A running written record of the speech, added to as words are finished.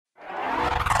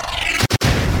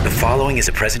The following is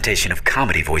a presentation of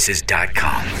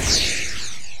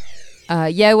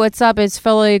ComedyVoices.com. Yo, what's up? It's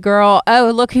Philly Girl.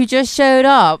 Oh, look who just showed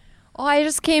up. Oh, I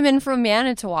just came in from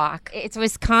Manitowoc. It's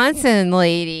Wisconsin,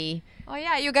 lady. Oh,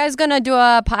 yeah. You guys going to do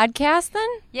a podcast then?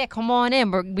 Yeah, come on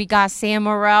in. We got Sam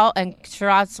Morril and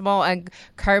Sharatsmo and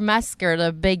Kurt Metzger,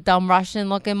 the big dumb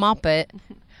Russian-looking Muppet.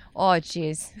 Oh,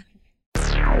 jeez.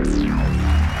 Coming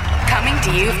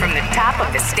to you from the top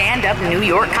of the Stand Up New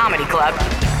York Comedy Club,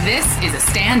 this is a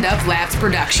Stand Up Labs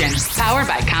production, powered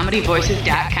by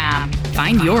ComedyVoices.com.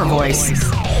 Find your voice.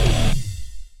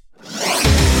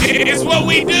 It's what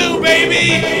we do,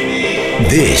 baby!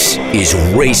 This is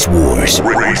Race Wars.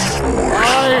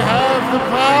 I have the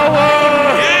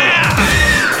power! Yeah!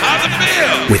 How's it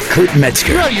feel? With Kurt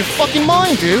Metzger. You're out of your fucking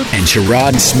mind, dude! And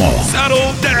Sherrod Small.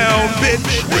 Settle down,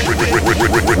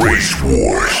 bitch! Race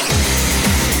Wars.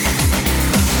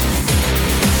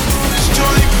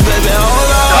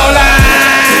 Hola!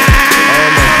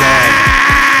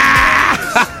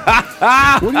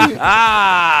 What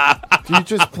do you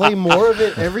just play more of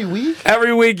it every week?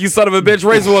 Every week, you son of a bitch.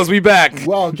 Race Wars, we back.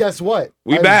 Well, guess what?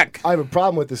 Back. I have a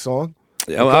problem with this song.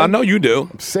 Yeah, well, I know you do.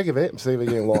 I'm sick of it. I'm sick of it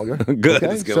getting longer. Good.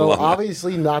 Okay? It's getting so longer.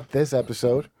 obviously not this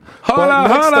episode. Hold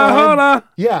on.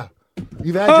 Yeah.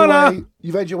 You've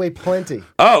had your way plenty.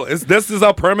 Oh, this is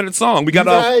our permanent song. We got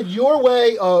You've had your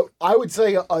way, I would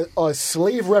say, a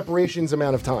slave reparations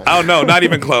amount of time. Oh, no, not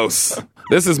even close.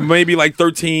 This is maybe like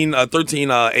 13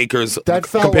 acres that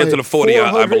felt compared like to the 40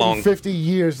 I belong. 50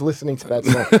 years listening to that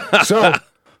song. So,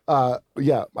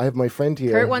 yeah, I have my friend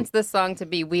here. Kurt wants this song to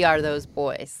be We Are Those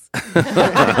Boys. He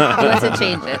wants to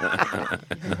change it.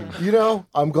 You know,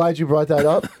 I'm glad you brought that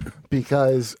up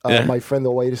because my friend,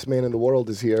 the whitest man in the world,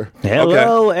 is here.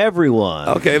 Hello, everyone.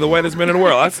 Okay, the whitest man in the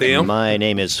world. I see him. My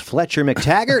name is Fletcher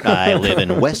McTaggart. I live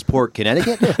in Westport,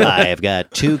 Connecticut. I've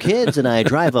got 2 kids, and I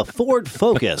drive a Ford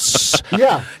Focus.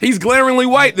 Yeah. He's glaringly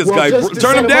white, this guy.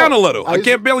 Turn him down a little. I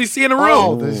can't barely see in the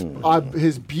room.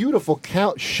 His beautiful,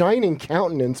 shining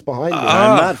countenance behind me.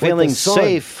 I'm not feeling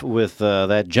safe with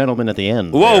that gentleman at the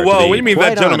end. Whoa, what do you mean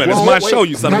that gentleman? It's my show,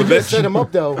 you son of a bitch. I just set him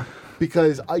up, though,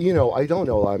 because, I don't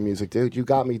know a lot of music, dude. You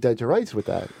got me dead to rights with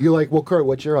that. You're like, well, Kurt,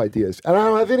 what's your ideas? And I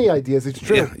don't have any ideas. It's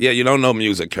true. Yeah, you don't know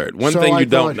music, Kurt. One thing you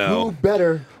don't know. Who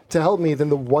better to help me than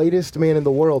the whitest man in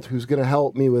the world who's going to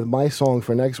help me with my song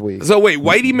for next week? So wait,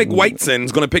 Whitey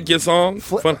McWhiteson's going to pick your song?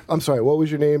 I'm sorry, what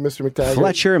was your name, Mr. McTaggart?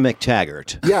 Fletcher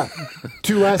McTaggart. Yeah,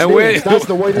 2 last names. That's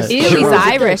the whitest. Ew, he's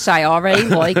Irish. I already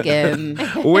like him.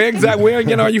 Where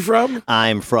again are you from?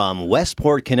 I'm from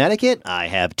Westport, Connecticut. I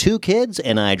have 2 kids,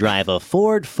 and I drive a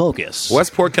Ford Focus.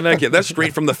 Westport, Connecticut. That's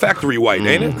straight from the factory white,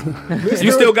 ain't it?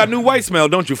 You still got new white smell,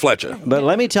 don't you, Fletcher? But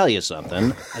let me tell you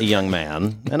something, young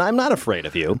man, and I'm not afraid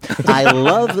of you. I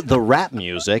love the rap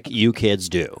music you kids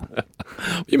do.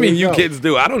 You mean you kids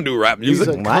do? I don't do rap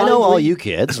music. I know all you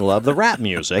kids love the rap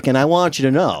music, and I want you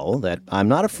to know that I'm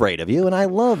not afraid of you, and I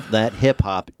love that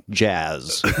hip-hop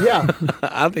jazz. Yeah.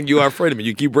 I think you are afraid of me.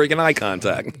 You keep breaking eye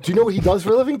contact. Do you know what he does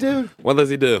for a living, dude? What does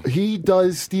he do? He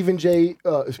does Stephen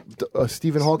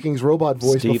Hawking's robot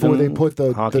voice before they put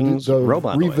the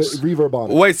robot voice. reverb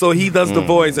on it. Wait, so he does the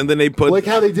voice, and then they put... Like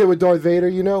how they did with Darth Vader,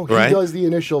 He Right. does the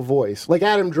initial voice. Like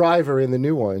Adam Driver in the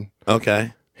new one.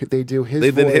 Okay. They do his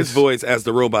They voice. did his voice as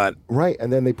the robot. Right,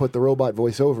 and then they put the robot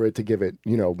voice over it to give it,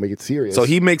 make it serious. So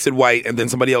he makes it white, and then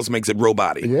somebody else makes it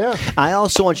robot-y. Yeah. I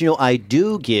also want you to know I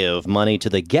do give money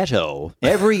to the ghetto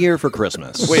every year for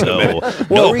Christmas. Wait a minute.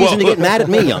 No reason to get mad at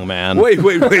me, young man. Wait,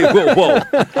 whoa.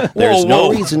 There's no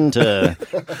reason to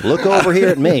look over here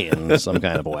at me in some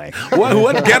kind of way.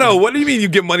 What ghetto? What do you mean you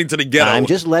give money to the ghetto? I'm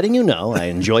just letting you know I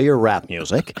enjoy your rap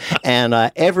music, and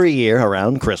every year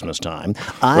around Christmas time,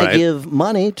 I give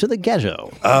money to the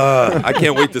ghetto. I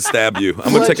can't wait to stab you.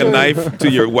 I'm going to take a knife to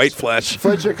your white flesh.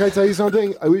 Fletcher, can I tell you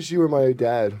something? I wish you were my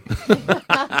dad.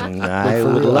 I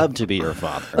would love to be your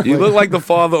father. You look like the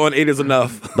father on 8 is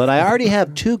Enough. But I already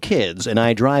have 2 kids, and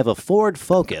I drive a Ford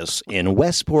Focus in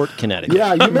Westport, Connecticut.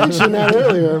 Yeah, you mentioned that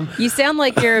earlier. You sound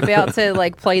like you're about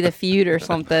to play The Feud or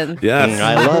something. Yes.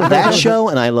 I love that show,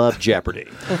 and I love Jeopardy.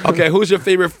 Okay, who's your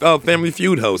favorite Family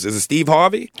Feud host? Is it Steve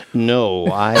Harvey? No,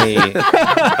 he is...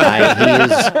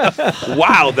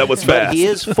 Wow, that was fast. He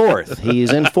is 4th.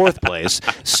 He's in 4th place.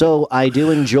 So I do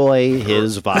enjoy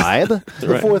his vibe. The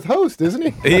 4th host, isn't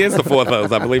he? He is the 4th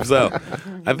host, I believe so.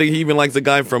 I think he even likes the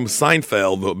guy from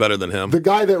Seinfeld better than him. The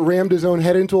guy that rammed his own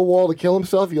head into a wall to kill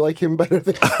himself, you like him better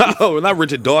than Oh, not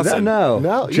Richard Dawson.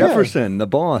 No, Jefferson, the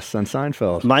boss on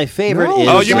Seinfeld. My favorite is...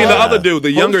 Oh, you mean the other dude,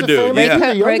 the younger dude.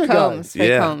 Yeah. Greg Holmes.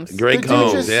 Yeah, Greg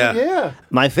Holmes, yeah.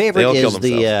 My favorite is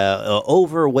the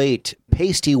overweight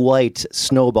pasty white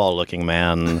snowball-looking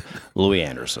man, Louis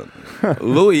Anderson.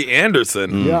 Louis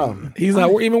Anderson? Yeah. He's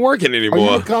not even working Are you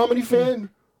anymore. a comedy fan?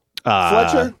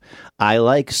 Fletcher? I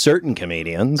like certain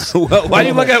comedians. Well, why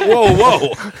you looking at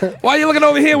whoa? Why are you looking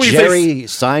over here when Jerry you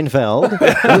say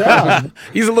Seinfeld.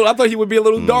 he's a little? I thought he would be a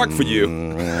little dark for you.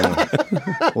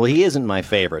 Well, he isn't my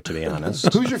favorite, to be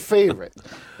honest. Who's your favorite?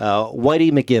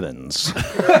 Whitey McGivens.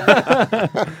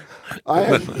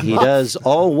 He He does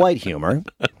all white humor.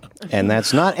 And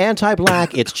that's not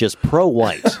anti-black, it's just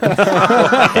pro-white. His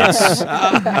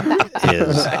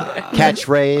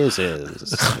catchphrase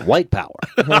is white power.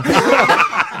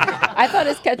 I thought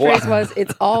his catchphrase was,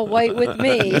 "It's all white with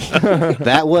me."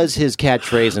 That was his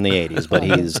catchphrase in the 80s, but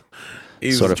he's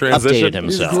sort of updated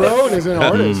He's himself. grown as an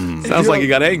artist. Sounds like he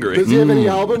got angry. Does he have any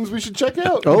albums we should check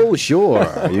out? Oh,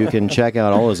 sure. You can check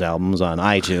out all his albums on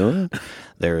iTunes.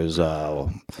 There's,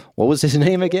 what was his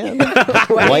name again?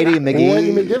 Whitey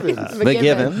McGivens.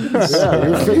 McGivens. Yeah,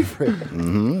 your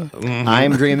favorite.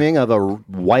 I'm Dreaming of a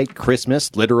White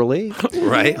Christmas, literally.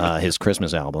 Right. His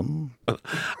Christmas album.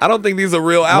 I don't think these are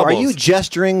real albums. Are you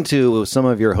gesturing to some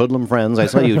of your hoodlum friends? I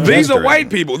saw you These gesturing. are white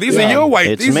people. These are your white.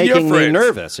 It's These are your making me friends.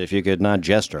 nervous if you could not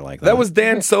gesture like that. That was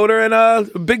Dan Soder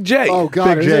and Big J. Oh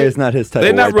God, Big J is not his type.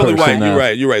 They're of not white really person, white. no.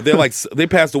 You're right. They're like they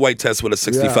passed the white test with a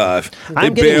 65.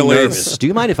 I'm They getting barely. nervous. Do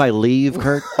you mind if I leave,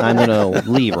 Kurt? I'm going to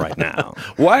leave right now.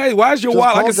 Why is your Just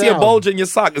wallet? I calm can see a down. bulge in your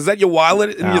sock. Is that your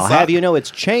wallet in your I'll sock? have you know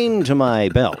it's chained to my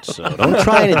belt, so don't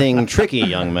try anything tricky,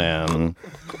 young man.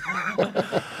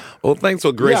 Well, thanks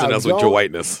for gracing Yeah, us with your don't-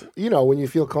 whiteness. You know, when you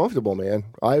feel comfortable, man.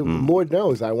 Lord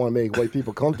knows I want to make white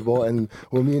people comfortable. And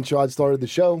when me and Chad started the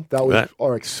show, that was Right.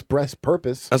 our express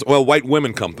purpose. That's, well, white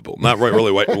women comfortable, not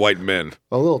really white men.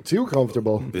 A little too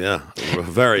comfortable. Yeah,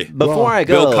 very. Before I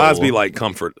go, Bill Cosby like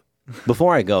comfort.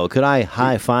 Before I go, could I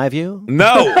high five you?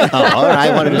 No. Oh, all right.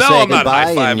 I wanted to No, say I'm not goodbye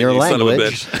high-fiving in your you, son of a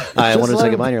language. bitch. I wanted to let say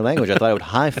him- goodbye in your language. I thought I would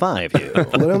high five you.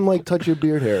 Let him like touch your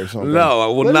beard hair or something. No, I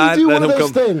will Let not him do let one him of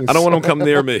those come. things. I don't want him to come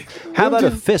near me. How about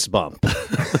a fist bump?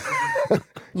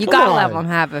 You Come gotta on. let them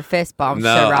have a fist bump,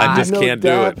 No, I Sherrod. just No can't do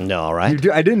doubt. it. No, all You right.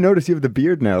 do, I didn't notice you have the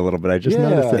beard now a little bit. I just Yeah.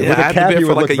 noticed it. Yeah, With I a had the cap, beard you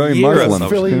for would like look a very year or Muslim. something.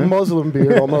 Philly Muslim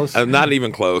beard almost. I'm not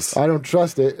even close. I don't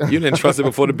trust it. You didn't trust it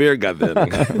before the beard got there.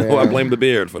 Well, I blame the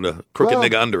beard for the crooked Well,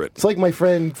 nigga under it. It's like my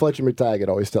friend Fletcher McTaggart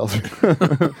always tells me.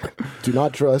 Do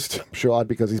not trust Sherrod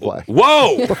because he's black.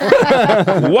 Whoa!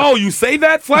 Whoa, you say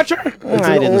that, Fletcher?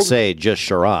 I didn't old- say just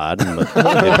Sherrod.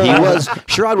 But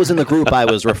Sherrod was in the group I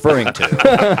was referring to.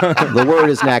 The word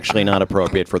is actually not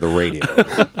appropriate for the radio.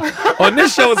 On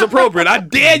this show, it's appropriate. I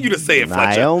dare you to say it, I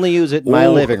Fletcher. only use it in my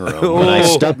Ooh. living room when I Ooh.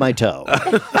 stub my toe.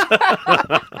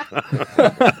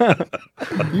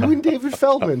 You and David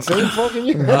Feldman, same fucking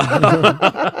year.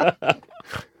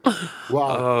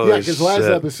 Wow. Oh, Yeah, because last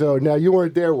shit. episode, now you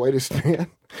weren't there, whitest man,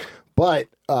 but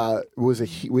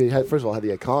we had first of all had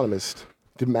The Economist,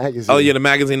 the magazine. Oh, yeah, the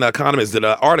magazine The Economist did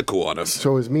an article on us.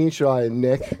 So it was me, Shai, and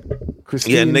Nick,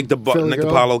 Christine. Yeah, Nick Philly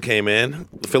girl. DiPaolo came in.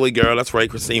 The Philly girl, that's right.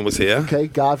 Christine was here. Okay,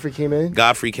 Godfrey came in.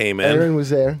 Godfrey came in. Aaron was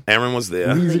there. Aaron was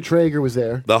there. Lisa Traeger was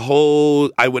there. The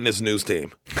whole Eyewitness News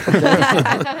team.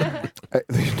 The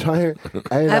entire.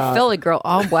 And, That Philly girl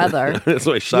on weather. That's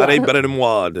right. Sade better than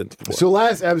Wad. so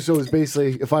last episode was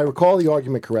basically, if I recall the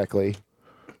argument correctly,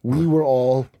 we were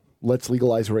all let's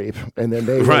legalize rape, and then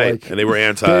they were Right, like, and they were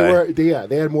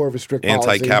they had more of a strict policy.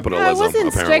 anti-capitalism, No, it wasn't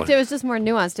apparently. strict. It was just more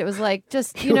nuanced. It was like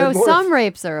just You had more some of-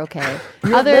 rapes are okay,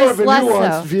 You have more others of a less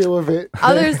nuanced so. view of it.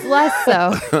 Others less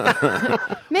so.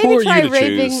 Who Maybe are try you to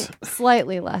raping choose?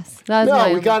 slightly less. That was No,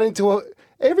 my we got into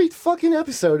every fucking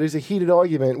episode is a heated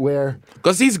argument where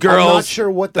Because these girls. I'm not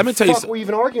sure what the let me tell you fuck so- we're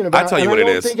even arguing about. I tell you and what I it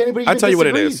don't is. think anybody I even tell you what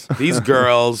it is. disagrees. These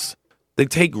girls, they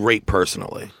take rape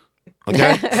personally.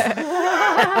 Okay.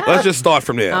 Let's just start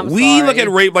from there. I'm We sorry. look at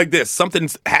rape like this: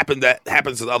 something's happened that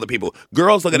happens to other people.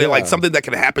 Girls look at it like something that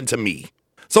can happen to me.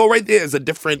 So right there is a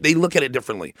different. They look at it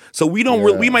differently. So we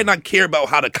don't. We might not care about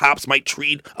how the cops might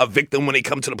treat a victim when they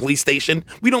come to the police station.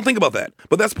 We don't think about that.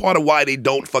 But that's part of why they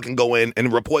don't fucking go in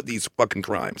and report these fucking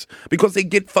crimes, because they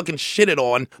get fucking shitted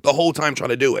on the whole time trying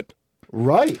to do it.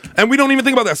 Right. And we don't even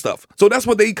think about that stuff. So that's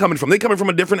what they coming from. They coming from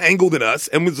a different angle than us.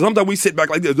 And sometimes we sit back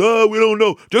like this. Oh, we don't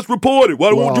know. Just report it.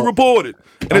 Why won't you Well, report it?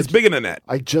 And it's bigger than that.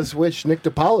 I just wish Nick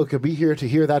DiPaolo could be here to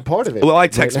hear that part of it. Well, I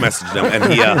text messaged him,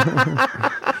 and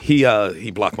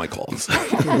he blocked my calls.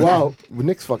 Wow,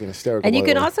 Nick's fucking hysterical. And you by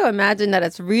the can way. also imagine that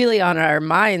it's really on our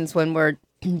minds when we're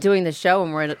doing the show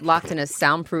and we're locked in a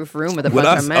soundproof room with a With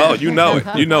bunch us, of men. oh, you know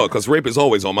it, because rape is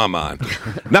always on my mind.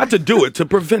 Not to do it, to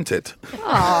prevent it,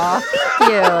 Aw,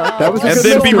 thank you. That was a and good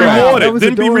then be mystery. That rewarded. was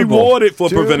Then be adorable. rewarded for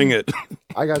Dude. preventing it.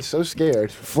 I got so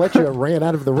scared. Fletcher ran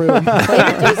out of the room.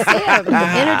 Introduce Sam.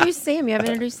 Introduce Sam. You haven't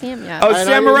introduced Sam yet. Oh,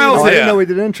 Sam Morrill's I here. didn't know we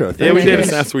did intro. Yeah, we did. Yes.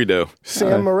 That's what we do.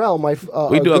 Sam Morril, my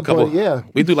We do a good couple. buddy, yeah.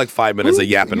 We do like 5 minutes of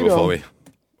yapping You know, before we.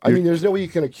 I mean, there's no way you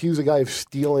can accuse a guy of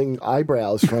stealing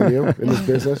eyebrows from you in this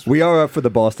business. We are up for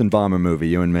the Boston Bomber movie,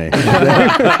 you and me. We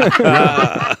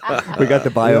got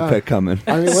the biopic coming.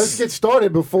 I mean, let's get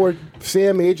started before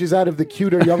Sam ages out of the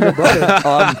cuter younger brother.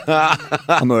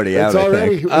 I'm already It's out,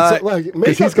 already. I think. It's like, Because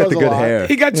makeup he's got goes the a good lot. hair.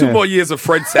 He got 2 more years of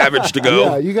Fred Savage to go.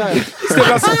 Yeah, you got. Still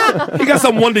got some, he got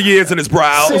some wonder years in his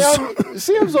brows.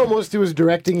 Sam's almost to his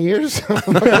directing years.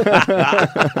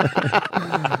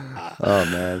 Oh,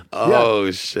 man. Oh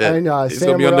shit! And, He's Sam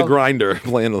gonna be on the Morril- grinder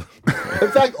playing. In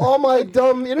fact, all my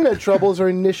dumb internet troubles are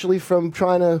initially from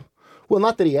trying to. Well,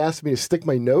 not that he asked me to stick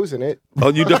my nose in it. Oh,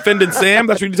 you defended Sam?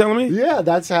 That's what you're telling me? Yeah,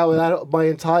 that's how my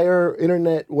entire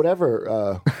internet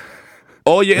whatever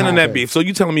All your internet beef. So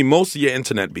you telling me most of your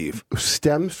internet beef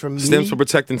stems from stems from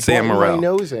protecting Sam putting my Morril?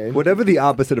 nose in. Whatever the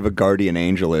opposite of a guardian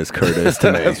angel is, Kurt is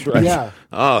to me. That's right. Yeah.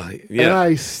 Oh, And yeah.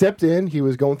 I stepped in. He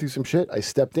was going through some shit. I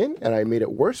stepped in, and I made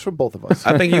it worse for both of us.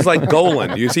 I think he's like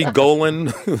Golan. You see Golan,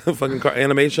 the fucking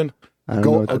animation? I don't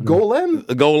know what that means.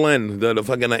 Golem? Golan, the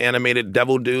fucking animated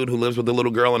devil dude who lives with the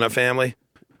little girl and her family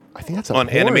I think that's a on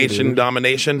porn, animation dude.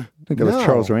 domination. I think that was No.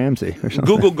 Charles Ramsey or something.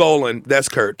 Google Golan. That's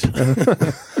Kurt.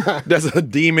 That's a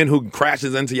demon who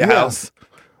crashes into your Yeah. house.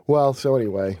 Well, so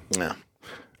anyway, Yeah.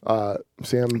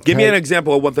 Sam. Give me had an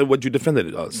example of what you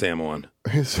defended Sam on,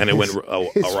 his, and it went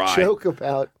his awry. joke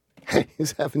about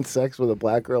his having sex with a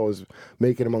black girl was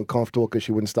making him uncomfortable because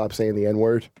she wouldn't stop saying the N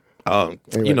word. Oh,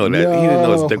 Anyway, you know that. He didn't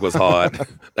know his no. dick was hard.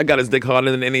 That got his dick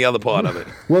harder than any other part of it.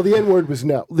 Well, the N word was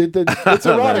no. It's erotic. The Yeah,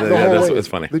 whole that's- way. it's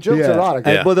funny. The joke's erotic.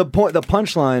 Yeah. Well, the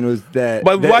punchline was that.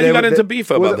 But why you got into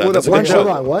beef about that? That's a good Hold joke.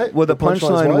 on, what? Well, the punchline's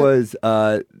punchline what? was,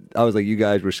 I was like, you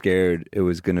guys were scared it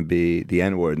was going to be the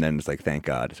N word, and then it's like, thank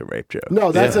God, it's a rape joke.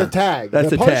 No, that's Yeah. a tag. That's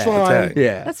the a tag. punchline.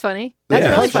 Yeah. That's funny. The Yeah,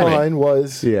 That's really funny. punchline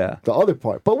was Yeah. the other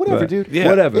part. But whatever, Right. dude. Yeah.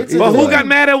 Whatever. It's a Well, who good- got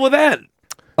mad at with that?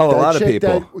 Oh, a That lot of chick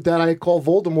people. that I call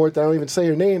Voldemort, that I don't even say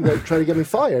her name, that tried to get me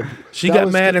fired. She That got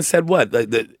was- mad and said what?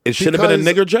 That it should have been a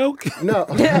Because- nigger joke? No.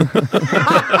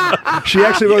 She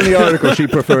actually wrote in the article she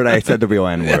preferred I said the real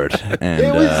N word. And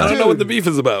It was- I don't know what the beef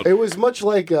is about. It was much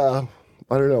like, I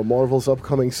don't know, Marvel's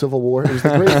upcoming Civil War. It was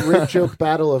the great rape joke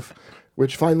battle of,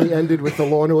 which finally ended with the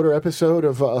Law and Order episode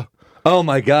of. oh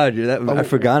my God, I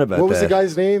forgot about that. What was the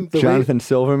guy's name? The Jonathan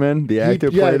Silverman, the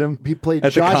actor, played him. He played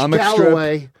at the Josh comic strip.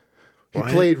 Galloway. He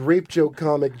played rape joke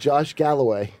comic Josh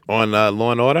Galloway. On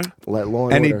Law and Order? Like Law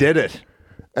and And he Order. did it.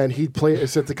 And he played.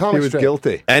 It's at the He comic was strip.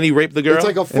 guilty. And he raped the girl? It's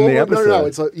like a full. the No. episode.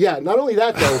 It's like not only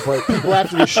that though, but people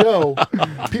after the show,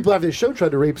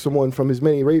 tried to rape someone from his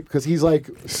many rape because he's like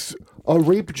a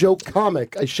rape joke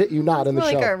comic. I shit you not in the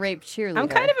like show. a rape cheerleader. I'm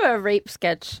kind of a rape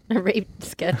sketch. A rape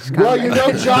sketch. Well, comic. you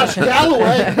know Josh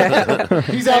Galloway.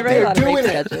 He's I out write a there lot of rape doing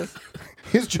it. sketches.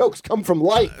 His jokes come from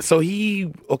life. So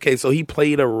he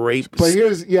played a rape. But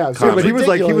here's Yeah, but he was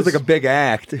like a big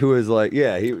act who was like,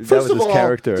 that First was of his all,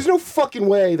 character. there's no fucking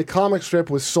way the comic strip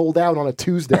was sold out on a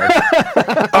Tuesday.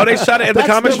 Oh, they shot it at the That's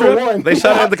comic number strip? one. They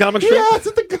shot it at the comic strip? Yeah, it's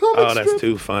at the comic Oh, strip. that's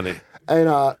too funny. And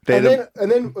They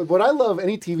and then what I love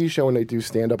any TV show when they do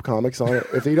stand up comics on it,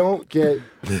 if they don't get,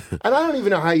 and I don't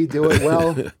even know how you do it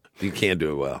well, You can't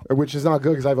do it well. which is not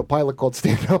good because I have a pilot called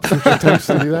Stand Up, which attempts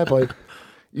to do that, but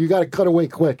you got to cut away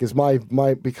quick. Is my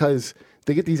because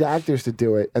they get these actors to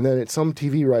do it, and then it's some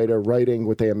TV writer writing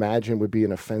what they imagine would be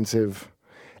an offensive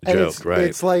and Joke, right.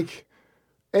 It's like.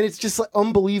 And it's just like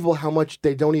unbelievable how much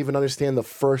they don't even understand the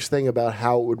first thing about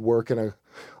how it would work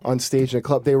on stage in a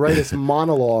club. They write this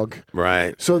monologue.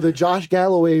 Right. So the Josh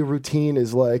Galloway routine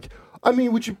is like, I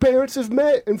mean, would your parents have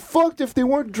met and fucked if they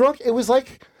weren't drunk? It was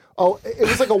like a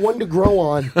one to grow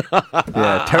on.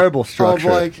 Yeah, terrible structure.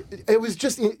 Of like, it was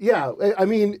just, yeah. I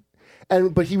mean,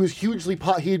 but he was hugely,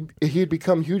 he'd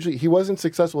become hugely, he wasn't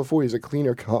successful before. He was a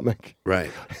cleaner comic. Right.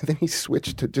 And then he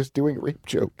switched to just doing rape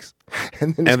jokes.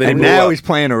 And then and blew now up. he's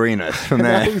playing arenas from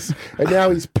now that. now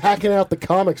he's packing out the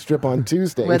comic strip on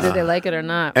Tuesday. Whether they like it or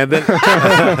not. And then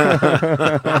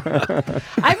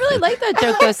I really like that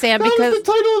joke though, Sam, That because was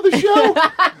the title of the show.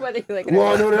 Whether you like it or Law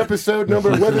not. and Order episode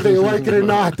number, whether they like it or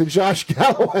not, the Josh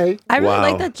Galloway. I really Wow.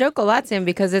 like that joke a lot, Sam,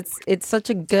 because it's such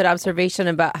a good observation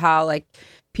about how like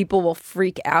people will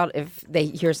freak out if they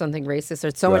hear something racist. Or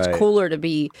it's so much Right. cooler to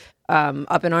be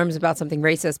up in arms about something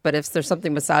racist, but if there's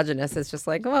something misogynist, it's just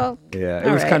like, well, Yeah, it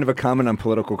all was right. kind of a comment on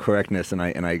political correctness, and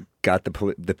I got the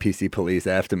PC police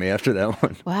after me after that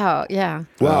one. Wow, yeah.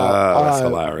 Wow, that's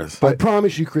hilarious. I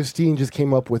promise you, Christine just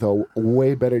came up with a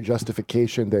way better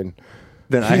justification than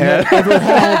than I had.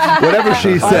 Whatever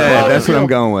she said, that's what I'm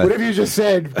going with. Whatever you just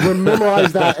said,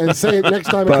 memorize that and say it next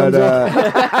time it comes up.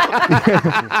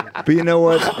 But you know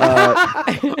what?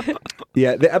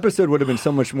 Yeah, the episode would have been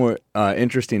so much more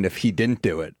interesting if he didn't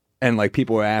do it. And like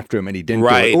people were after him, and he didn't do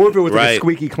it. Or if it was like a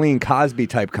squeaky clean Cosby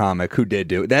type comic who did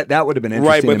do it, that would have been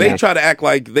interesting. Right, but they try to act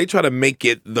like they try to make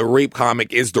it the rape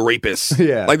comic is the rapist.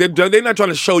 Yeah, like they're not trying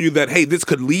to show you that hey, this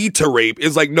could lead to rape.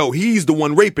 It's like no, he's the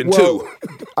one raping too.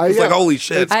 It's like holy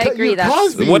shit. I agree.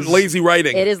 That's what lazy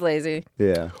writing. It is lazy.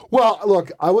 Yeah. Well,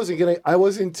 look, I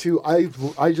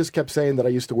just kept saying that I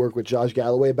used to work with Josh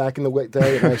Galloway back in the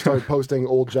day, and I started posting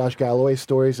old Josh Galloway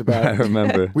stories about. I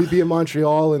remember. We'd be in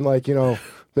Montreal, and like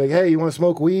like, hey, you want to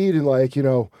smoke weed? And like, me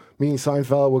and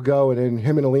Seinfeld would go, and then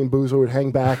him and Aline Boozer would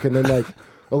hang back, and then like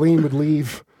Aline would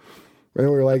leave, and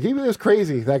we were like, he was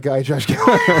crazy, that guy, Josh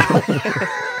Galloway.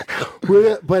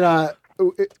 But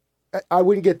I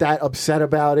wouldn't get that upset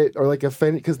about it or like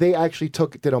offended because they actually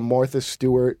did a Martha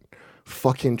Stewart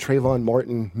fucking Trayvon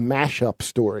Martin mashup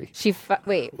story.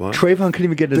 Wait. What? Trayvon couldn't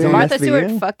even get his own Martha SVU?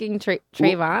 Stewart fucking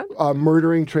Trayvon?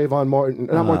 Murdering Trayvon Martin.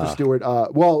 Not Martha Stewart.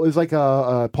 Well, it was like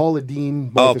Paula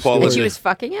Dean. Paula Stewart. And she was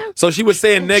fucking him? So she was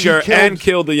saying nigger and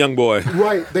killed the young boy.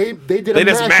 Right. They did They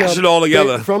just mashed it all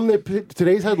together. From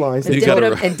today's headlines. And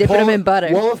dipping him in butter.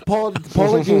 Well, if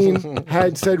Paula Dean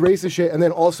had said racist shit and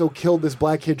then also killed this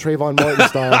black kid Trayvon Martin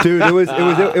style. Dude, it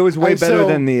was way better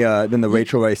than the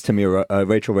Rachel Ray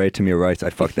Tamir Rice.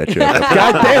 I'd fuck that shit.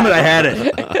 God damn it, I had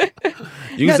it.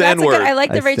 Use the N-word. I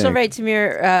like the Rachel Ray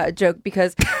Tamir joke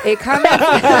because it kind of...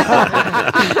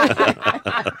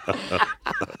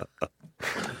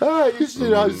 You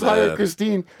should hire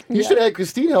Christine. You should have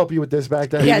Christine help you with this back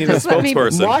then. Yeah, just let me...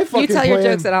 You tell your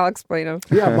jokes and I'll explain them.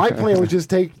 Yeah, my plan was just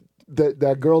take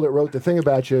that girl that wrote the thing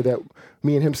about you that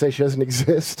me and him say she doesn't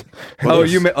exist. That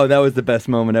was the best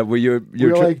moment ever. We're we're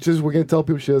gonna tell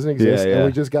people she doesn't exist, Yeah. and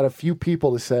we just got a few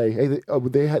people to say, hey,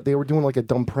 they were doing like a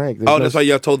dumb prank. That's why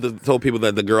y'all told people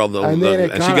that the girl and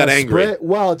she got angry.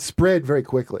 It spread very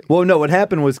quickly. Well, no, what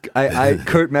happened was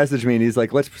Kurt messaged me and he's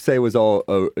like, let's say it was all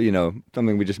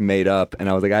something we just made up, and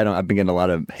I was like, I've been getting a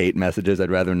lot of hate messages. I'd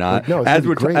rather not. No, as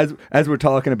we're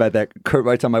talking about that, Kurt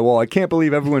writes on my wall, I can't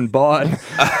believe everyone bought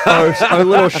our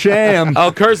little sham.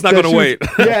 Oh, Kurt's not gonna wait.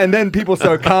 Yeah, and then people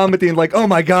start commenting like, "Oh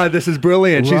my God, this is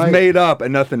brilliant! She's made up,"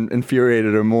 and nothing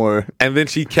infuriated her more. And then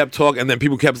she kept talking, and then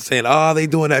people kept saying, "Oh, they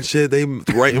doing that shit. They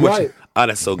writing." Right. Oh,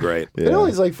 that's so great. Yeah. It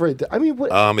always like for I mean, what,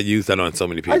 I'm gonna use that on so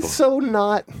many people. It's so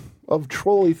not of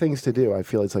trolly things to do. I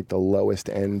feel it's like the lowest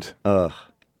end. How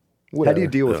do you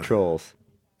deal with trolls?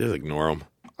 Just ignore them.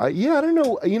 Yeah, I don't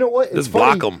know. You know what? Just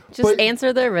block them. Just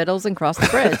answer their riddles and cross the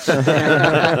bridge.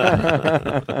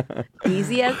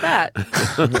 Easy as that.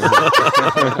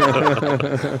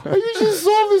 You just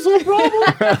solved this whole problem.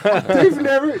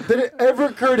 Did it ever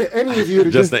occur to any of you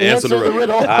to just answer the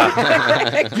riddle?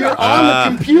 You're on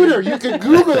the computer. You can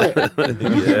Google it.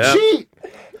 You can cheat.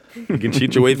 You can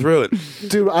cheat your way through it.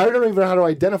 Dude, I don't even know how to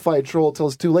identify a troll until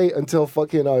it's too late, until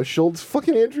fucking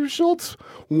Andrew Schultz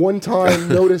one time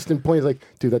noticed and pointed like,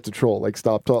 dude, that's a troll. Like,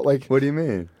 stop talking. Like, what do you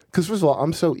mean? Because first of all,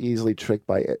 I'm so easily tricked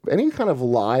by it. Any kind of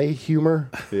lie humor,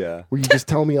 where you just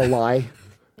tell me a lie,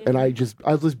 and I just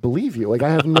believe you. Like, I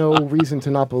have no reason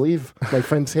to not believe my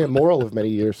friend Sam Morril of many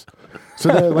years. So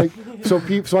then, so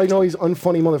I know these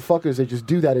unfunny motherfuckers that just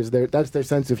do that. That's their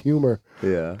sense of humor.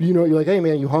 Yeah. You're like, hey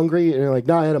man, you hungry? And you're like,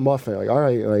 nah, I had a muffin. Like, all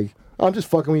right, like I'm just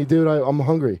fucking with you, dude. I'm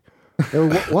hungry.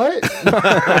 What?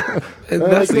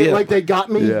 Like they got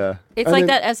me. Yeah. It's like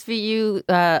that SVU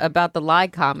about the lie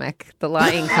comic, the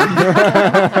lying comic.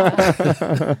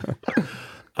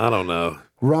 I don't know.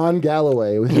 Ron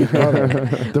Galloway was his brother,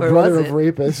 the brother of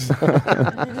rapists.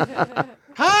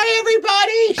 Hi,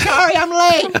 everybody. Sorry I'm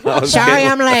late.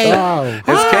 I'm late. Wow.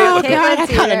 Oh, God, I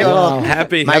kind of do a little...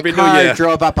 Happy My New car Year.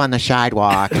 drove up on the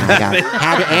sidewalk, and I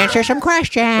had to answer some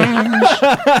questions.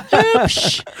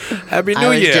 Oops. Happy New I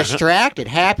was Year. distracted.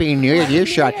 Happy New Year to you,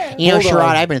 Sherrod. You know,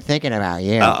 Sherrod, I've been thinking about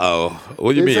you. Uh-oh.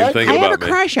 What do you mean you're thinking I have about a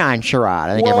me? crush on Sherrod.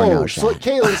 I think everyone knows that.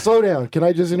 Caitlin, slow down. Can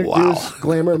I just introduce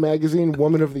Glamour Magazine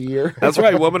Woman of the Year? That's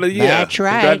right, Woman of the Year. That's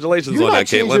right. Congratulations You're on not that,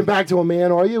 changing Caitlin. back to a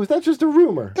man, are you? Is that just a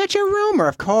rumor? That's a rumor,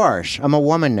 of course. I'm a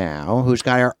woman now who's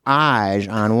got her eyes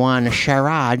on one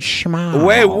Sherrod Schmal.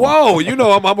 Wait, whoa! You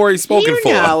know I'm already spoken for.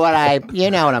 You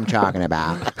know what I'm talking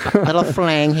about. Little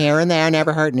fling here and there,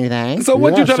 never hurt anything. So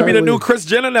what, Yeah, you trying to be the certainly. new Kris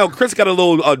Jenner now? Chris got a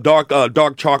little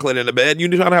dark chocolate in the bed. You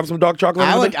trying to have some dark chocolate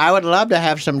in the bed? I would love to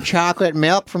have some chocolate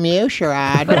milk from you,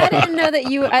 Sherrod. But I didn't know that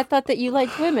I thought that you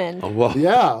liked women. Well,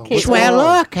 Yeah. Okay,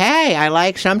 Well, look,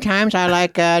 hey, sometimes I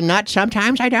like nuts,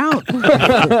 sometimes I don't.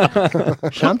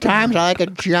 Sometimes I like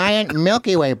a giant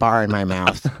Milky Way bar in my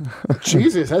mouth.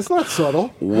 Jesus, that's not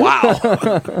subtle. Wow.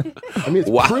 I mean, it's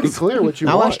pretty clear what you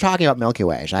I want. was talking about Milky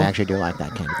Ways. I actually do like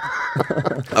that candy.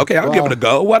 Okay, I'll give it a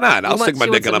go. Why not? I'll stick my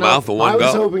dick in her mouth in one I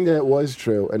was go. hoping that it was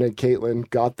true, and then Caitlyn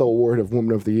got the award of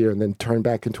Woman of the Year, and then turned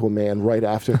back into a man right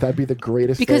after. That'd be the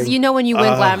greatest Because thing. you know when you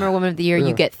win Glamour Woman of the Year,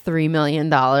 you get $3 million.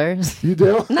 You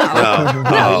do?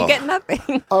 No, you get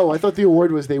nothing. Oh, I thought the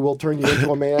award was they will turn you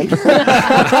into a man.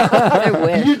 I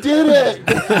wish. You did it.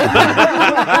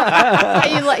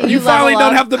 You finally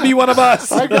don't have to be one of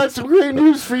us. I got some great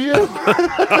news for you.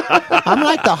 I'm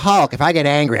like the Hulk. If I get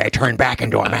angry, I turn back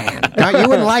into a man. Now, you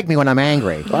wouldn't like me when I'm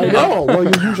angry. I know. Well,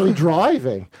 you're usually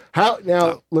driving.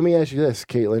 Now, let me ask you this,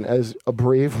 Caitlyn, as a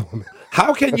brave woman.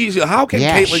 How can Yes,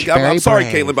 Caitlyn? I'm very sorry,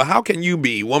 brave. Caitlyn, but how can you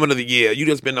be Woman of the Year? You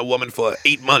just been a woman for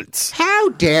 8 months. How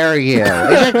dare you?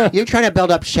 You trying to build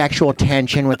up sexual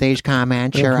tension with these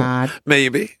comments, Sherrod?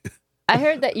 Maybe. I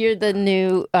heard that you're the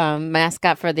new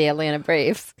mascot for the Atlanta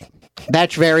Braves.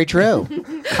 That's very true.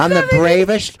 I'm the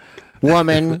bravest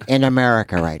woman in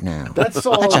America right now. That's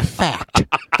all. That's a fact.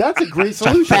 That's a great It's a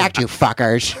solution. fact, you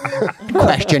fuckers.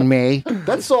 Question me.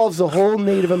 That solves the whole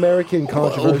Native American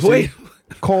controversy. Wait.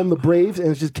 Call them the Braves, and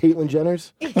it's just Caitlyn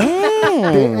Jenner's.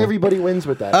 Everybody wins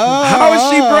with that. How is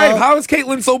she brave? How is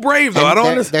Caitlyn so brave, though? I don't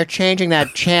understand. They're changing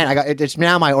that chant. It's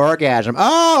now my orgasm.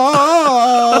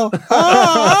 Oh,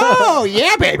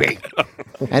 yeah, baby.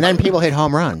 And then people hit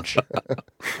home runs.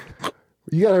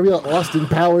 You got a real Austin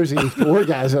Powers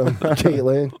orgasm,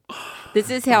 Caitlyn. This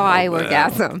is how I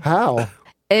orgasm. How?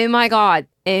 Oh my God.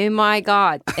 Oh my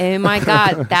God. Oh my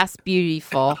God. That's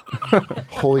beautiful.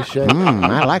 Holy shit.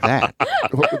 I like that.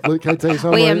 Can I tell you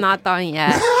something? Wait, I'm not done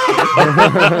yet.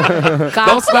 God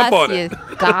Don't step bless on you. it.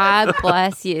 God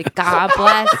bless you. God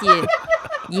bless you.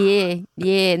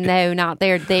 Yeah, no, not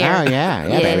there. Oh, yeah,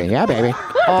 baby. Yeah, baby.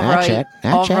 All That's right, it.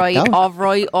 That's it. Go. all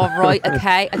right.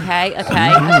 Okay.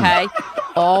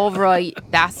 All right,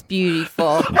 that's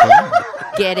beautiful.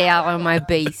 Get out of my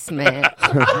basement.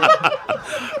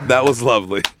 That was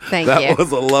lovely. Thank that you.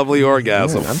 was a lovely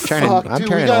orgasm. I'm turning Dude,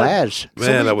 we Les.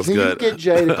 Man, that was can good. you get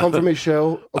Jay to come from his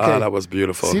show? Okay. Oh, that was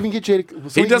beautiful. See if you can get Jay to...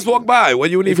 He just walked by. What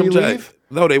do you need Did from he Jay? leave?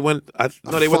 No, they went.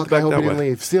 They went back I hope that he didn't way.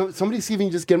 leave. Somebody see if you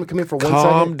can just get him to come in for 1 second.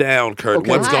 Calm down, Kurt. Okay.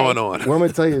 What's Hi. going on? What I'm going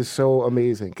to tell you is so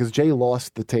amazing because Jay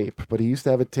lost the tape, but he used to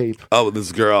have a tape. Oh,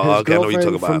 this girl. His Okay, I know what you're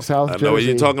talking girlfriend about. from South I know what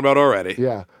you're Jersey. talking about already.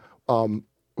 Yeah.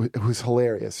 Who's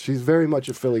hilarious. She's very much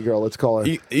a Philly girl, let's call her.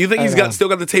 You think he's still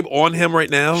got the tape on him right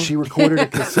now? She recorded a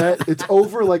cassette. It's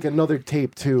over like another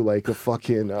tape too, like a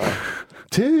fucking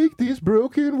take these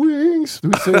broken wings.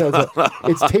 We say that.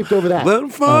 It's taped over that. Let him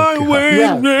fly away.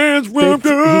 Yeah. Dance He from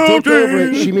taped over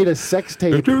it. day She made a sex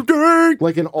tape, to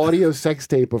like an audio sex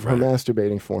tape of her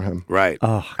masturbating for him. Right.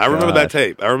 Oh, I remember that God.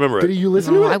 tape. I remember Did it. you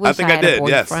listen No, to I it? wish think I I had a did,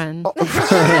 yes. boyfriend.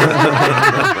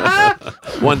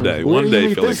 One day, Where do you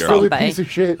meet Philly this girl. Philly Someday. piece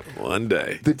of shit. One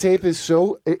day. The tape is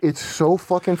it's so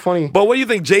fucking funny. But what do you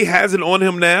think? Jay has it on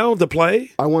him now to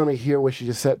play? I want to hear what she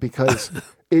just said because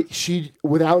she,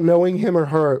 without knowing him or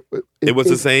her, It was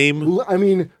the same? I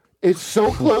mean, it's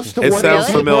so close to It what sounds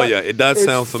it familiar. was. It does It's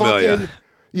sound familiar. fucking-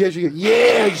 Yeah, she goes,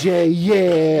 yeah, Jay,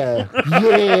 yeah.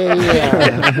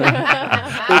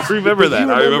 I remember But he that.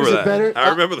 I remember remembers it that. better. I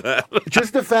remember that.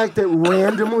 Just the fact that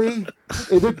randomly,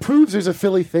 it proves there's a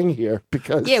Philly thing here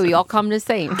because Yeah, we all come the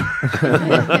same. it's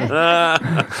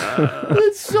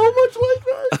so much like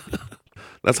that.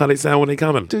 That's how they sound when they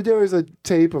coming. Dude, there was a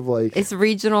tape of like, It's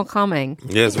regional coming.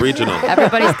 Yeah, it's regional.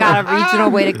 Everybody's got a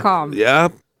regional way to come. Yeah,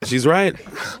 she's right.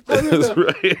 That's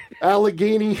right.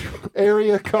 Allegheny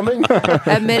area coming.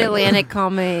 A mid-Atlantic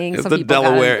coming. It's Some the people got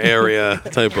Delaware it. area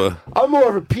type of. I'm more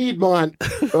of a Piedmont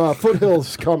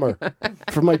foothills comer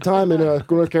from my time in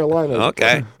North Carolina.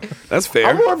 Okay, that's fair.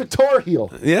 I'm more of a Tar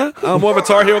Heel. Yeah, I'm more of a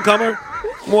Tar Heel comer.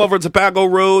 More of a Tobacco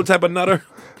Road type of nutter.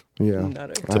 Yeah.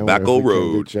 Tobacco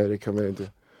Road. Jay to come in.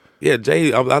 Yeah,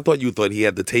 Jay, I thought you thought he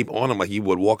had the tape on him, like he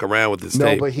would walk around with his No,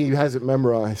 tape. but he has it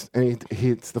memorized, and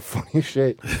it's the funniest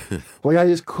shit. Like I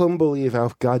just couldn't believe how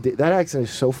that accent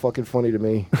is so fucking funny to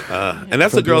me. And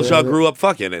that's the girl y'all grew up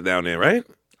fucking it down there, right?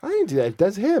 I didn't do that.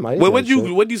 That's him. I didn't Well, do that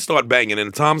shit. when you start banging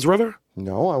in Tom's River?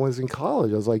 No, I was in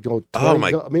college. I was like, 20, Oh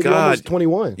my maybe God. almost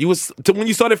 21. You was when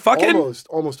you started fucking?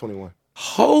 Almost 21.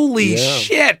 Holy Yeah.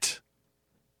 shit!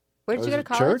 Where did you go to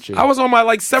college? Church. I was on my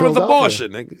like 7th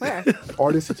abortion. Where?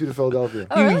 Art Institute of Philadelphia.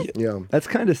 Oh, really? Yeah. That's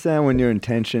kind of sad when your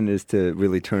intention is to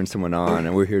really turn someone on,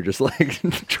 and we're here just like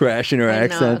trashing her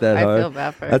accent that hard. I feel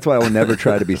bad for her. That's why I will never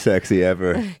try to be sexy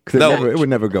ever. Because it would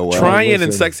never go well. Trying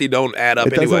and sexy don't add up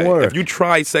It doesn't anyway. work. If you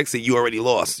try sexy, you already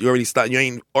lost. You already stopped. You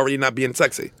ain't already not being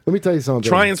sexy. Let me tell you something.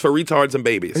 Trying's for retards and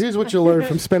babies. Here's what you learn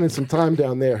from spending some time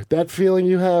down there. That feeling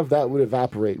you have, that would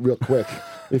evaporate real quick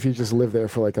if you just live there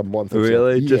for like a month or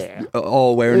Really? so. Just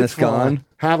all awareness It's fine. gone?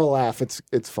 Have a laugh.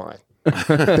 It's fine.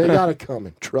 They got it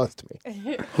coming. Trust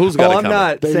me. Who's got it I'm coming?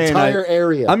 not The saying entire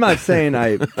area. I'm not saying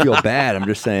I feel bad. I'm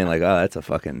just saying like, oh, that's a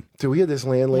fucking. Dude, we had this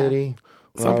landlady.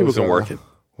 Some people can work it.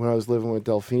 When I was living with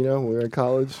Delfino when we were in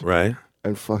college. Right.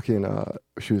 And fucking,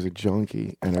 she was a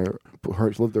junkie, and her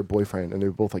lived her boyfriend, and they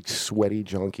were both like sweaty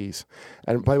junkies.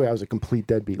 And by the way, I was a complete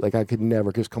deadbeat. Like I could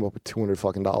never just come up with $200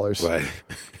 fucking Right.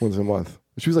 once a month.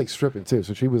 She was like stripping too,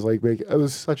 so she was like making. I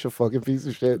was such a fucking piece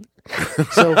of shit.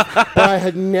 So, but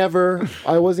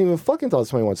I wasn't even fucking until I was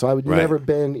 21, so I would never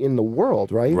been in the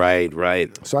world, right?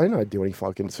 Right. So I didn't know how to do any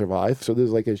fucking survive. So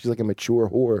there's like she's like a mature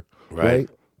whore, Right.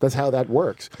 That's how that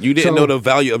works. You didn't know the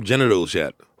value of genitals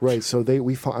yet. Right, so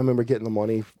I remember getting the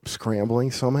money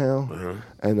scrambling somehow,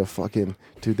 and the fucking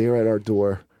dude, they were at our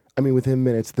door. I mean, within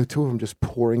minutes, the two of them just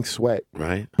pouring sweat.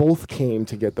 Right. Both came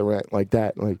to get the rent like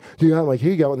that. Like, dude, I'm like,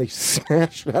 here you go, and they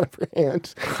smashed it out of her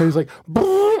hands. And he's like,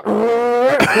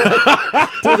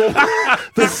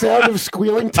 the sound of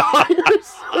squealing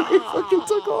tires, and they fucking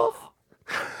took off.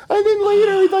 And then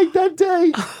later, like that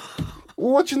day,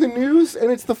 we're watching the news,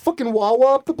 and it's the fucking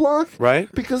Wawa up the block.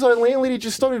 Right. Because our landlady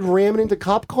just started ramming into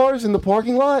cop cars in the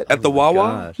parking lot. At the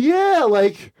Wawa? Yeah,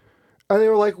 like, and they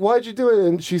were like, why'd you do it?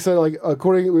 And she said, like,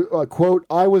 according quote,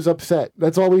 I was upset.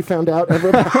 That's all we found out ever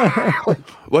about her.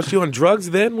 Was she on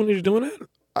drugs then when you were doing it?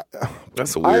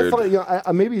 That's weird. I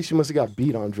thought, maybe she must have got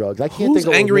beat on drugs. I can't Who's think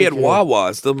of angry at Wawa?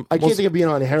 It's I can't think of being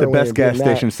on heroin. The best and gas being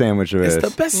station sandwich there is. It's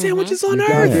the best sandwiches on You're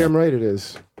earth. goddamn right it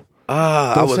is.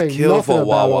 I Don't would say kill nothing for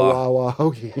about Wawa. a Wawa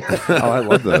hoagie. Oh, I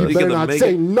love those. You better not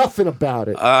say nothing about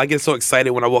it. I get so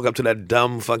excited when I walk up to that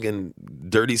dumb fucking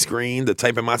dirty screen to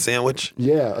type in my sandwich.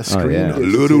 Yeah, a screen. yeah. gives it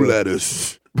Little to you.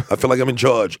 lettuce. I feel like I'm in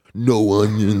charge. No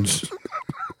onions.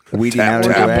 Weeding Tap,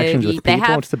 out tap. interactions with They people,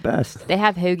 have- it's the best. They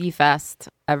have Hoagie Fest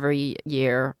every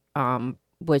year,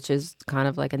 which is kind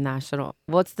of like a national.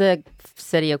 What's the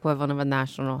city equivalent of a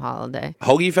national holiday?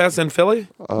 Hoagie Fest in Philly?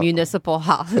 Municipal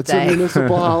holiday. It's a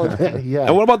municipal holiday. Yeah.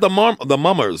 And what about the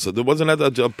mummers? Wasn't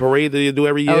that a parade that you do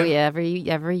every year? Oh yeah,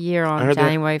 every year I on heard that-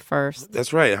 January 1st.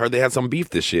 That's right. I heard they had some beef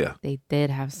this year. They did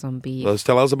have some beef. Let's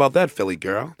tell us about that, Philly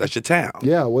girl. That's your town.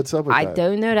 Yeah, what's up with I that?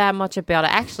 don't know that much about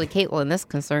it. Actually, Caitlin, this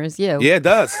concerns you. Yeah, it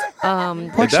does.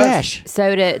 What's It does. this?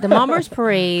 So the Mummers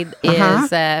Parade is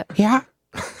Yeah.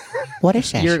 What is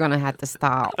this? you're gonna have to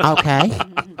stop. Okay.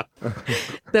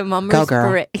 The Mummers Go, girl.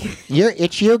 Parade.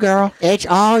 It's you, girl. It's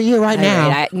all you right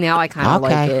now. Now I kind of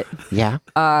Okay. like it. Yeah.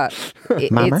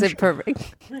 It's Mummers? a parade.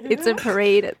 It's a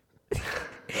parade.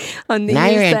 On New Now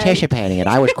Year's you're Day. anticipating it.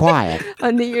 I was quiet.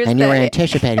 On New Year's And you were Day.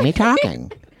 anticipating me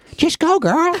talking. Just go,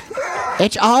 girl.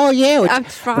 It's all you. I'm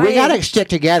trying. We got to stick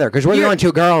together because we're the only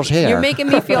two girls here. You're making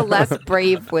me feel less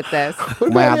brave with this.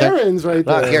 What Well, about there- errands right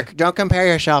Look, there? don't compare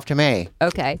yourself to me.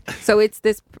 Okay, so it's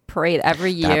this parade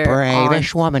every year. The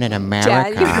bravest woman in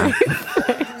America. January.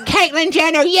 Caitlyn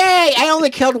Jenner, yay! I only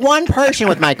killed one person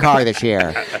with my car this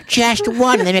year. Just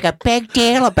one, and they make a big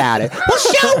deal about it. Well,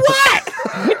 so what?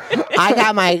 I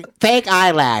got my fake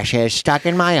eyelashes stuck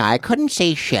in my eye. Couldn't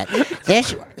see shit.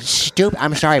 This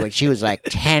I'm sorry, but she was like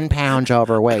 10 pounds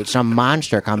overweight. Some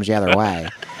monster comes the other way.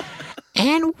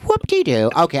 And whoop-de-doo.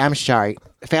 Okay, I'm sorry.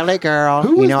 Philly girl, Who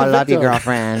you was know the I love you, victim?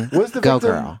 girlfriend. Was the Go,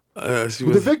 victim? girl.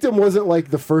 The victim wasn't like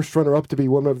the first runner-up to be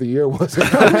Woman of the Year, was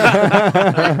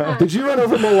it? Did you run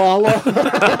over Malala?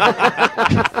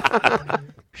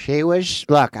 She was.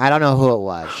 Look, I don't know who it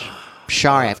was.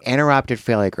 Sorry, I've interrupted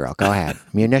Philly girl. Go ahead.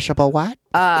 Municipal what?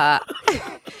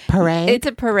 Parade? It's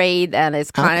a parade, and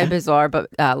it's kind of bizarre, but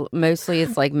mostly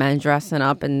it's like men dressing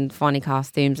up in funny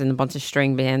costumes and a bunch of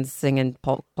string bands singing,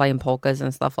 playing polkas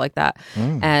and stuff like that.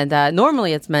 And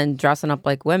normally it's men dressing up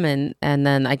like women, and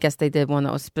then I guess they did one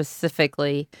that was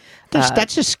specifically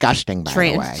That's disgusting, by the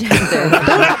way. transgender.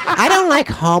 I don't like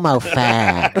homo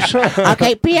fags.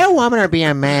 Okay, be a woman or be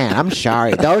a man. I'm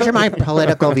sorry. Those are my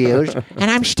political views,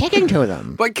 and I'm sticking to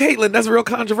them. But Caitlin, that's real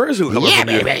controversial. Coming Yeah, from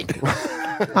you. baby.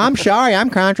 I'm sorry, I'm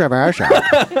controversial.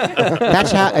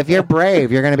 That's how. If you're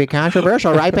brave, you're going to be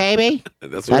controversial, right, baby?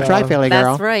 That's right, Philly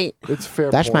girl. That's right. It's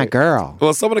fair. That's my girl.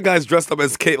 Well, some of the guys dressed up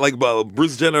as Kate, like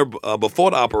Bruce Jenner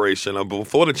before the operation, or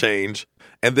before the change,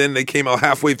 and then they came out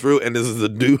halfway through, and this is the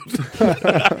dude,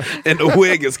 and the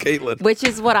wig is Caitlyn. Which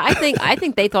is what I think. I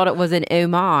think they thought it was an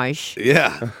homage.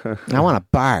 Yeah. I want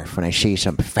to barf when I see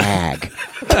some fag.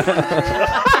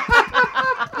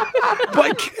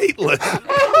 But Caitlyn,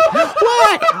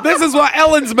 what? This is why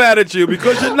Ellen's mad at you,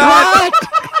 because you're not.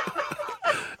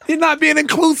 You're not being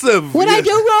inclusive. What'd I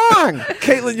do wrong?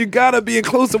 Caitlyn, you gotta be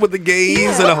inclusive with the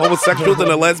gays and the homosexuals and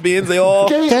the lesbians. They're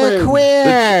They're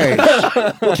queers.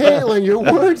 Caitlyn, your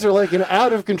words are like an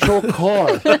out-of-control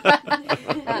car.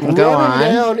 Go on.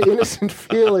 Down innocent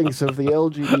feelings of the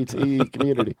LGBT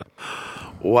community.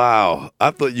 Wow,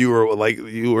 I thought you were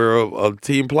a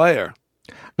team player.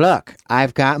 Look,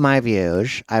 I've got my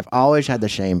views. I've always had the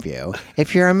same view.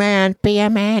 If you're a man, be a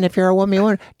man. If you're a woman, you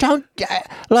want. Don't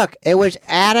look. It was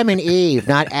Adam and Eve,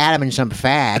 not Adam and some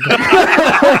fag.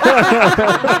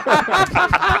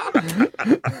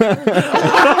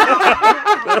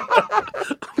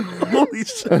 Holy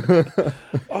shit!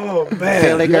 Oh man,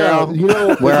 Philly girl,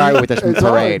 where are you with this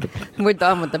parade? We're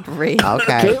done with the parade.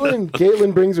 Okay.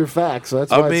 Caitlyn brings her facts, so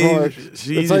that's why it's hard.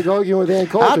 It's like arguing with Ann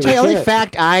Coulter. I'll tell you, the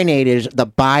fact I need is the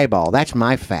Bible. That's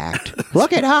my fact.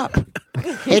 Look it up.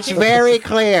 It's very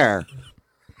clear.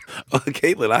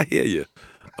 Caitlyn, I hear you.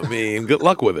 I mean, good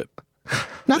luck with it.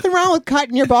 Nothing wrong with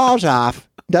cutting your balls off.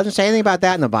 Doesn't say anything about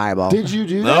that in the Bible. Did you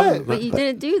do that? But you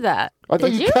didn't do that. I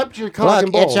thought Did you kept your cock and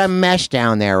Look, balls. it's a mess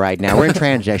down there right now. We're in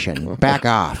transition. Back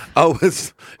off. Oh,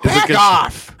 it's Back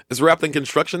off. It's wrapped in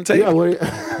construction tape. Yeah,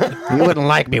 You wouldn't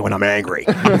like me when I'm angry.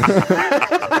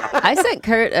 I sent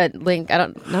Kurt a link. I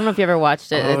don't know if you ever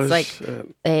watched it. Oh, it's like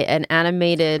an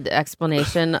animated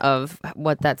explanation of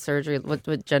what that surgery, what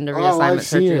gender reassignment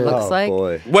surgery looks like.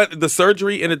 Boy. What, the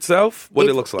surgery in itself? What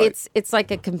it looks like? It's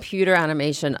like a computer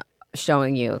animation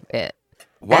showing you it.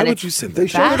 Why And would it's you send They that?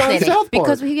 showed it on fascinating South Park.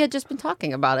 because we had just been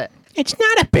talking about it. It's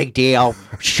not a big deal,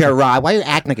 Sherrod. Why are you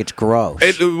acting like it's gross?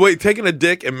 Wait, taking a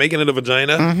dick and making it a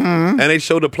vagina, and they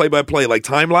showed a play-by-play, like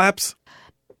time lapse.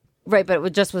 Right, but it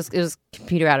was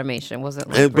computer animation, wasn't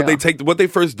like But they real. take what they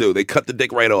first do. They cut the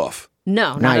dick right off.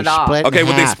 No, No, not you at all. split it in Okay,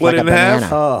 when they half, split like it a in half?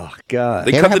 banana. Oh God.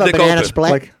 They You cut ever the have a dick banana open.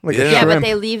 split? Like Yeah. a Yeah, shrimp. but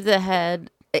they leave the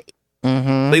head.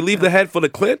 They leave the head for the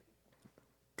clit.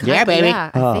 Yeah, baby.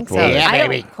 Yeah, I Oh, think so. boy. Yeah, I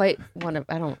baby. don't quite want to.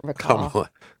 I don't recall.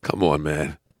 Come on,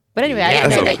 man. But anyway,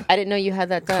 Yeah, I didn't know you had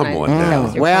that done. Come on I think that now.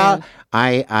 was your Well,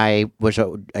 plan. I was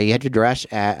you had to dress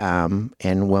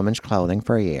in women's clothing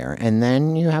for a year, and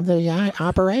then you have the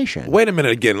operation. Wait a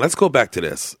minute again. Let's go back to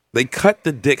this. They cut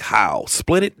the dick how?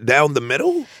 Split it down the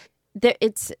middle?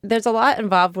 There's a lot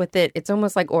involved with it. It's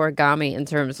almost like origami in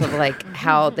terms of like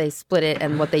how they split it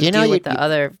and what they do with the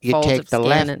other You folds take of the skin.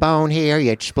 left And, bone here,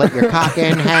 you split your cock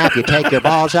in half, you take your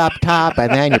balls up top,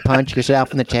 and then you punch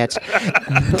yourself in the tits.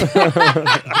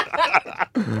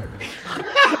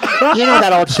 You know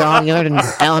that old song you learned in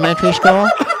elementary school?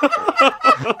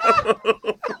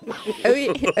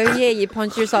 oh yeah, you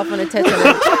punch yourself in the tits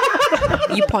and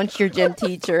then you punch your gym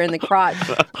teacher in the crotch.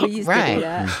 We used to Right. do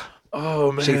that.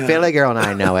 Oh, man. See, Philly girl and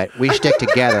I know it. We stick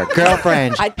together.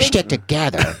 Girlfriends stick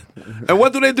together. And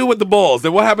what do they do with the balls?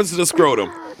 Then what happens to the scrotum?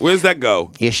 Where's that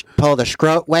go? You pull the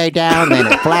scrot way down, then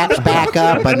it flaps back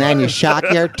up, and then you shock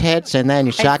your tits, and then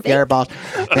you shock your balls.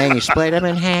 Then you split them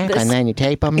in half, and then you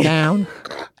tape them down.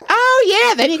 Oh,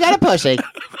 yeah, then you got a pussy.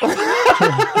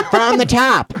 From the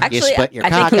top. Actually, you split your I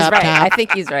cock think he's up right. top. I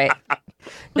think he's right.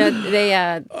 No,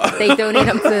 they donate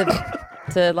them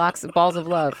to Locks Balls of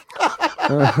Love.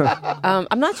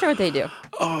 I'm not sure what they do.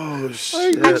 Oh,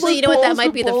 shit. Actually, you know what? That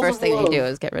might be the Balls first of thing they love. do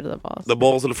is get rid of the balls. The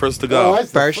balls are the first to go.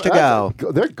 that's First to go.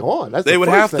 They're gone. That's They the would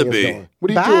first have to thing be. that's gone. What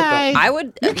do you do with that? I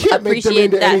would You can't make them appreciate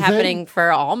into that anything. happening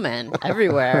for all men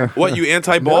everywhere. What, you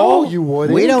anti-ball? No, you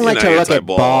wouldn't. We don't like to You're look not at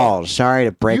anti-ball. balls. Sorry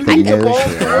to break You the need the news balls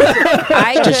here. first.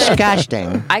 I could,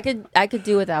 Disgusting. I could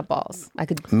do without balls. I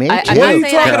could. Me I'm too, not saying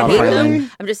I hate girlfriend.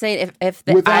 them. I'm just saying if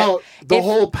the, Without the if-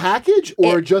 whole package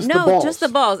or if- just no, the balls? just the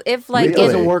balls. If like Really?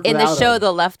 Doesn't work in the without show them.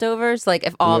 The Leftovers, like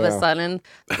if all of Yeah. a sudden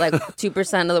like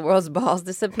 2% of the world's balls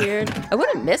disappeared, I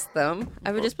wouldn't miss them.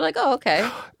 I would just be like, oh okay.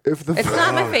 If the It's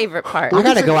not my favorite part. We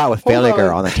got to go out with Hold Philly on.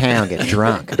 girl on the town, get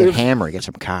drunk, get hammered, get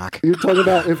some cock. You're talking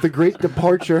about if the great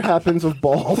departure happens of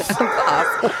balls.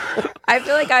 I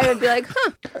feel like I would be like,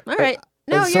 huh, all right.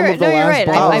 No, some you're of the you're last right.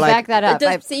 balls- I like- back that up.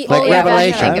 Just I see like all your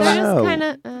Revelation. back It was end. just Oh. kind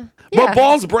of. But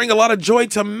balls bring a lot of joy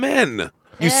to men.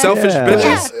 You selfish Yeah. bitches.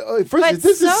 Yes, first, But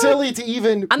this so- is silly to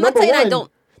even. I'm not number saying I one,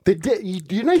 don't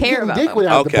You're not Care getting about dick them.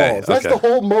 without the balls. That's okay. the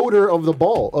whole motor of the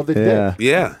ball, of the dick.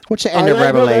 Yeah. What's the end of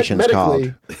Revelations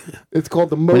called? It's called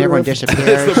the motor. When everyone of-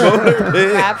 disappears.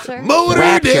 Rapture. Motor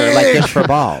Rapture, dick. like just for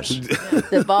balls.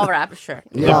 The ball rapture.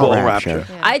 The ball rapture.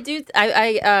 I do.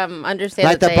 I understand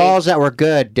Like that the balls that were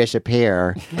good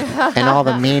disappear, and all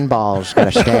the mean balls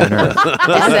gotta stay on Earth.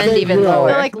 descend even Yeah. lower.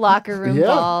 They're like locker room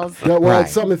balls. Yeah, well, Right.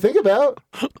 it's something to think about.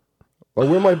 Well,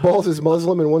 one of my balls is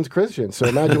Muslim and one's Christian, so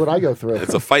imagine what I go through.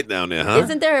 It's a fight down there, huh?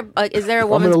 Isn't there? Is there a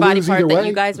gonna woman's body lose part either that way.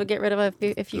 you guys would get rid of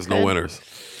if you There's could? no winners.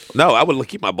 No, I would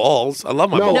keep my balls. I love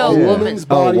my No, balls. a No, woman's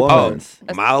woman. body. woman's.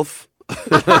 Mouth.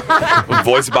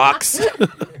 Voice box.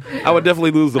 I would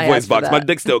definitely lose the I voice asked for box. My that.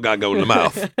 dick still got to go in the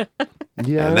mouth.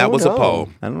 Yeah, And that was a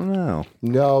poem. I don't know.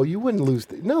 No, you wouldn't lose.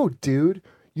 No, dude.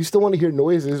 You still want to hear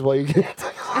noises while you get.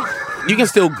 You can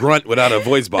still grunt without a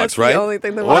voice box, That's the right? only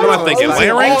thing that What am I works. thinking?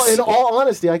 Larynx? In all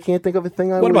honesty, I can't think of a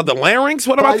thing I What would. about the larynx?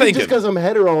 What am But I think thinking? Just because I'm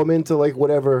hetero, I'm into like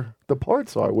whatever the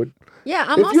parts are. Yeah,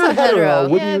 I'm if also you're hetero, hetero.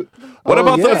 wouldn't you? What Oh,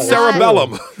 about yeah, the yeah.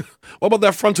 cerebellum? What about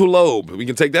that frontal lobe? We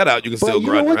can take that out. You can But still you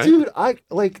know grunt, what, right? dude? I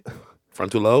like.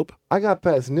 Frontal lobe? I got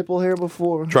past nipple hair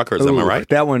before. Truckers, am I Ooh, right?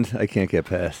 That one I can't get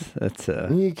past. That's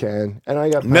You can, and I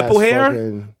got past Nipple hair?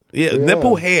 fucking- Yeah,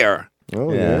 nipple hair Oh,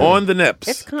 Yeah. yeah. on the nips.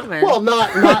 It's common. Well,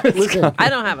 not listen. I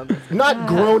don't have a. Not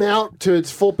grown out to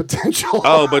its full potential.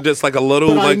 Oh, but just like a little.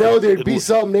 but I like, know there'd be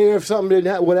something there if something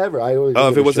didn't have whatever. I always. Oh,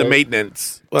 give if it a wasn't shit.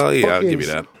 maintenance. Well, yeah, I'll Fucking give you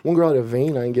that. One girl had a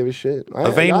vein. I didn't give a shit.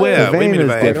 A vein where? The What do you vein mean a is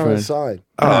vein? On the different. side.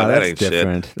 Oh, that that's ain't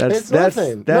different. shit. That's It's that's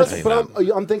nothing. that's But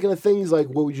I'm thinking of things like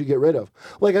what would you get rid of?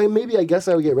 Like I guess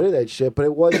I would get rid of that shit, but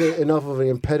it wasn't enough of an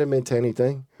impediment to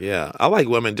anything. Yeah, I like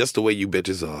women just the way you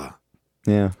bitches are.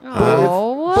 yeah.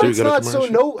 Oh, But So you it's got a not so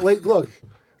commercial? like look.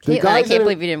 The I guys can't that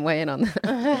believe you didn't weigh in on that.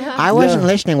 I wasn't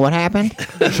listening. What happened?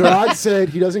 Gerard said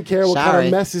he doesn't care what kind Sorry.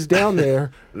 of mess is down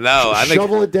there. No, I think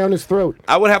Shovel it down his throat.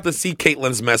 I would have to see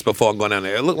Caitlin's mess before I'm going down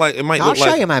there. It looked like it might I'll look show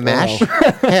like you my mesh.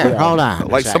 Here, hold on.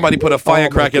 like a second. somebody put a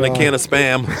firecracker in a God. can of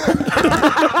spam.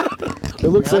 It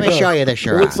looks Let like me show you this,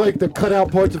 It looks Gerard. like the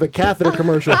cutout parts of a catheter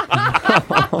commercial.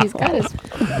 He's got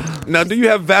his Now, do you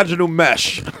have vaginal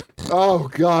mesh? Oh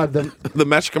God, The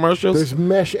mesh commercials? there's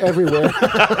mesh everywhere.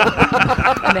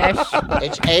 mesh.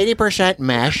 It's 80%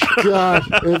 mesh, God,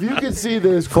 if you could see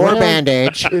this, 4 ground,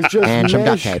 bandage, it's just and some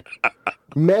duct mesh. tape.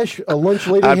 Mesh, a lunch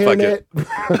lady I'd fuck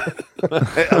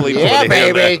hairnet, I'll leave Yeah, it in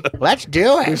there. baby. Let's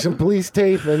do it. there's some police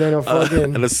tape, and then a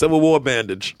fucking And a Civil War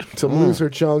bandage. some looser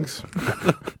chunks.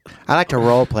 I like to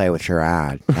role play with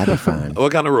Gerard. That'd be fun.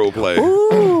 What kind of role play?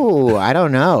 Ooh, I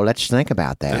don't know. Let's think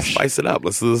about Let's this. spice it up.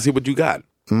 Let's see what you got.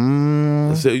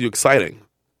 Let's see. You're exciting.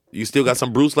 You still got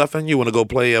some Bruce left in you? Want to go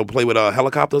play with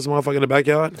helicopters, motherfucker, in the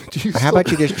backyard? How about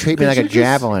you just treat me like a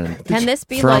javelin? Can this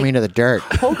be Throw like? me into the dirt.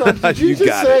 Hold on, did you, You just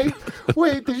got say?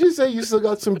 Wait, did you say you still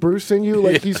got some Bruce in you?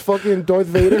 Like he's fucking Darth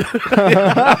Vader?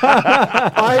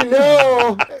 I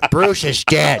know. Bruce is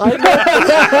dead.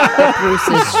 Bruce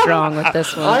is strong with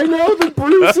this one. I know the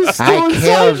Bruce is still I inside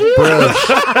killed you. Bruce.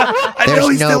 know There's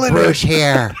he's no still in Bruce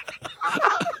here.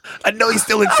 I know he's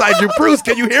still inside you. Bruce,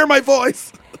 can you hear my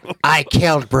voice? I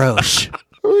killed Bruce.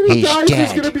 When he He's dies, dead.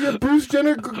 there's gonna be a Bruce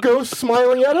Jenner ghost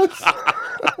smiling at us.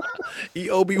 He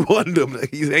Obi-Wan him.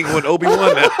 He's hanging with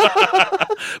Obi-Wan now.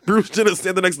 Bruce Jenner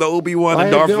standing next to Obi-Wan I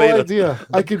and had Darth no Vader. idea.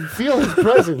 I could feel his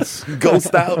presence.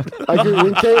 Ghost out.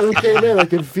 When Caitlin came in, I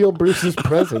could feel Bruce's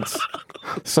presence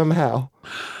somehow.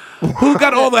 Who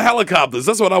got all the helicopters?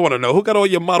 That's what I want to know. Who got all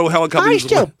your model helicopters? I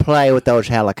still play with those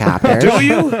helicopters. Do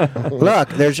you? Look,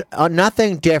 there's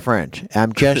nothing different.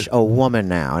 I'm just a woman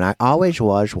now, and I always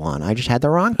was one. I just had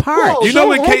the wrong part. Well, You know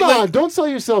when hold Caitlyn- on. Don't sell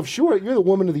yourself short. You're the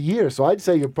woman of the year, so I'd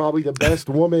say you're probably the best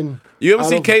woman. You ever out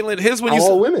see of Caitlyn? Here's when you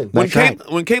all women. When That's right.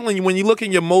 Caitlyn, when you look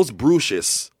in your most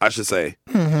Brucious, I should say,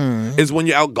 is when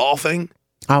you're out golfing.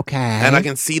 Okay. And I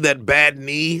can see that bad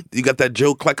knee. You got that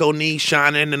Joe Klecko knee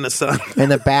shining in the sun.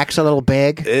 And the back's a little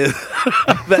big.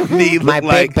 That knee looked My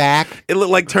like big back. it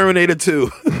looked like Terminator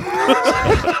 2.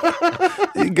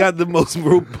 You got the most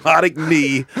robotic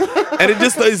knee, and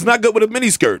it's not good with a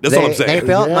miniskirt. That's all I'm They saying.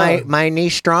 built Yeah. my knee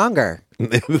stronger.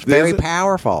 There's Very a-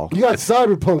 powerful. You got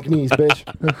cyberpunk knees, bitch.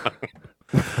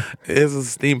 There's a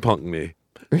steampunk knee.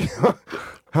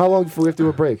 How long before we have to do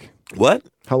a break? What?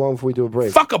 How long before we do a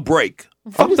break? Fuck a break.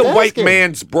 Fuck just the white asking.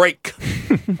 man's break.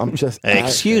 I'm just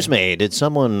Excuse me, did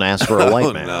someone ask for a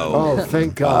white man? No. Oh,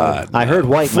 thank God. I heard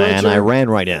white man, Fletcher? I ran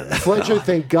right in. Fletcher,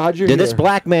 thank God you're Did here. this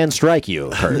black man strike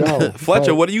you, Kurt? No.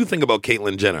 Fletcher, what do you think about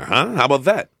Caitlyn Jenner, huh? How about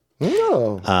that?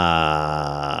 No.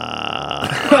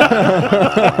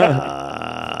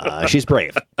 She's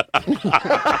brave. He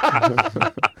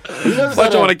knows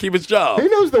Fletcher that- want to keep his job. He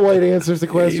knows the right answers to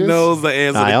He questions. knows the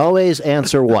answer. I always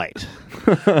answer white.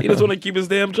 He just want to keep his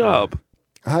damn job.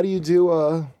 How do you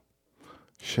do?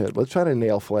 Shit. Let's try to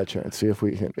nail Fletcher and see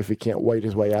if he can't white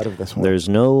his way out of this one. There's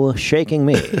no shaking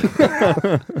me.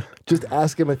 Just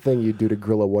ask him a thing you'd do to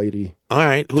grill a whitey. All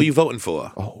right, who you voting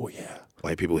for? Oh yeah.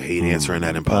 White people hate answering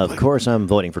that in public. Of course, I'm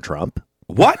voting for Trump.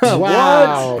 What?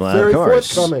 Wow. Well, Very of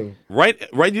course. forthcoming. Right.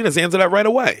 You just answer that right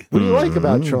away. What do you like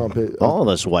about Trump? All of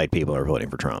us white people are voting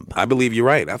for Trump. I believe you're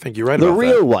right. I think you're right The about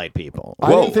real that. white people.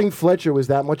 I didn't think Fletcher was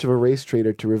that much of a race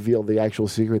traitor to reveal the actual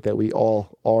secret that we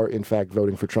all are, in fact,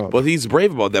 voting for Trump. Well, he's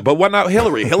brave about that. But why not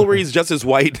Hillary? Hillary's just as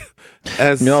white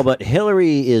as... No, but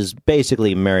Hillary is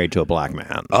basically married to a black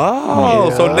man. Oh,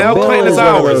 so now Clinton is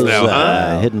ours now,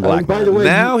 huh? Hidden black by man. the way,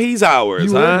 Now he's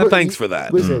ours, huh? Thanks for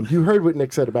that. Listen, you heard what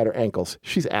Nick said about her ankles.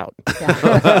 She's out.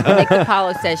 Nick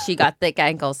Apollo says she got thick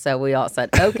ankles, so we all said,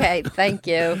 okay, thank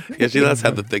you. Yeah, she does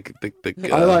have the thick.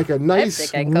 I like a nice,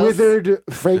 thick ankles. withered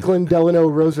Franklin Delano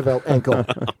Roosevelt ankle.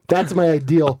 That's my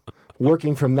ideal.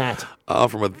 Working from that. Oh,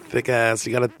 from a thick ass.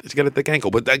 She got a thick ankle,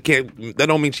 but that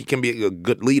don't mean she can be a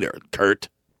good leader, Kurt.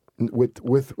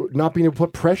 With not being able to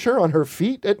put pressure on her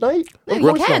feet at night? No, Of you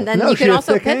course can. not. Then you she can has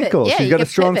also thick pivot. ankles. Yeah, She's you got can a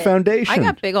strong pivot. foundation. I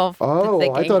got big old Oh,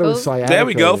 thick I thought it was ankles. sciatica. There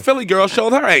we go. Philly girl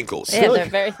showed her ankles. Yeah, they're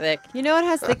very thick. You know what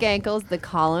has thick ankles? The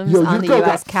columns Yo, on you the go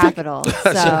U.S. back. Capitol.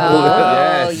 So,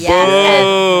 Yes.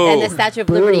 And the Statue of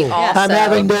Liberty Boo. also. I'm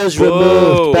having those Whoa.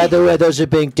 removed. By the way, those are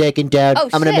being taken down. Oh,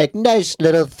 I'm going to shit. make nice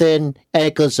little thin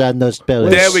ankles on those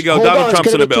pillars. There we go. Hold Donald on, Trump's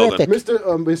it's in the gonna be building.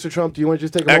 terrific. Mr. Trump, do you want to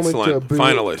just take a moment Excellent.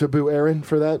 Finally. to boo Aaron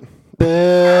for that? Boo.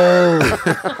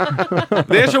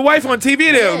 There's your wife on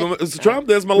TV there, Mr. Trump.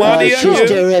 There's Oh, Melania. she's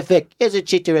terrific. Isn't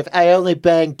she terrific? I only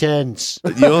bang tens.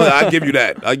 I'll give you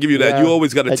that. You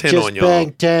always got a I 10 just on y'all.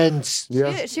 bang tens.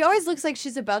 Yeah. she always looks like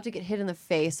she's about to get hit in the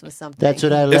face with something. That's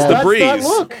what I It's love. the That's breeze. that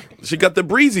look. She got the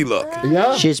breezy look.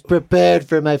 Yeah. She's prepared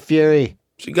for my fury.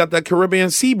 She got that Caribbean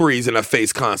sea breeze in her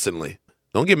face constantly.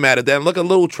 Don't get mad at that. Look at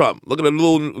little Trump. Look at the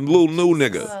little new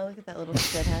nigga. Oh, look at that little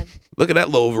shithead. Look at that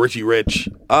little Richie Rich.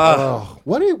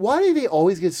 Why do they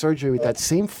always get surgery with that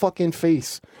same fucking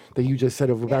face that you just said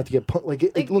of about to get punched? Like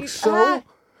it looks so.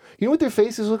 You know what their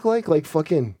faces look like? Like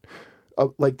fucking.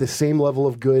 Like the same level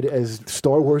of good as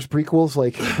Star Wars prequels.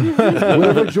 Like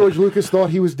whatever George Lucas thought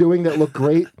he was doing that looked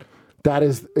great. That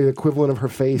is the equivalent of her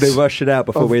face. They rushed it out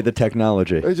before we had the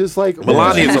technology. It's just like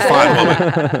Melania is a fine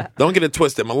woman. Don't get it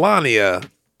twisted. Melania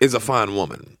is a fine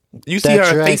woman. You see That's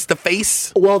her right. face to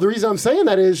face. Well, the reason I'm saying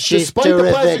that is, She's despite the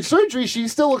plastic terrific. surgery, she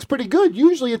still looks pretty good.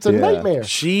 Usually, it's a nightmare.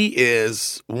 She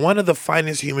is one of the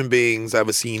finest human beings I've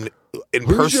ever seen in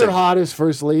Who's person. your hottest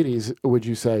first ladies? Would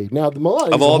you say now the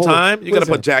Melania Of all time? You gotta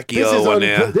put Jackie this O is on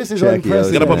there. This is Jackie O. You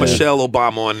unprecedented. gotta put Michelle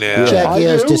Obama on there. Jackie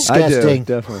I O's do. disgusting. I do,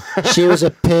 definitely. She was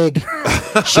a pig.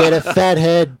 She had a fat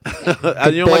head. You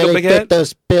don't like a Barely big fit head?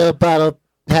 those pill bottle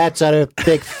hats on her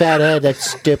big fat head. That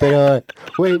stupid whore.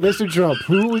 Wait, Mr. Trump,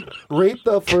 who would rate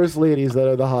the first ladies that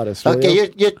are the hottest? will Okay,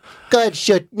 you? you go ahead,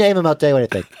 shoot. Name them. I'll tell you what I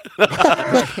think.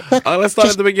 Let's start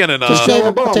at the beginning. Just Michelle name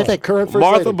 'em. Obama, Say that. current first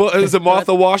Martha, lady. is it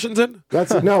Martha Washington?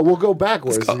 That's it. No, we'll go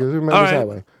backwards. Because remember all right. that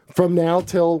way. From now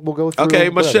till we'll go through. Okay,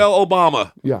 whatever. Michelle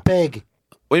Obama. Yeah. Pig.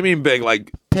 What do you mean big?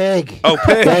 Like, Pig. oh,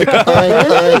 pig. Like,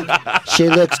 oink, oink. She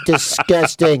looks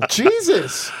disgusting.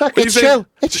 Jesus. Look, you it's say? true.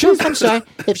 It's true. I'm sorry.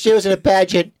 If she was in a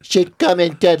pageant, she'd come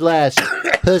in dead last.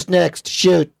 Who's next?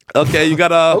 Shoot. Okay, you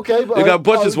got Okay, but, you got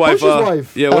Bush's wife. Bush's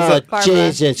wife. Yeah, what's Oh, up? Barbara.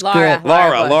 Jesus Laura. Christ.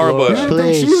 Laura You Bush. didn't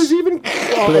think she Please. was even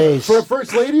Please. for a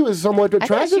first lady was somewhat I thought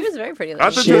attractive? she was very pretty. I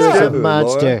thought She was a Yeah.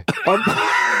 monster.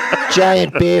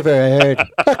 Giant beaver, I heard.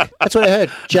 Look, that's what I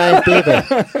heard. Giant beaver.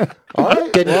 All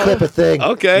right. Couldn't clip a thing.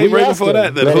 Okay, We right asked before her.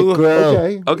 that, then Let it who? grow.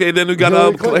 Okay. Okay, then we got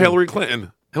Hillary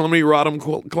Clinton. Hillary Rodham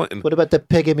Clinton. What about the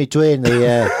pig in between?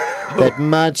 That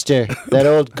monster. That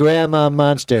old grandma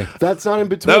monster. That's not in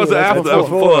between. That was That's after. That was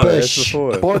before. Bush. That's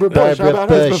before. Barbara Bush. How Barbara about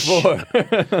her Bush.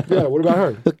 before? Yeah, what about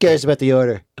her? Who cares about the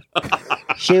order?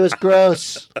 She was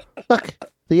gross. Look,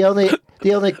 the only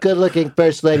good-looking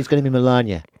first lady's going to be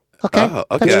Melania. Okay, Oh, okay.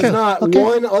 that's There's true. not Okay.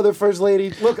 one other first lady.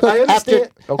 Look, Look, I understand.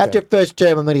 after first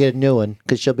term, I'm going to get a new one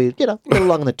because she'll be, a little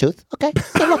long in the tooth. Okay,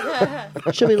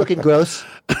 she'll be looking gross,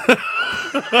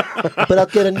 but I'll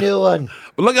get a new one.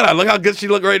 But look at her. Look how good she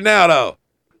look right now, though.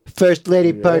 First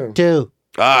lady part 2.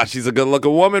 Ah, she's a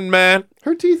good-looking woman, man.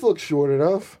 her teeth look short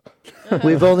enough.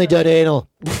 We've only done anal.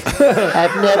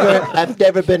 I've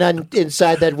never been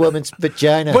inside that woman's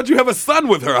vagina. But you have a son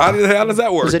with her. How does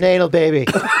that work? He's an anal baby.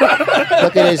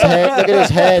 Look at his head. Look at his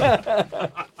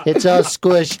head. It's all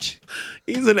squished.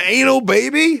 He's an anal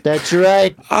baby? That's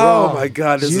right. Oh, my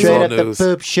God. This is Straight all up news. the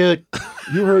poop shoot.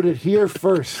 You heard it here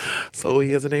first. So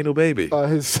he has an anal baby.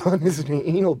 His son is an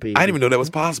anal baby. I didn't even know that was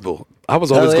possible. I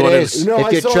was always going in. No,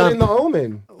 I saw it in The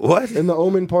Omen. What? In The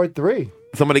Omen Part 3.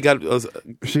 Somebody was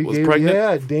pregnant?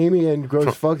 Yeah, Damien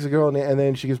fucks a girl, and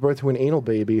then she gives birth to an anal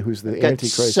baby who's the Got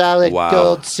Antichrist. solid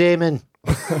gold semen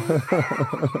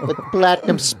with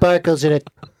platinum sparkles in it.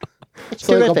 It's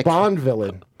like terrific. a Bond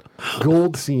villain.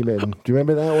 Gold semen. Do you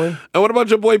remember that one? And what about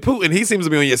your boy Putin? He seems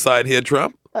to be on your side here,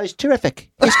 Trump. Oh, he's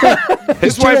terrific. He's great.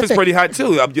 His wife is pretty hot,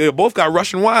 too. They both got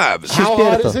Russian wives. How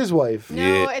hot is his wife?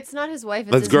 No, it's not his wife.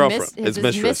 It's His his girlfriend. His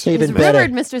mistress. His Even better.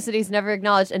 rumored mistress that he's never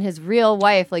acknowledged, and his real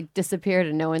wife disappeared,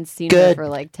 and no one's seen her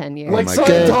for 10 years. Like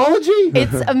Scientology?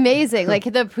 It's amazing. Like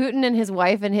the Putin and his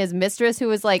wife and his mistress, who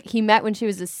was he met when she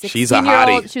was a 16-year-old. She's a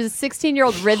hottie. She was a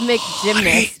 16-year-old rhythmic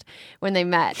gymnast when they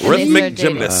met. and they Rhythmic started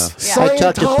dating. gymnast. Yeah.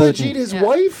 Scientology, his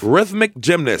wife? Rhythmic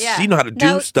gymnast. Yeah. She know how to do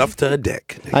No. stuff to a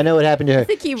dick. I know what happened to her. I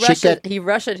think he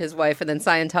Russiaed his wife, and then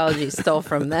Scientology stole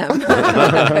from them.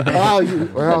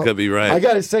 Could be right. I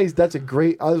gotta say, that's a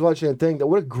great. I was watching that thing.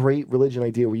 What a great religion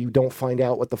idea where you don't find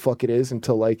out what the fuck it is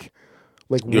until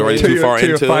You're already too far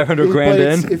into it. 500 grand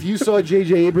in. If you saw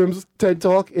J.J. Abrams' TED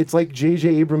Talk, it's like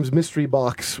J.J. Abrams' mystery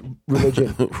box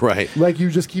religion. Right. Like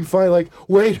you just keep finding,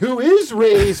 wait, who is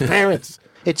Ray's parents?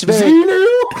 It's Is very. he new?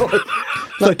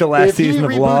 It's like the last if he season of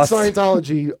reboots Lost.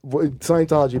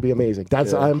 Scientology would be amazing.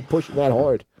 I'm pushing that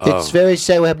hard. It's very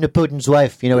sad what happened to Putin's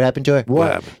wife. You know what happened to her?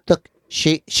 What happened? Look,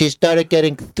 she started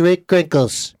getting 3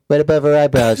 crinkles right above her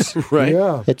eyebrows. Right.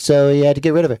 Yeah. And so he had to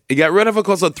get rid of her. He got rid of her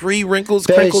because of 3 wrinkles.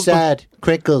 Very crinkles. sad.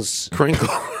 Crinkles. Crinkle.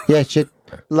 Yeah, she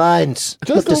lines.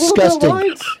 Just Look a little bit of disgusting.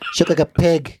 lines? She looked like a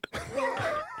pig.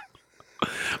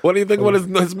 What do you think about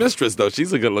his mistress, though?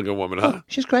 She's a good-looking woman, huh?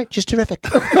 She's great. She's terrific.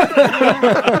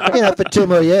 For 2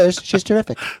 more years, she's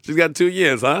terrific. She's got 2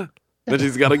 years, huh? Then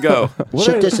she's got to go.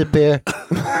 She'll disappear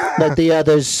like the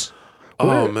others. Oh,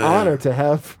 What an man. honor to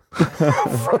have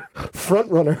front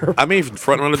runner. I mean,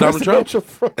 front-runner Donald Trump. Presidential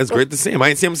front It's great to see him. I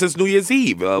ain't seen him since New Year's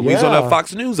Eve. We was on Yeah. that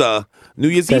Fox News New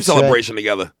Year's Eve That's right. celebration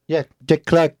together. Yeah, Dick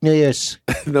Clark, New Year's.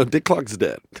 No, Dick Clark's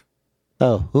dead.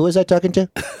 Oh, who was I talking to?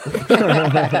 I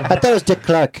thought it was Dick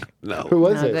Clark. No, Who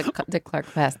was No, it? Dick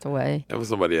Clark passed away. it was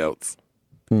somebody else.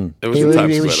 Hmm. It was He, a was- time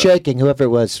he was splitter. shaking, whoever it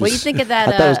was. What do you think of that?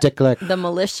 I thought it was Dick Clark. The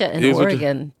militia in He was with the-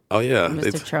 Oregon, Oh, yeah.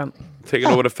 They Mr. Trump. taking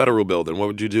over the federal building. What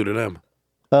would you do to them?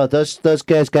 Oh, those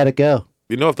guys got to go.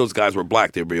 You know if those guys were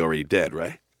black, they'd be already dead,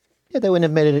 right? Yeah, they wouldn't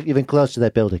have made it even close to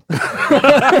that building. Look,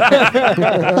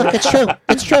 it's true.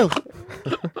 It's true.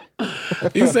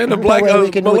 You saying the black Well,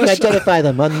 we can militia? identify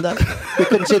them. We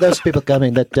couldn't see those people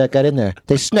coming that got in there.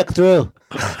 They snuck through.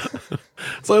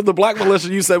 So if the black militia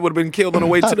you said would have been killed on the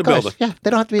way to Of the course, building. yeah. They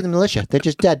don't have to be the militia. They're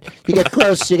just dead. You get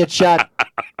close, you get shot.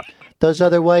 Those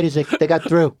other whiteys, they got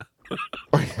through.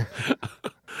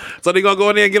 So they gonna go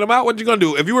in there and get them out? What you gonna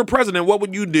do? If you were president, what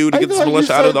would you do to I get this thought you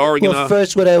militia out of said- the Oregon? Well,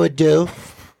 first, what I would do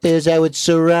is I would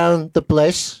surround the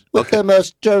place with the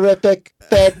most terrific,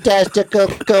 fantastical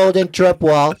golden Trump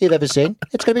wall you've ever seen.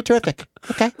 It's going to be terrific.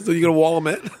 Okay? So you're gonna wall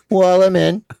them in? Wall them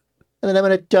in, and then I'm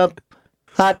going to dump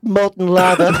hot molten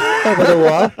lava over the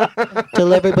wall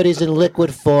till everybody's in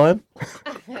liquid form.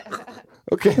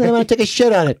 Okay. And then I'm going to take a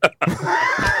shit on it.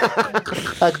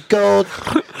 A gold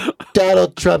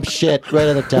Donald Trump shit right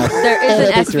on the top. There is And an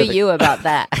that'd be terrific. SVU about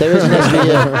that. There is an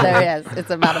SVU. There is. It's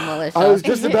about a militia. I was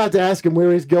just about to ask him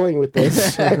where he's going with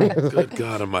this. Good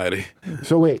God Almighty!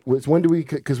 So wait, when do we?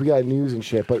 Because we got news and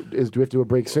shit. But do we have to do a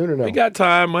break soon or no? We got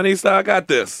time, money. So I got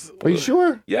this. Are you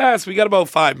sure? Yes, we got about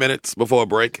 5 minutes before a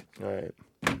break. All right.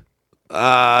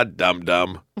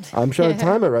 Dumb. I'm trying to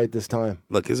time it right this time.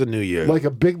 Look, it's a new year. Like a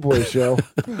big boy show.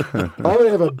 I'm gonna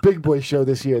have a big boy show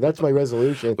this year. That's my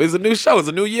resolution. It's a new show. It's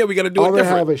a new year. We got to do I'm it gonna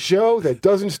different. have a show that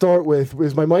doesn't start with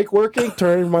 "Is my mic working?"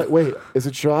 Turn my wait. Is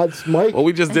it Shod's mic? Well,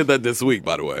 we just did that this week,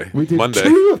 by the way. We did Monday.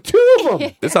 two of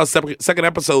them. This is our second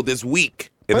episode this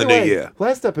week in By the the new way, year.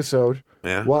 last episode,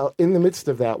 Yeah. while in the midst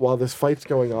of that, while this fight's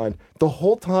going on, the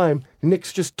whole time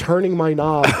Nick's just turning my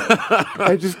knob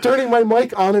and just turning my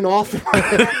mic on and off,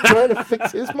 trying to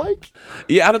fix his mic.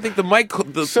 Yeah, I don't think the mic,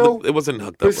 it wasn't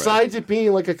hooked up right. Besides it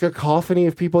being like a cacophony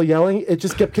of people yelling, it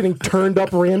just kept getting turned up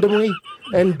randomly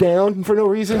and down for no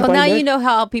reason. Well, by now Nick. you know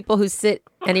how people who sit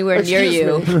anywhere near Excuse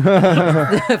you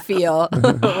me. feel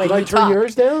when Did I you turn talk.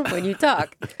 yours down? When you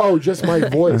talk. Oh, just my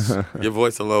voice. Your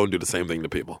voice alone do the same thing to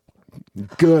people.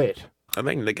 Good. I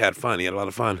think Nick had fun. He had a lot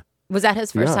of fun. Was that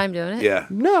his first time doing it? Yeah.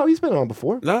 No, he's been on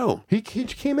before. No. He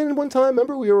came in one time.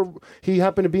 Remember, he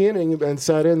happened to be in and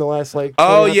sat in the last like.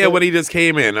 Oh yeah, when he just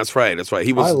came in. That's right.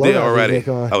 He was there already.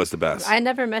 Oh, it's the best. I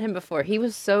never met him before. He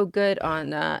was so good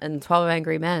on in 12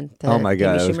 Angry Men. Oh my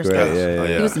God, that was great.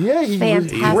 He was he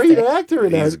fantastic. was a great actor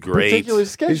in He's that great. particular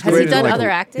sketch. Has he done other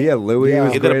acting? Yeah, Louis.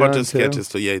 He did a bunch of too. sketches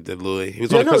too. Yeah, he did Louis. He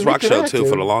was on the Chris Rock show too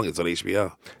for the longest on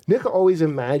HBO. Nick always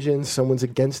imagines someone's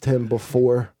against him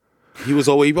before. He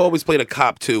always played a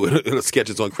cop too in the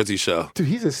sketches on Chrissy's show. Dude,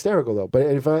 he's hysterical though. But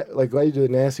if I did a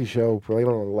Nasty show, probably I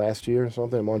don't know, last year or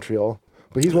something in Montreal.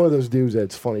 But he's one of those dudes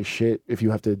that's funny shit if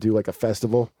you have to do like a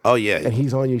festival. Oh yeah, and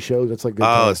he's on your shows. That's like good.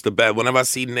 Oh, it's the best. Whenever I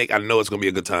see Nick, I know it's gonna be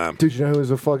a good time. Dude, you know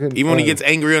who's a fucking even when he gets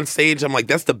angry on stage, I'm like,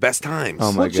 that's the best times.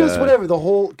 Oh my God, just whatever the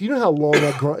whole. You know how long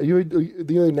that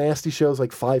the other Nasty shows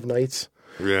like 5 nights.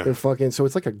 Yeah. They're fucking, so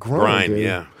it's like a grind, dude.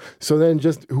 Yeah. So then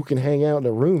just who can hang out in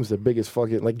the rooms, the biggest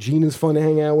fucking, like Gina's fun to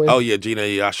hang out with. Oh, yeah, Gina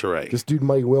Yashere. This dude,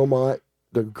 Mike Wilmot,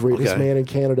 the greatest man in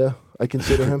Canada, I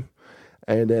consider him.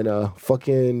 And then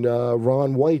fucking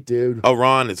Ron White, dude. Oh,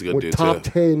 Ron is a good with dude, top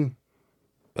too. 10.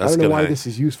 That's I don't know good why hang. this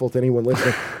is useful to anyone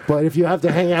listening, but if you have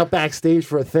to hang out backstage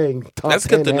for a thing, top That's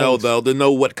 10 good to know, hangs. though, to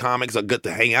know what comics are good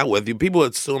to hang out with. People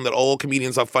assume that all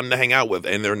comedians are fun to hang out with,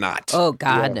 and they're not. Oh,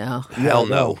 God, no. Hell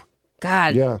no.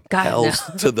 God, God, Hell's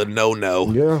no. to the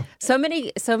no. Yeah. So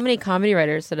many comedy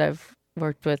writers that I've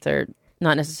worked with are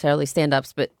not necessarily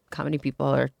stand-ups, but comedy people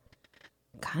are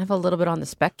kind of a little bit on the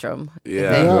spectrum.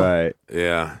 Yeah. Right.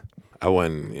 Yeah. I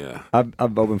wouldn't, yeah. I've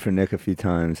opened for Nick a few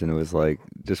times, and it was like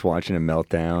just watching him melt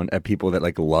down at people that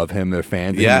like love him, they're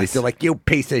fans, and Yes. he's still like, you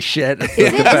piece of shit. Is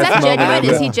that genuine?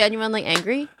 Is he genuinely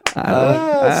angry?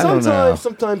 I don't know.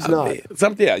 Sometimes not.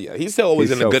 Yeah. He's still always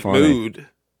He's in a so good funny. mood,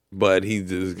 but he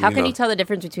just, How can you tell the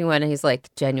difference between when he's like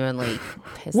genuinely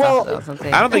pissed Well, off about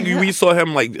something? I don't think we saw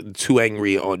him like too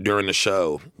angry during the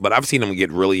show, but I've seen him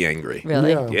get really angry.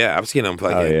 Really? Yeah, I've seen him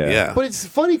fucking, yeah. But it's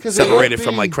funny because separated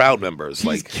from like crowd members.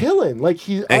 He's killing. Like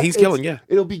he's killing, yeah.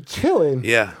 It'll be killing.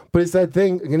 Yeah. But it's that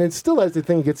thing, and it still has the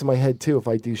thing that gets in my head too. If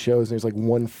I do shows and there's like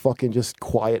one fucking just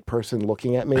quiet person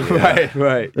looking at me, Right. You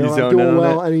know, You I'm zone in doing on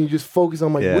well, it. and you just focus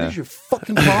on like, what Yeah. is your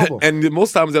fucking problem? And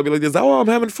most times they'll be like this, oh, I'm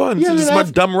having fun. Yeah, It's just then my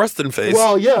after- dumb resting face.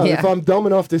 Well, yeah, if I'm dumb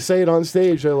enough to say it on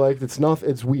stage, they're like,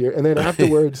 it's weird. And then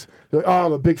afterwards, they're like, oh,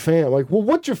 I'm a big fan. I'm like, well,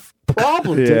 what's your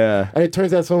problem? dude? Yeah. And it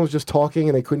turns out someone was just talking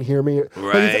and they couldn't hear me. Like,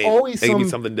 Right. it's always It could be some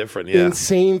something different, yeah.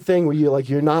 insane thing where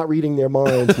you're not reading their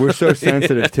minds. We're so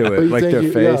sensitive to But it, you like think their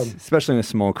you- face, yeah. especially in a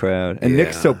small crowd. And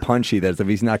Nick's Yeah. so punchy that if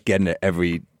he's not getting it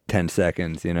every 10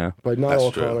 seconds, you know? But not That's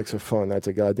all true. comics are fun. That's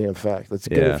a goddamn fact. That's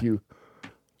good Yeah. if you.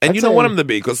 And I'd you don't say- want them to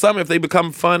be, because some, if they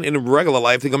become fun in regular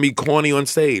life, they're going to be corny on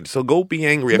stage. So go be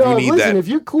angry if No, you need listen, that. if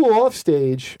you're cool off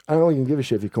stage, I don't even give a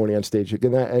shit if you're corny on stage. You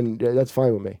can and that's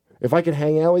fine with me. If I can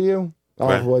hang out with you,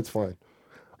 Right. well, it's fine.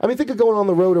 I mean, think of going on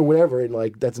the road or whatever, and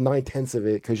like that's 9/10 of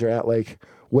it because you're at like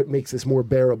what makes this more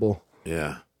bearable.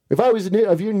 Yeah.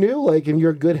 If you're new, like, and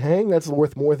you're a good hang, that's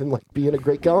worth more than like being a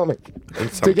great comic. In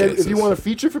some If you cases. want to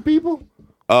feature for people,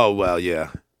 Oh, well, yeah.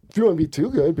 if you want to be too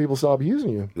good, people stop using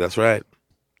you. That's right.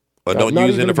 Or Not- don't not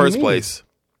use it in even the if you first need place.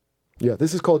 Yeah,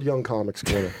 this is called Young Comics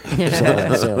Corner.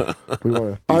 so we want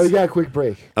to. All right, we got a quick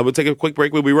break. I will take a quick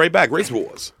break. We'll be right back. Race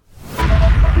Wars.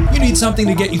 You need something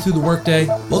to get you through the workday?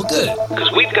 Well, good.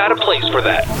 Because we've got a place for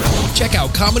that. Check out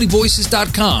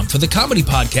ComedyVoices.com for the comedy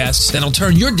podcasts that'll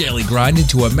turn your daily grind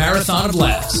into a marathon of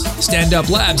laughs. Stand Up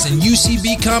Labs and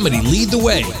UCB Comedy lead the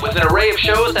way. With an array of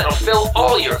shows that'll fill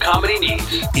all your comedy needs.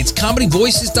 It's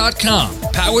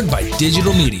ComedyVoices.com, powered by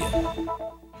digital media.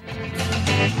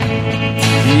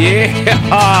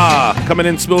 Yeah. Coming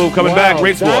in smooth. Coming back.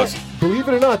 Race that- Wars. Believe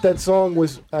it or not, that song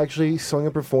was actually sung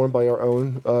and performed by our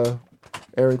own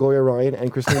Aaron Gloria Ryan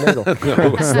and Christine Nagle. No,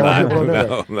 it was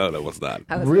not. No, that was not.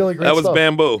 Really great That was stuff.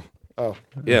 Bamboo. Oh.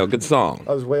 Yeah, good song.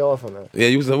 I was way off on that. Yeah,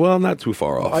 you was, well, not too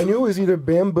far off. I knew it was either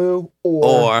Bamboo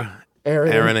or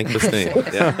Aaron and Christine.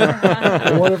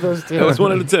 Yeah. one of those two. It was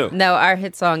one of the two. No, our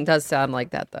hit song does sound like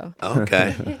that though.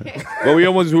 Okay. Well, we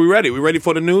ready. We ready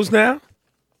for the news now?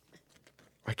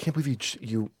 I can't believe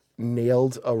you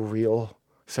nailed a real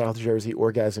South Jersey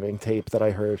orgasming tape that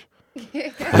I heard.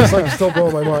 It's like still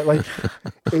blowing my mind. Like,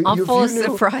 I'm full of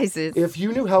surprises. If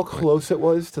you knew how close it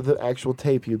was to the actual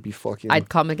tape, you'd be fucking. I'd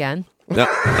come again. No.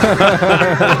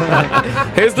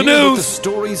 Here's the Here with news. the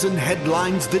stories and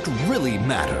headlines that really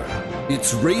matter.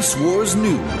 It's Race Wars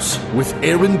News with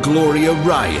Aaron Gloria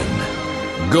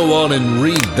Ryan. Go on and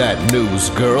read that news,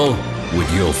 girl, with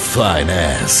your fine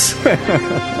ass.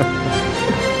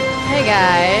 Hey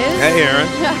guys. Hey, Aaron.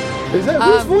 Is that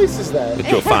whose voice is that? It's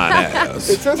your fine ass.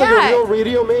 It sounds like a real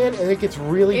radio man, and it gets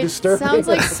really disturbing. Sounds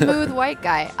like smooth white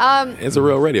guy. It's a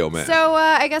real radio man. So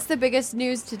I guess the biggest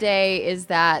news today is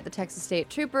that the Texas State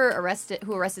Trooper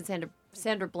who arrested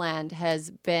Sandra Bland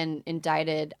has been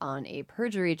indicted on a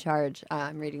perjury charge.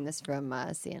 I'm reading this from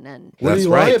CNN. What did he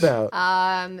lie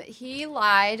about? He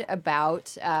lied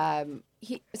about.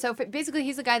 Basically,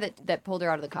 he's the guy that pulled her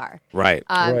out of the car. Right.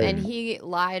 And he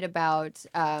lied about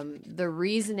the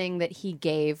reasoning that he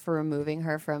gave for removing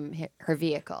her from her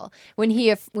vehicle. When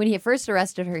he first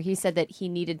arrested her, he said that he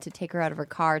needed to take her out of her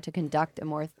car to conduct a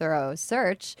more thorough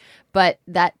search, but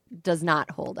that does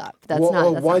not hold up.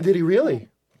 Why did he really?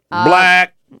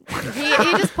 Black.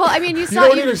 He just pulled. I mean, you saw.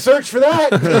 You don't need to search for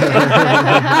that.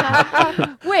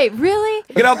 Wait, really?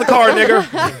 Get out the car,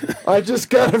 nigger. I just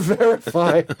gotta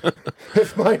verify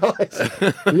if my eyes.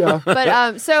 Yeah.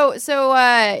 But so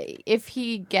if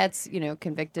he gets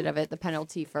convicted of it, the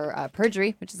penalty for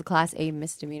perjury, which is a Class A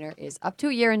misdemeanor, is up to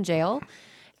a year in jail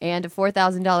and a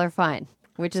 $4,000 fine.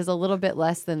 Which is a little bit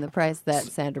less than the price that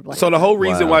Sandra Bland. So the whole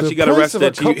reason why she got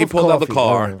arrested, he pulled out the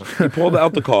car. He pulled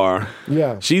out the car.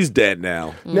 Yeah. She's dead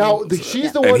now. Now,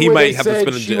 she's the one he where might they have to said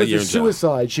spend a she year was a in jail.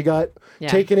 suicide. She got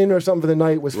taken in or something for the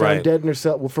night, was found Right. dead in her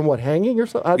cell. From what, hanging or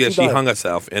something? Yeah, she hung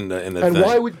herself in the And thing.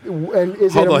 why would, and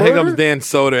is Hold it a on, here comes murder? Dan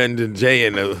Soda and Jay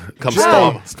and come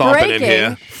Jay, stomping in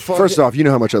here. First off, you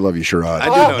know how much I love you, Sherrod. I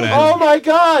do know that. Oh my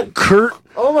God. Kurt,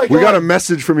 Oh my God. we got a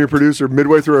message from your producer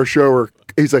midway through our show where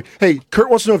he's like, hey, Kurt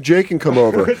wants to know if Jay can come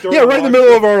over. Yeah, right in the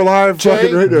middle of our live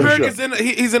fucking radio Kurt show. is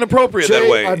he's inappropriate Jay, that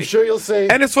way. I'm sure you'll say.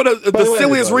 And it's for the By the way,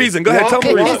 silliest everybody, reason. Go ahead, tell me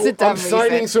the reason. I'm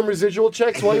signing some residual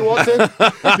checks while you walked in.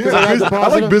 I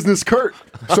like business Kurt.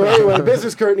 So anyway,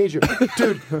 business Kurt needs you.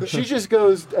 Dude, she just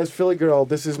goes, as Philly girl,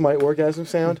 this is my orgasm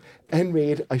sound, and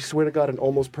made, I swear to God, an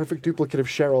almost perfect duplicate of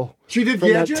Cheryl. She did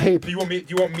from that tape. Do you want me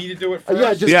to do it first?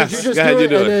 Yeah, just Yes, could you just go ahead, do you it,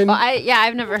 do and it. then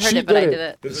I've never heard She it, but I did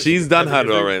did it. She's done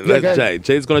her already. Yeah, That's Jay.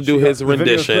 Jay's going to do his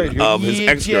rendition of his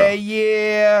extra.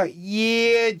 Yeah,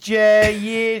 Jay,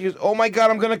 yeah. She goes, oh my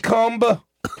God, I'm gonna come.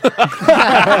 She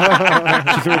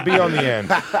threw a B on the end.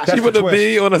 She put the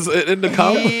B on in the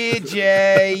cum. Yeah,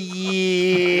 Jay,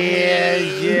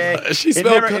 yeah. She It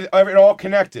spelled it all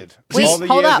connected. Wait, All the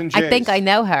hold years up. and I J's. think I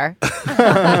know her.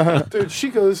 dude, she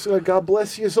goes, God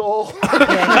bless you all.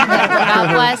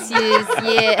 God bless you.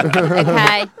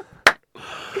 Yeah.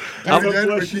 Okay.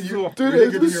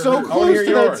 Dude, it was so close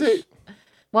to that tape.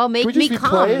 Well, make Can we me just be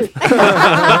calm.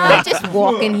 quiet? Just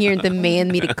walk in here and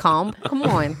demand me to calm. Come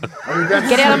on.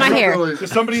 Get out of my hair.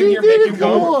 Does somebody She in here did make it, you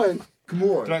come come? on. Come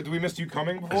on. Do we miss you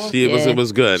coming before? It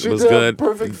was good. She It was did a good.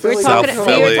 perfect We Philly. were South talking,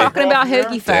 Philly. about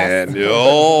Hoagie Fest. And you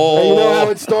know how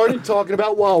it started? Talking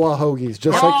about Wawa hoagies,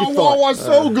 just like you thought. Wawa's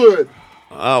so good.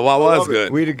 Wawa's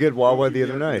good. We had a good Wawa the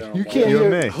other night. You can't You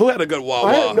and hear. me. Who had a good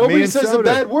Wawa? Nobody Me and says a Soda.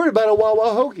 bad word about a Wawa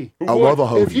hoagie. I love a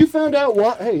hoagie. If you found out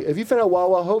Wawa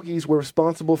hoagies were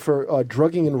responsible for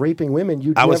drugging and raping women,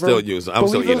 you'd I would never still use them. I would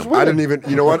still believe eat those them. I women. didn't even,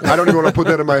 you know what? I don't even want to put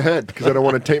that in my head because I don't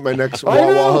want to taint my next I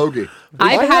Wawa know. hoagie.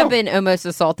 I know. have been almost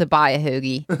assaulted by a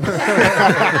hoagie.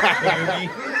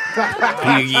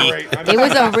 It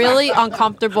was a really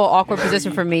uncomfortable, awkward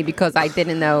position for me because I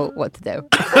didn't know what to do.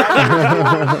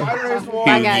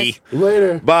 Bye, guys.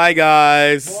 Later. Bye,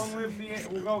 guys.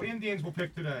 We'll go Indians we'll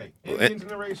pick today. Indians in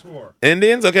the race war.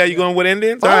 Indians? Okay, you going with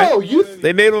Indians? All Oh, right.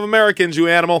 They Native Americans, you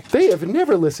animal. They have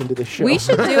never listened to this show. We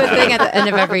should do a thing at the end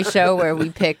of every show where we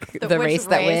pick the which race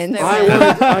that race wins.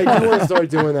 I do want to start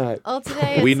doing that. Oh,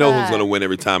 today We it's, know who's going to win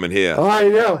every time in here. I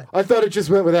know. I thought it just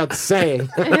went without saying.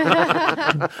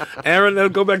 Aaron,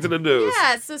 let's go back to the news.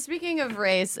 Yeah, so speaking of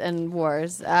race and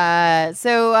wars,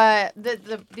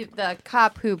 the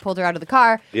cop who pulled her out of the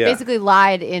car Yeah. basically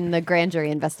lied in the grand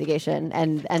jury investigation,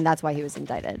 and that's why he was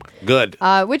indicted. Good.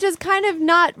 Which is kind of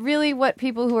not really what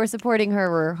people who are supporting her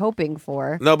were hoping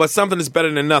for. No, but something is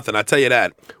better than nothing. I tell you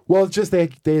that. Well, it's just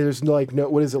there's like no,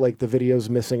 what is it, like the video's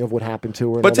missing of what happened to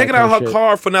her. and But all that taking kind out of her shit.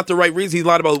 car for not the right reason, he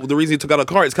lied about the reason he took out her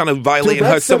car. It's kind of violating Dude,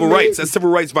 her that's the civil main- rights. That's civil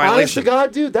rights Honest to violation.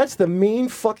 God, dude, that's the main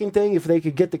fucking thing. If they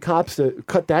could get the cops to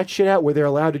cut that shit out, where they're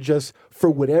allowed to just, for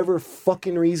whatever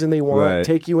fucking reason they want, Right.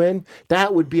 take you in,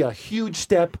 that would be a huge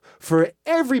step for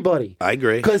everybody. I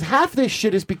agree. Because half this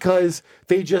shit is because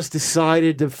they just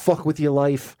decided to fuck with your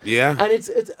life. Yeah. And this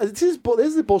is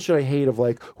the bullshit I hate of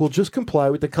like, well, just comply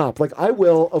with the cop. Like, I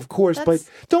will, of course, but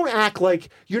don't act like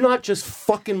you're not just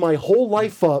fucking my whole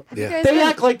life up. Yeah. They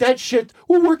act like that shit,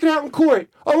 we're working out in court.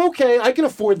 Oh, okay, I can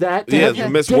afford that. To Yeah, have you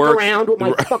miss dick work. around with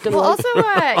my fucking Well, life. also,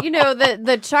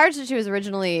 the charge that she was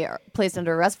originally placed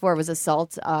under arrest for was assault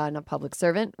assault on a public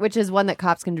servant, which is one that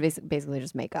cops can basically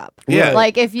just make up. Yeah.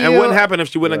 Like if you And what happened if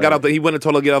she wouldn't have got out he wouldn't have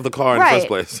told her to get out of the car in the first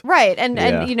place. Right.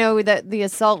 And you know that the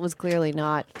assault was clearly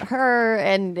not her,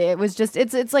 and it was just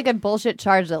it's like a bullshit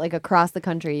charge that like across the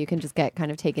country you can just get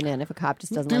kind of taken in if a cop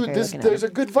just doesn't like her looking at there's him.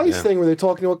 a good Vice thing where they're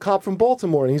talking to a cop from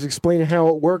Baltimore, and he's explaining how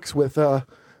it works with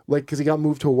like because he got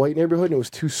moved to a white neighborhood and it was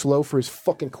too slow for his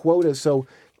fucking quota, so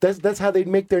that's how they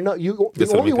make their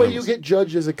the only way you get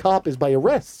judged as a cop is by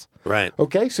arrests. Right.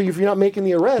 Okay, so if you're not making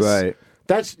the arrests, Right.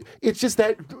 it's just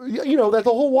that that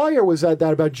the whole wire was that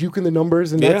about juking the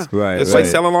numbers and that's It's like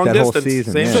selling long That whole distance.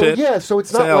 season, Same yeah. shit. So, so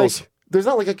it's not Sales. like there's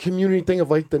not like a community thing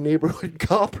of like the neighborhood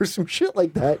cop or some shit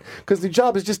like that because the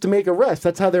job is just to make arrests.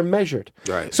 That's how they're measured.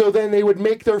 Right. So then they would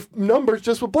make their numbers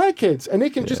just with black kids, and they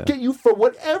can just get you for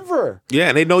whatever. Yeah,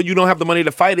 and they know you don't have the money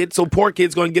to fight it, so poor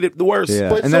kids going to get it the worst.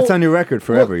 Yeah, and that's on your record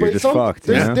forever. You're just fucked.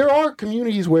 You know? There are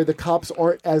communities where the cops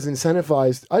aren't as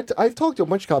incentivized. I've talked to a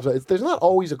bunch of cops. There's not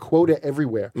always a quota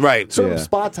everywhere. Right. Certain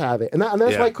spots have it, and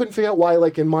that's why I couldn't figure out why,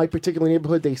 like in my particular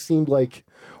neighborhood, they seemed like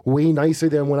way nicer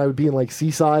than when I would be in like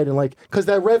Seaside and like because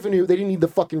that revenue they didn't need the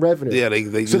fucking revenue. Yeah, they so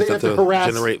use they that have to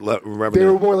harass. generate They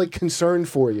revenue. were more like concerned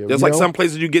for you. There's you like know? some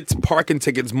places you get parking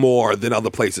tickets more than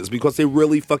other places because they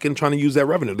really fucking trying to use that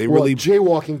revenue. They really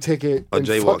jaywalking ticket in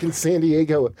fucking San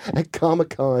Diego at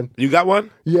Comic-Con. You got one?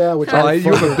 Yeah, which you have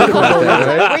a bit about that,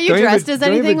 right? Were you dressed as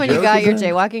anything when you got your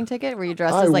jaywalking ticket? Were you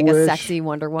dressed as like a sexy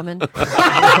Wonder Woman?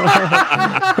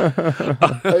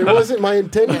 It wasn't my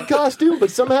intended costume,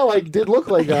 but somehow I did look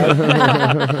like that.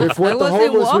 If what the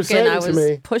homeless were saying to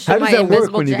me. pushing How does my that work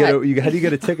invisible when you jet. get how do you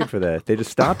get a ticket for that? They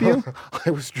just stop you?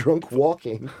 I was drunk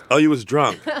walking. Oh, you was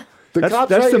drunk.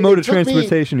 That's the mode of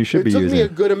transportation you should be using. It took me a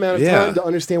good amount of Yeah. time to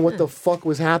understand what the fuck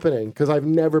was happening because I've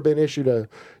never been issued a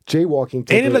jaywalking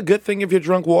ticket. Ain't it a good thing if you're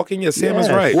drunk walking? Yeah, Sam is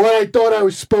Yes. right. What I thought I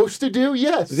was supposed to do,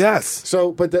 yes. Yes.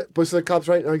 So, but the cop's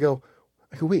right, and I go,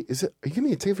 wait, are you giving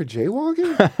me a ticket for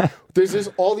jaywalking? There's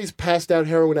all these passed out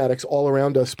heroin addicts all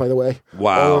around us, by the way.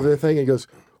 Wow. All over the thing. And he goes,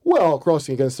 well,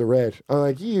 crossing against the red. I'm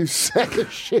like, you sack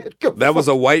of shit. Go That was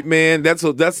a white man. That's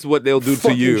what they'll do to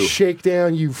fucking you.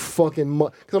 shakedown, you fucking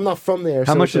because I'm not from there.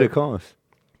 How so much it's did like- it cost?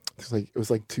 It was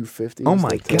like $250. Oh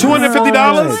my God.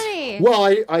 $250?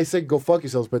 Well, I said go fuck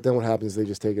yourselves, but then what happens? They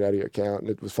just take it out of your account, and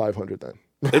it was $500 then.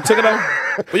 They took it out.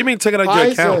 What do you mean took it out of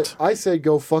your account? I said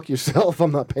go fuck yourself.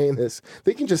 I'm not paying this.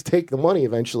 They can just take the money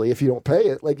eventually if you don't pay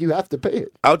it. Like you have to pay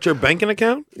it. Out your banking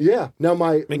account? Yeah. Now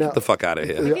get the fuck out of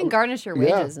here. They can garnish your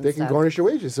wages. Yeah, they can garnish your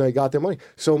wages. So I got their money.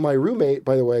 So my roommate,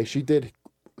 by the way,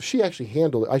 she actually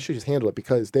handled it. I should just handle it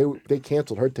because they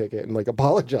canceled her ticket and like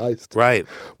apologized. Right.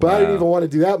 But I didn't even want to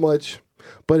do that much.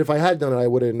 But if I had done it, I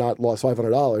would have not lost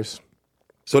 $500.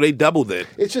 So they doubled it.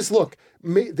 It's just look,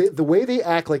 the way they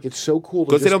act like it's so cool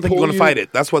Because they don't think you're going to fight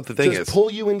it. That's what the thing is.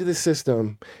 Pull you into the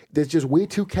system. That's just way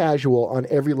too casual on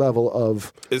every level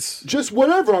of. It's just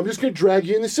whatever. I'm just going to drag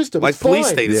you in the system. Like it's police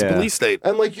fine. state. It's police state.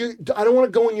 And like I don't want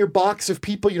to go in your box of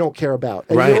people you don't care about.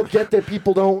 And Right. you don't get that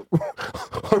people don't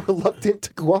are reluctant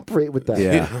to cooperate with that.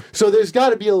 Yeah. So there's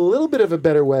got to be a little bit of a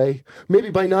better way, maybe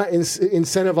by not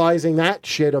incentivizing that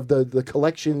shit of the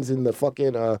collections and the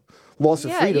fucking loss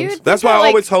of freedoms. That's why I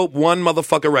always hope one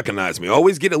motherfucker recognize me.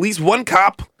 Always get at least one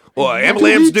cop or an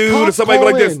ambulance dude or somebody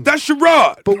like this. That's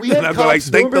Sherrod. But we had and I'd cops, be like,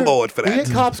 thank the remember, Lord for We that.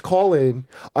 had cops call in.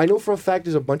 I know for a fact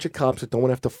there's a bunch of cops that don't want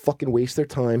to have to fucking waste their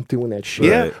time doing that shit.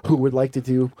 Yeah. Who would like to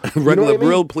do you know Regular what I mean?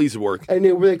 real police work. And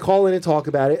they call in and talk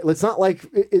about it. It's not like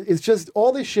it's just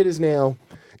all this shit is now.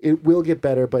 It will get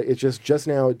better, but it's just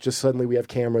now. Just suddenly we have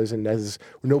cameras, and as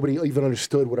nobody even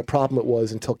understood what a problem it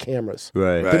was until cameras.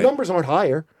 Right. The numbers aren't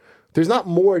higher. There's not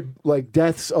more like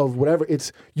deaths of whatever.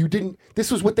 It's you didn't. This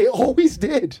was what they always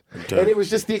did, and it was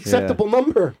just the acceptable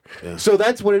number. Yeah. So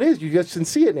that's what it is. You just can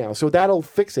see it now. So that'll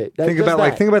fix it. That Think does about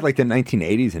that. the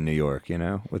 1980s in New York. You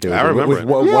know what they were I remember with it.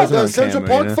 what Yeah, wasn't the on Central camera,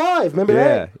 Park you know? 5, remember yeah,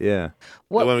 that? Yeah.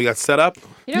 When we got set up?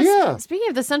 You know, Yeah. Speaking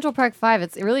of the Central Park 5,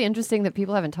 it's really interesting that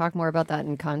people haven't talked more about that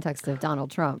in context of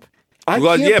Donald Trump.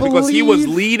 Well, yeah, because he was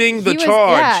leading the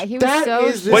charge. Yeah, he was That so.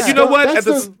 is But you know what? That's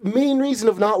At the main reason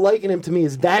of not liking him to me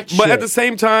is that shit. But at the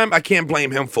same time, I can't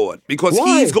blame him for it because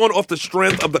Why? he's going off the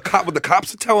strength of what the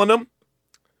cops are telling him.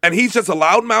 And he's just a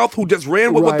loudmouth who just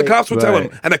ran with what the Right. cops were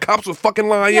telling him. And the cops were fucking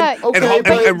lying Yeah,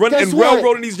 and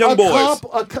railroading these young boys.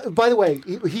 By the way,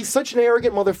 he's such an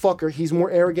arrogant motherfucker. He's more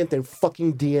arrogant than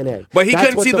fucking DNA. But he That's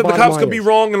couldn't what see that the bottom cops line could be is.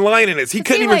 wrong and lying in this. He But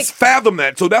couldn't see, even like- fathom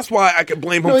that. So that's why I could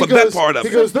blame him No, for he goes- that part of He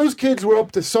it. goes, those kids were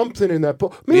up to something in that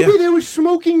book. Maybe Yeah. they were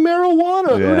smoking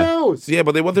marijuana. Who Yeah. knows? Yeah,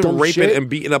 but they wasn't Dumb raping shit. and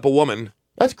beating up a woman.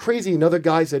 That's crazy. And other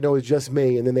guys that know it's just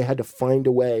me, and then they had to find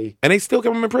a way. And they still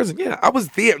kept him in prison. Yeah, I was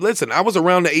there. Listen, I was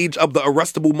around the age of the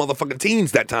arrestable motherfucking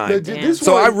teens that time.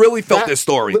 So I really felt this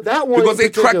story. That one because they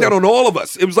tracked down on all of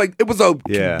us. It was a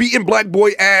beating black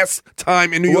boy ass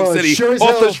time in New York City. Sure as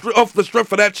off the strip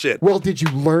for that shit. Well, did you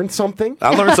learn something?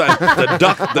 I learned something.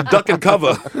 the duck and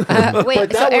cover.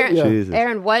 Wait, so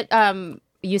Aaron, what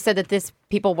you said that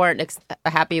people weren't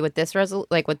happy with this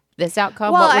with this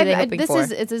outcome. Well, what were they hoping for?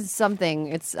 This is something.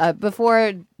 It's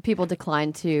before people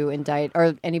declined to indict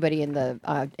or anybody in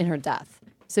her death.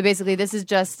 So basically, this is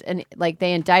just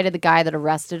they indicted the guy that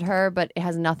arrested her, but it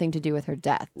has nothing to do with her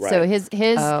death. Right. So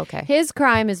his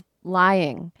crime is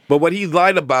lying. But what he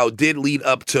lied about did lead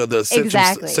up to the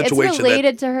situation. It's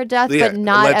related to her death, but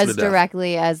not as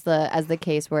directly as the as the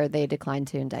case where they declined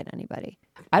to indict anybody.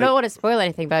 I don't want to spoil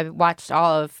anything, but I've watched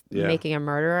all of Making a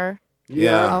Murderer.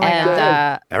 Yeah.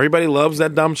 And everybody loves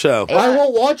that dumb show. I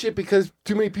won't watch it because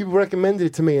too many people recommended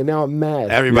it to me, and now I'm mad.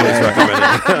 Everybody's recommending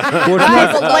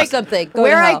it. Something.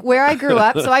 Where I grew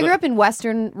up. So I grew up in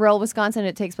Western rural Wisconsin.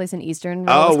 It takes place in Eastern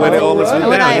rural Wisconsin. Where they all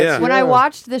listen when I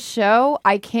watched the show,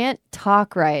 I can't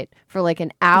talk right for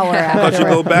an hour after. You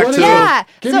go back to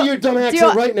Give me your dumb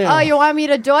accent right now. Oh, you want me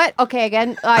to do it? Okay,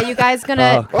 again. You guys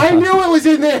gonna? I knew it was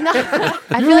in there.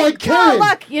 You're like Karen.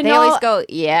 Look, they always go,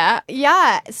 yeah.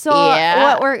 So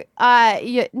what we're are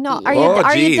you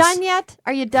done yet?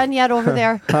 Are you done yet over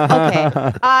there? Okay,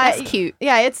 that's cute.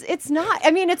 Yeah, it's not.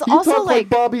 I mean, it's you also talk like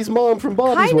Bobby's mom from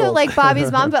Bobby's kind World. of like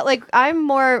Bobby's mom, but I'm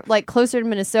more closer to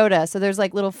Minnesota, so there's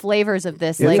little flavors of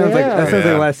this. That sounds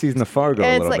like last season of Fargo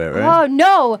a little bit, right? Oh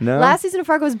no, last season of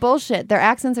Fargo was bullshit. Their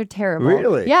accents are terrible.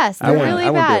 Really? Yes, they're really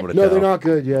bad. No, they're not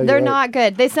good. Yeah, they're not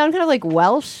good. They sound kind of like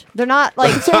Welsh. They're not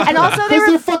and also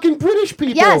they're fucking British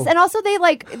people. Yes, and also they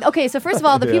okay. So first of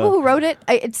all, the people who wrote it,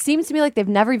 it seems to me like they've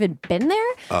never even been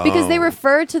there because they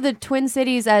refer to the Twin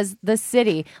Cities as the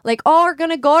city. We're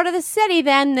gonna go to the city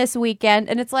then this weekend,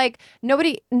 and it's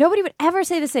nobody would ever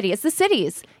say the city. It's the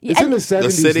cities. It's in the 70s.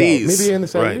 The cities. Maybe in the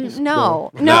 70s. Right.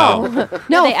 No.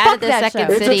 They added the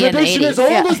second It's city a in the tradition 80s. as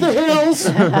old as the hills.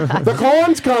 The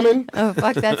corn's coming. Oh,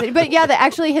 fuck that city. But yeah,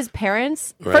 actually his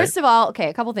parents, first of all, okay,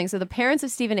 a couple things. So the parents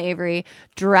of Stephen Avery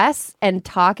dress and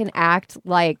talk and act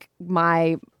like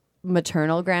my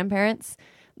maternal grandparents.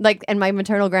 And my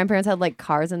maternal grandparents had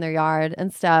cars in their yard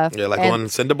and stuff. Yeah, on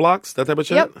cinder blocks, that type of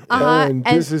shit. Yep. And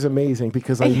this is amazing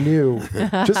because I knew,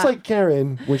 just like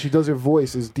Karen, when she does her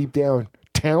voice, is deep down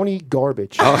towny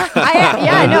garbage.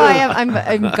 I'm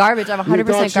garbage. I'm 100%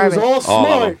 garbage. She was all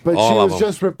smart, but she was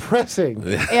just repressing.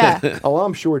 Yeah. Oh,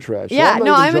 I'm sure trash. Yeah. So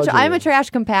No, I'm a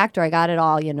trash compactor. I got it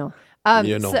all. No,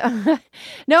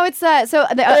 it's hey,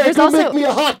 there's also make me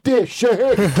a hot dish.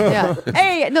 yeah.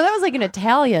 Hey, no, that was an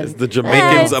Italian. It's the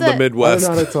Jamaicans of the Midwest.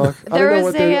 I don't know how to talk. I don't know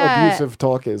what the abusive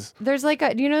talk is. There's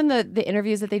do you know in the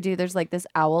interviews that they do, there's this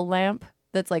owl lamp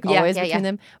that's always between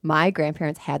them. My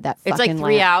grandparents had that fucking It's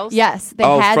 3 lamp. owls? Yes, they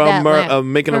had that lamp.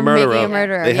 Making a from Murderer. Making a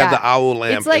Murderer. They had the owl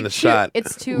lamp in the shot.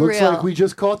 It's too Looks real. like we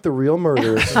just caught the real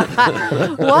murderers.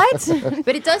 What?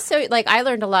 But it does so I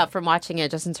learned a lot from watching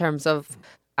it just in terms of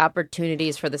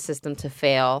opportunities for the system to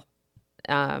fail.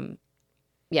 I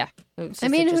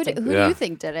mean, who do you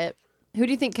think did it? Who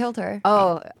do you think killed her?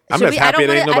 Oh, I'm just happy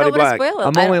there ain't nobody black.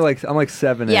 I'm only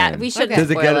 7 in. Yeah, we shouldn't Does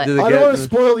it spoil get? it. Does it I get? don't want to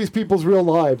spoil these people's real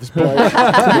lives, but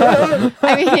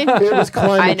I mean, it was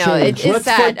climate I know change. it's Let's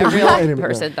sad. fight A the real enemy.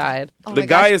 person died. oh The my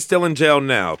guy gosh. is still in jail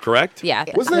now, correct? Yeah,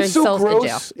 Wasn't that There's so souls in jail.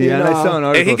 gross? Yeah, and I saw an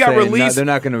article he got saying released- they're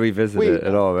not going to revisit it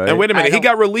at all, right? And wait a minute, he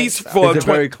got released for Is it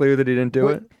very clear that he didn't do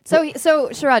it? So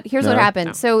Sherrod, here's what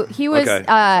happened. So he was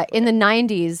Okay. in the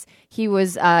 90s. He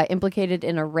was implicated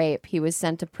in a rape. He was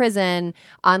sent to prison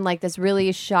on this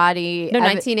really shoddy. No,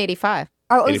 1985.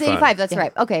 Oh, it was 85. 85. That's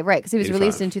right. Okay, right. Because he was 85.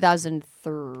 released in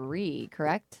 2003,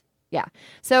 correct? Yeah.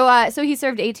 So he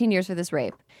served 18 years for this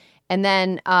rape. And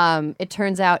then it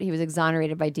turns out he was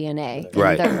exonerated by DNA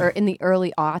in the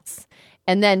early aughts.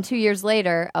 And then 2 years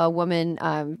later, a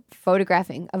woman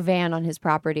photographing a van on his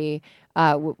property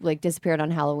disappeared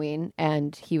on Halloween,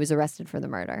 and he was arrested for the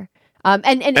murder.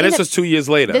 And this was 2 years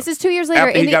later. This is 2 years later.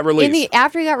 After he got released.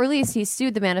 After he got released, he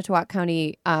sued the Manitowoc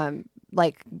County, the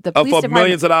police for department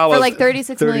millions of dollars. for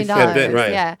 $36 million.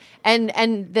 Right. Yeah,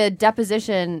 and the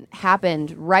deposition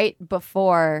happened right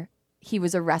before he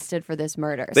was arrested for this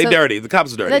murder. They dirty. The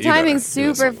cops are dirty. The timing's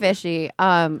super fishy.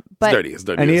 But It's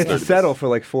dirty. And he It's had to dirty. settle for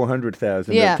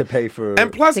 $400,000 to pay for.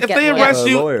 And plus, to if get they lawyers. arrest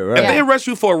you, lawyer, right? if they arrest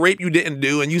you for a rape you didn't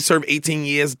do and you serve 18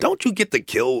 years, don't you get to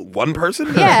kill one person?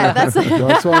 Yeah, that's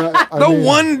That's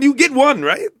why You get one,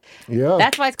 right? Yeah.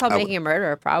 That's why it's called Making a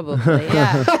Murderer, probably.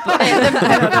 yeah.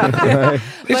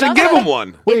 They should give him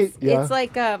one. Wait, It's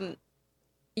like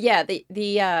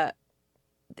Yeah,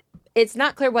 it's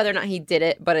not clear whether or not he did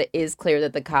it, but it is clear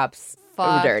that the cops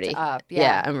were dirty. Up,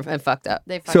 and fucked up.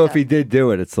 They fucked So up. if he did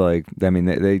do it, it's like, I mean,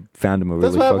 they found him a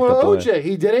That's really what fucked happened up with way. OJ.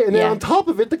 He did it, and then on top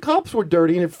of it, the cops were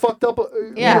dirty, and it fucked up.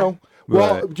 Yeah. You know.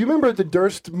 Well, Right. do you remember the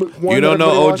Durst one? You don't that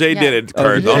know everybody OJ watched? did it,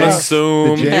 Kurt. Yeah. Don't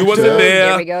assume. The You wasn't Dude. there.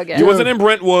 Here we go again. You wasn't in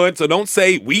Brentwood, so don't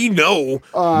say we know.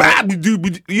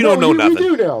 You don't know nothing. We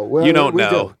do know. Well, You don't we know.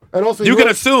 do. And also, you can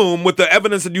assume with the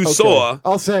evidence that you saw.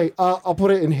 I'll say, I'll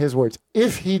put it in his words.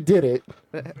 If he did it,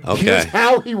 Okay. here's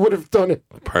how he would have done it.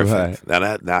 Perfect.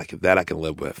 That I can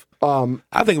live with.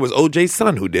 I think it was OJ's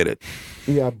son who did it.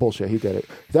 Yeah, bullshit. He did it.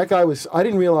 That guy was. I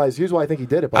didn't realize. Here's why I think he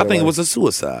did it. I think it was a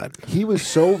suicide. He was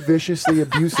so viciously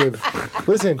abusive.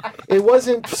 Listen, it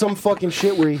wasn't some fucking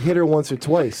shit where he hit her once or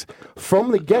twice.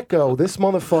 From the get go, this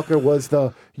motherfucker was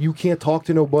the you can't talk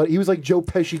to nobody. He was like Joe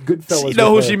Pesci, Goodfellas. She know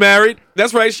who with she her. married.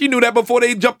 That's right. She knew that before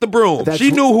they jumped the broom.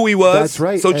 She knew who he was. That's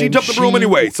right. So she And jumped the broom she-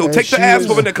 anyway. So and take the she ass was-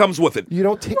 woman that comes with it. You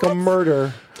don't take a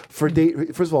murder for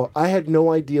date. First of all, I had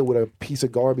no idea what a piece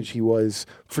of garbage he was.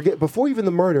 Forget before even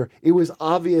the murder. It was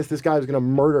obvious this guy was going to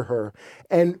murder her,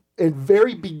 and in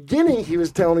very beginning he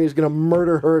was telling me he was going to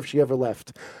murder her if she ever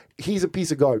left. He's a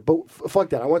piece of garbage. But fuck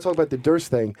that. I want to talk about the Durst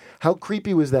thing. How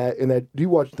creepy was that? In that you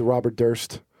watched the Robert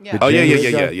Durst? Yeah. Oh yeah.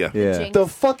 Yeah. The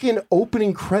fucking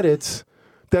opening credits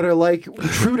that are like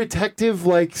True Detective,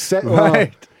 like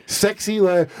Right. sexy,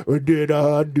 like did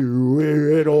I do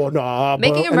it or not?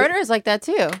 Making a And- murder is like that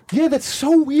too. Yeah, that's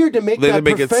so weird to make They that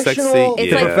make it sexy. professional.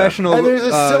 It's Yeah. like Professional And there's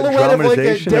a silhouette of like a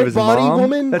dramatization of dead his body mom.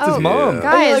 woman. That's his Oh, mom. And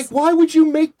guys. you're like, why would you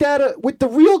make that with the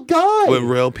real guy? With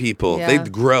real people. Yeah. They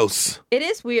gross. It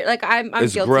is weird. Like I'm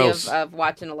It's guilty gross. of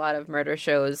watching a lot of murder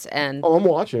shows, and Oh, I'm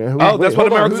watching it. Oh, that's what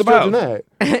America's who's about. judging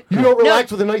that? You don't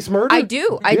relax with a nice murder? I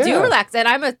do. I do Yeah. relax, and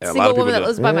I'm a Yeah, a lot single of woman people that do.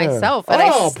 lives by Yeah. myself, and Oh, I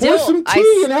pour still some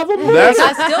tea and have a murder. I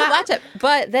still watch it,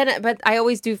 but I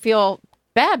always do feel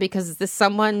bad because this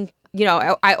someone. You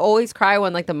know, I always cry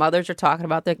when like the mothers are talking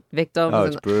about the victims. Oh,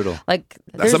 it's and, brutal. Like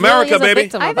That's there America, really is a baby.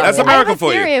 victim I of have That's a, that. I have America a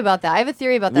for you. theory about that. I have a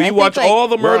theory about that. I We think, watch like, all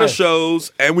the murder Right.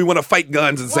 shows and we want to fight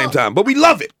guns at the same time. But we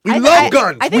love it. We I- love I-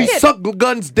 guns. I think We that- suck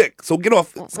guns dick. So get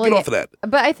off Well, get yeah. off of that.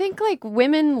 But I think like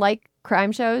women like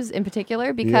crime shows in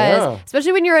particular because Yeah.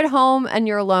 especially when you're at home and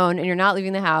you're alone and you're not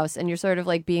leaving the house and you're sort of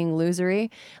like being losery,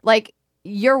 like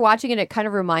you're watching it kind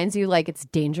of reminds you like it's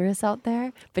dangerous out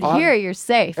there, but here you're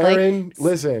safe. Aaron,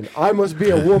 listen, I must be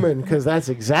a woman because that's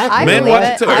exactly I what Men believe watch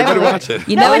it. it too. I Everybody believe watch it.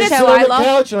 You know I what sit show on I the love?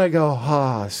 couch and I go,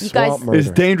 You swamp guys- murder. It's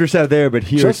dangerous out there, but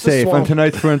here Just it's the safe. On swamp.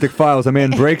 tonight's Forensic Files, a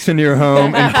man breaks into your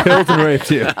home and kills and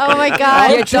rapes you. Oh my god!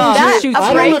 Your dog shoots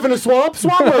I don't live in a swamp.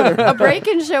 Swamp murder. A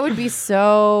break-in show would be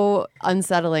so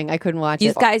unsettling. I couldn't watch You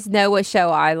it. guys know what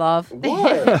show I love?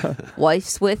 What?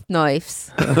 Wives with Knives.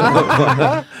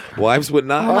 Wives with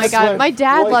knives. Oh my god, my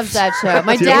dad loves that show.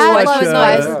 My Do you ever dad watch, loves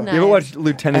Wives with You ever Knives. watch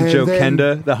Lieutenant And Joe then-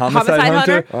 Kenda, the homicide Homicide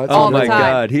hunter? Hunter? Oh All my the time.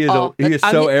 god, he is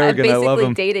so arrogant. I love basically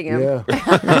him. dating him.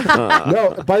 Yeah.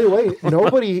 No, by the way,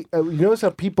 nobody, you notice how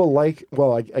people like,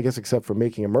 well, I guess except for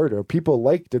Making a Murder, people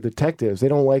like the detectives. They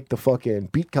don't like the fucking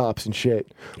beat cops and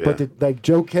shit. But like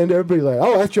Joe Kenda, everybody's like,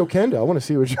 oh, that's Joe Kenda. I want to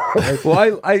see what Joe like.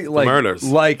 Well, I like Murders.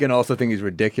 and also think he's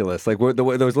ridiculous. Like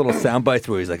those little sound bites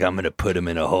where he's like, "I'm going to put him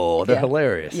in a hole." They're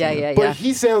hilarious. But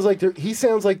he sounds like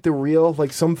the real,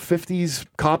 like some 50s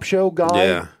cop show guy.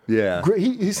 Yeah. Yeah.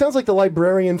 He sounds like the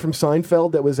librarian from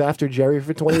Seinfeld that was after Jerry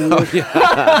for 20 years. And he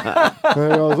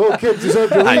goes, oh, kids, deserve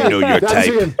to read. I know your That's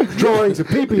type. him. Drawings of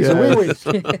peepees and wee-wees.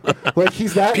 Like,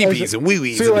 he's that. Peepees and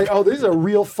wee-wees. So you're like, oh, this is a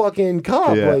real fucking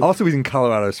cop. Yeah. Like, Also, he's in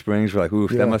Colorado Springs. We're like,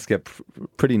 oof, Yeah. that must get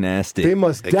pretty nasty. they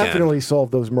must They can. definitely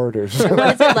solve those murders.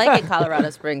 What is it like in Colorado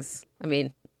Springs? I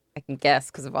mean, I can guess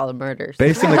because of all the murders.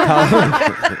 Based on the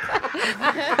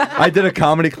I did a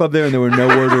comedy club there, and there were no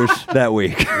murders that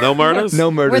week. No murders?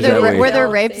 No murders Were that there, week. were there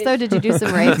rapes though? Did you do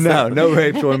some rapes? No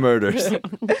rapes or murders.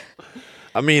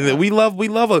 I mean, we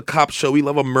love a cop show. We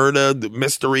love a murder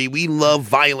mystery. We love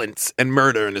violence and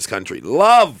murder in this country.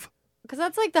 Love. Because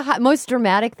that's like the most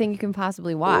dramatic thing you can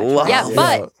possibly watch. Love.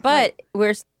 Yeah, but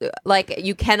we're like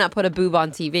you cannot put a boob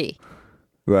on TV.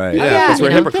 Right. Yeah, because we're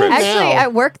hypocrites. Actually,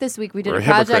 at work this week we did We're a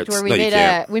project hypocrites. where No, you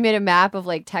can't. we made a map of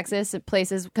like Texas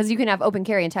places because you can have open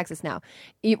carry in Texas now.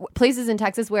 Places in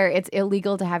Texas where it's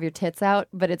illegal to have your tits out,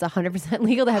 but it's 100%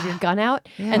 legal to have your gun out.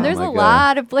 And there's Oh my a God.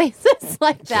 lot of places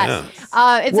like that.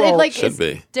 Yeah. Well, should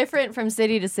be. different from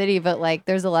city to city, but like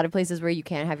there's a lot of places where you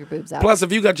can't have your boobs out. Plus,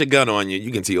 if you got your gun on you,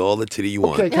 you can see all the titty you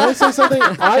want. Okay, can I say something?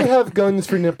 I have guns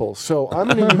for nipples, so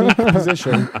I'm in a unique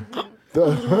position. A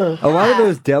lot of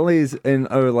those delis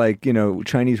or like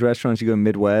Chinese restaurants you go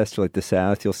Midwest or like the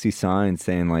South, you'll see signs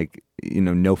saying like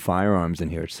no firearms in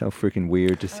here. It's so freaking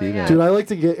weird to see that. Dude, I like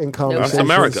to get in conversations. That's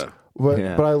America.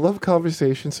 But I love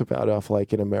conversations about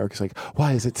like in America. It's like,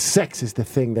 why is it sex is the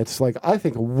thing that's like, I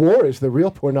think war is the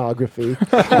real pornography.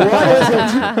 Why is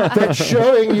it that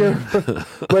showing you,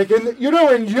 like, in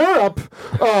Europe,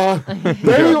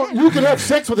 you can have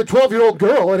sex with a 12-year-old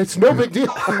girl and it's no big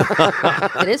deal.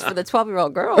 It is for the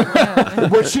 12-year-old girl.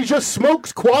 But she just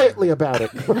smokes quietly about it.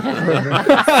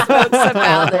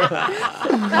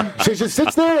 She just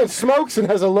sits there and smokes and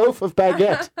has a loaf of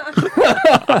baguette.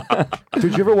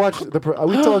 Did you ever watch we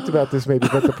talked about this maybe,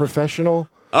 but The Professional?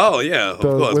 Oh, yeah, of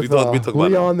course. We talked about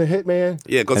Leon the Hitman.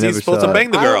 Yeah, because he's supposed to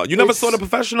bang the girl. You never saw The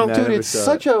Professional? Dude, it's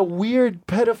such a weird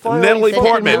pedophile Natalie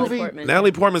Portman. movie.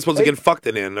 Natalie Portman's supposed to get fucked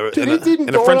in Dude, it didn't in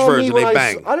the dawn French on me version, when they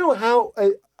bang. I don't know how...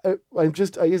 I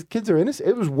guess kids are innocent.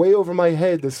 It was way over my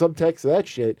head, the subtext of that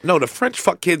shit. No, the French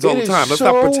fuck kids all the time. Let's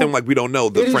not pretend like we don't know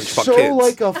the French fuck kids. kids.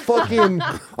 Like a fucking...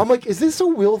 I'm like, is this a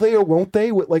will they or won't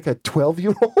they with like a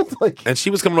 12-year-old? Like, and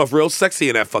she was coming off real sexy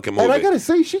in that fucking movie. and I gotta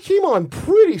say, she came on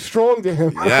pretty strong to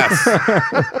him. Yes.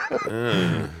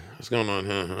 What's going on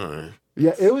here? All right.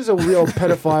 Yeah, it was a real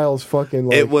pedophile's fucking...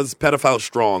 Like, It was pedophile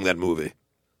strong, that movie.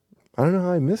 I don't know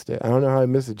how I missed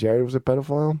it. Jared was a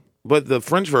pedophile. But the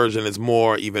French version is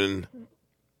more even...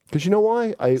 Because you know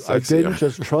why? I didn't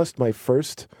just trust my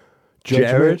first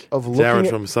judgment Jared? of looking Jared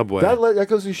at... from Subway. That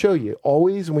goes to show you.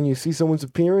 Always when you see someone's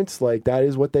appearance, like, that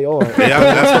is what they are.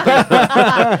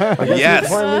 Yeah, yes.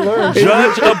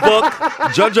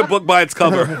 Judge a book by its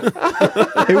cover.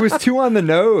 It was too on the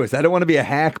nose. I don't want to be a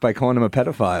hack by calling him a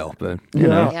pedophile, but you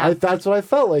know. That's what I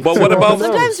felt like. But what about...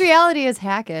 Sometimes reality is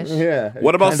hackish. Yeah.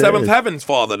 What about Seventh Heaven's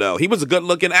father, though? He was a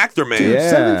good-looking actor, man. Dude,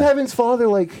 Seventh Heaven's father,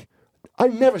 like... I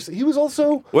never... He was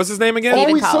also... What's his name again?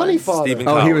 Always Sunny father. Stephen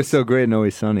Oh, Collins. he was so great in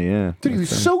Always Sunny, yeah. Dude, he was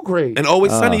so great. And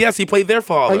Always Sunny, yes, he played their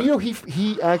father. And you know,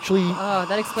 he actually... Oh,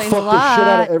 that explains fucked a lot. the shit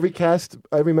out of every cast.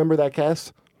 I remember that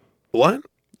cast. What?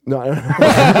 No, I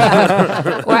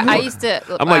don't Well, I used to...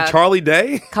 I'm like Charlie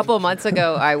Day? A couple of months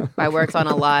ago, I worked on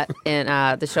a lot in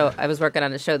the show. I was working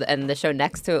on a show, and the show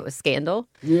next to it was Scandal.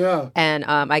 Yeah. And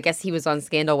I guess he was on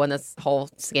Scandal when this whole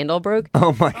scandal broke.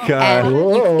 Oh, my God.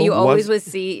 And you always would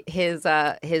see his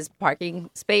parking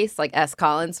space, like S.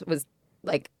 Collins, was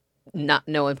like no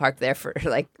one parked there for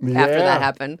like after that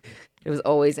happened. It was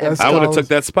always empty. I would have took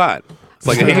that spot. It's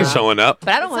like, he ain't showing up. But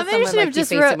I don't want Somebody someone should have like just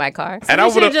facing my car. And I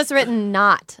Somebody should have would've- just written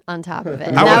 "not" on top of it.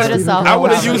 And I that would would have solved I the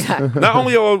would have problem. used not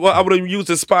only I would have used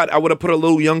the spot. I would have put a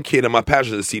little young kid in my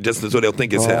passenger seat just so they'll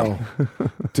think it's him.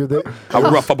 Do they? I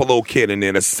would rough up a little kid in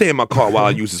there to stay in my car while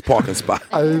I use his parking spot.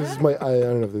 I don't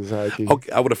know if this is hacking.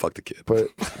 Okay, I would have fucked the kid.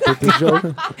 But the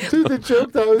joke, dude, the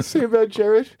joke that I was saying about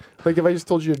Jared, like if I just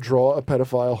told you to draw a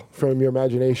pedophile from your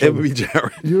imagination, It would be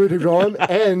Jared. You would draw him,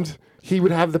 and he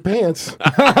would have the pants,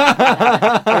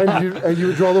 and you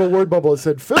would draw a little word bubble that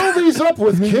said, "Fill these up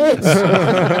with kids."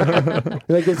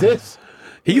 Like, is this?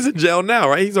 He's in jail now,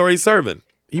 right? He's already serving.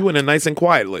 He went in nice and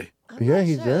quietly. Yeah,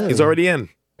 he did. He's already in.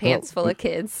 Pants full of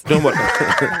kids. Doing what?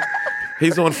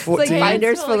 He's on Like 14.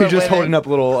 binders full He's of just women. holding up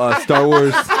little Star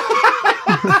Wars.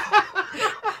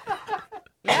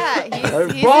 Yeah,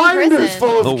 he's in Binders prison.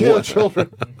 full The of killed what?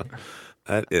 children.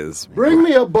 That is. Bring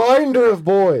me a binder of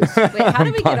boys. Wait, how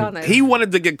did we get on this? He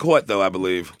wanted to get caught, though, I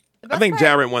believe. I think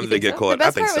Jared wanted to get The caught. I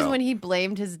best think part was so. when he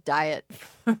blamed his diet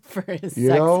for his You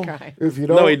sex know, crime. if you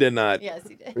don't, No, he did not. Yes,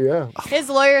 he did. Yeah, His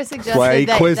lawyer suggested Why I eat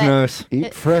that Quiznos.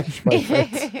 eat fresh, my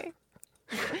friends.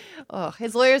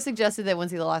 his lawyer suggested that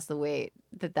once he lost the weight,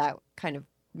 that kind of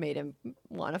made him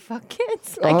want to fuck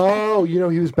kids. Like, Oh, you know,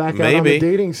 he was back out on Maybe.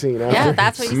 the dating scene. After. Yeah,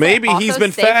 that's what he said. Maybe Also he's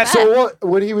been stay fat. So what?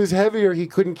 When he was heavier, he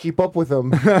couldn't keep up with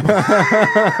them.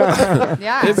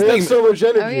 yeah. His They thing- have so much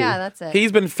energy. Oh yeah, that's it.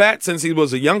 He's been fat since he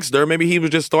was a youngster. Maybe he was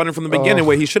just starting from the beginning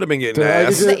where he should have been getting Dude, I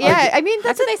ass. just- yeah, I mean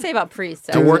That's what they say about priests.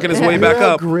 To working his way You back know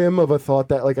how up. grim of a thought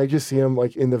that, like, I just see him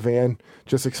like in the van,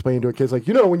 just explaining to a kid, like,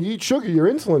 you know, when you eat sugar, your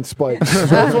insulin spikes.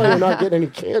 That's why you're not getting any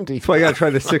candy. That's why you got to try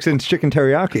the 6-inch chicken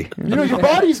teriyaki. You know, your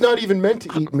body's not even meant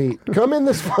to eat meat. Come in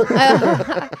this one.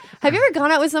 Have you ever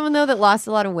gone out with someone though that lost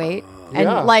a lot of weight and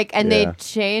Yeah. they Yeah.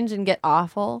 change and get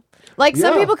awful? Like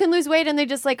some Yeah. people can lose weight and they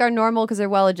just like are normal because they're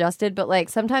well adjusted, but like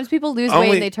sometimes people lose weight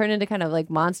Only- and they turn into kind of like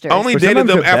monsters. I only But dated sometimes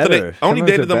them they're after they better. only Sometimes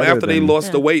dated they're them better after they than-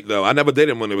 lost the weight though. I never dated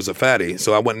them when it was a fatty,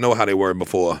 so I wouldn't know how they were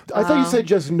before. I thought you said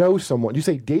just know someone. You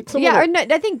say date someone? Yeah, or- or no,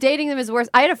 I think dating them is worse.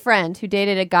 I had a friend who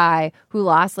dated a guy who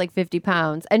lost like 50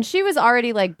 pounds, and she was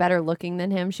already like better looking than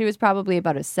him. She was probably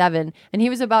about a 7, and he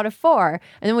was about a 4.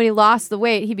 And then when he lost the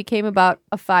weight, he became about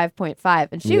a 5.5,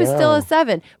 and she was still a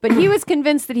 7. But he was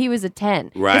convinced that he was a 10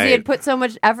 because Right. he had put so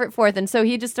much effort forth, and so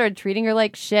he just started treating her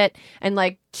like shit and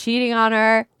like cheating on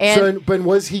her. And but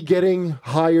was he getting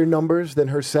higher numbers than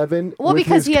her 7? well,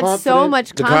 because he had so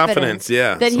much confidence,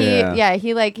 yeah. that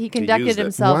he conducted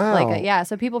himself like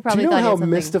so people probably Do you know thought how he had something.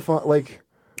 mystifying? Like,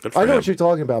 I know what you're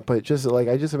talking about, but just like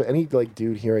I just have any like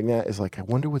dude hearing that is like, I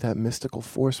wonder what that mystical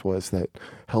force was that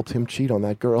helped him cheat on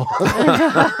that girl.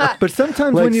 But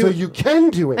sometimes like, when you so you can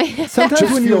do it. sometimes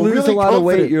Just when you feel lose really a lot of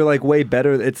weight, confident. you're like way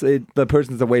better. The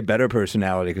person's a way better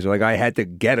personality because like I had to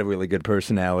get a really good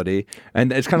personality,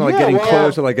 and it's kind of like getting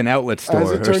close to like an outlet store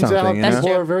As it or turns something. out, You know?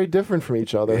 people are very different from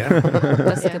each other.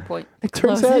 That's a good point. It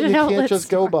turns Close out to you an can't outlet just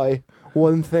go by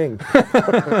one thing.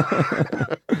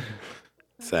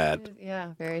 Sad.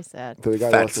 Yeah, very sad. To the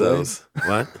guy walked away. Fatsos.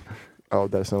 What? Oh,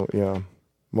 that's not, yeah.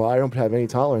 Well, I don't have any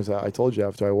tolerance. I told you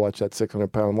after I watched that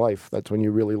 600-pound Life, that's when you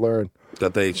really learn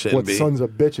That they shouldn't what be. sons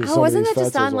of bitches. Oh, some wasn't of that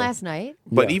these just fatzos on are. last night?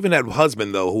 But even that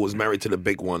husband, though, who was married to the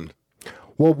big one,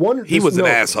 Well, he was an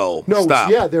asshole. No,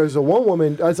 Stop. yeah, there's a one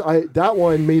woman. That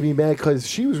one made me mad because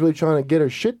she was really trying to get her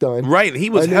shit done. Right, and he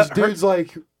was And this her- dude's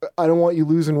like, I don't want you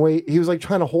losing weight. He was like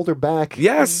trying to hold her back.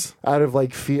 Yes. Out of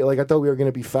like fear. Like I thought we were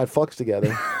gonna be fat fucks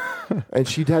together, and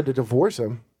she'd had to divorce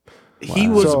him. He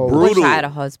was So- brutal. Wish I had a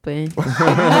husband.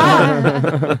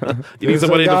 You need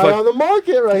somebody There's to a guy on the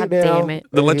market right now. damn it.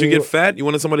 to let you He- get fat. You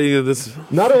wanted somebody this.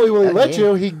 Not only will he let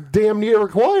you, he damn near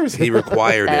requires it. He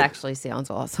required That it. actually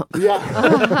sounds awesome. Yeah.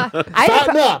 I had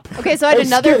Fatten up. Okay, so I had And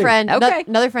another skinny. friend, Okay.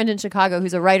 another friend in Chicago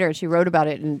who's a writer, and she wrote about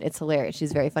it, and it's hilarious.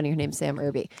 She's very funny. Her name's Sam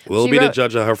Irby. We'll She be the wrote-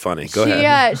 judge of her funny. Go she,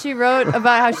 ahead. she wrote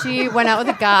about how she went out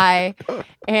with a guy,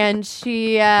 and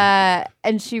she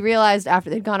realized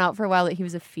after they'd gone out for a while that he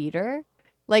was a feeder.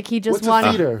 Like he just What's a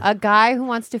wanted feeder? a guy who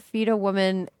wants to feed a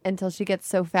woman until she gets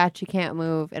so fat she can't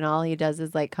move, and all he does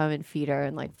is like come and feed her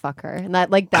and like fuck her, and that's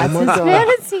Oh his my God.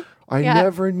 fantasy. I Yeah.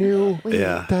 never knew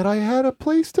Yeah. that I had a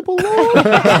place to belong.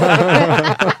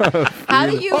 How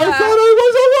do you? I thought I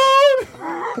was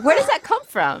alone. Where does that come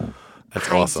from? That's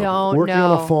awesome. I don't Working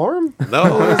know. on a farm? No,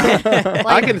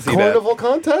 I can see that. Carnival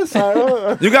contest? I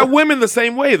don't You got women the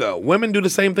same way though. Women do the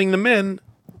same thing to men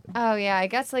Oh yeah, I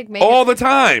guess like maybe all the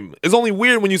time. It's only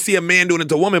weird when you see a man doing it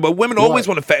to a woman, but women always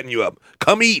want to fatten you up.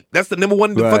 Come eat. That's the number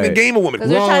one Right. fucking game of women. 'Cause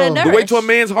they're trying to The way nourish. to a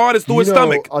man's heart is through his You know,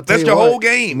 stomach. I'll tell That's you your what, whole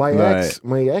game. My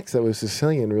ex that was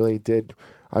Sicilian really did.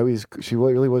 She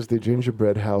really was the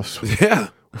gingerbread house. Yeah.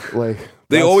 Like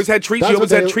They that's- always had treats. that's You always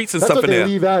what had they- treats and that's stuff what in they there.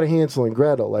 leave out of Hansel and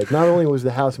Gretel. Like not only was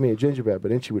the house made of gingerbread, but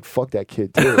then she would fuck that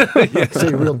kid too.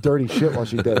 Say real dirty shit while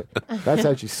she did it. That's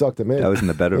how she sucked him in. That was in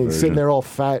the better And he's sitting version. there all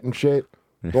fat and shit.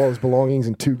 With all his belongings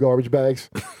in 2 garbage bags.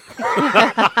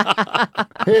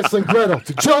 Hansel and Gretel. It's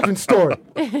a children's story.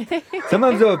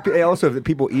 Sometimes though, also if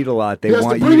people eat a lot, they He has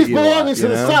want to you bring to his eat a lot. belongings You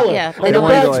to the know? cellar. Yeah, and the don't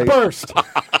want to, bags like- burst.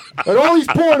 And all these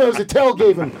pornos that Tell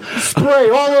gave him spray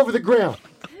all over the ground.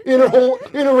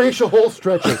 Interracial hole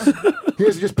stretches. He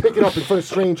has to just pick it up in front of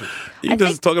strangers. You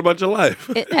just talking about your life.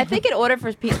 I think in order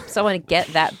for someone to get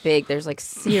that big, there's like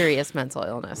serious mental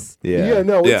illness. Yeah,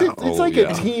 no, Yeah. it's like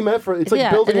a team effort. It's like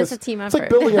Yeah, building it is a team It's like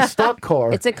effort. building a stock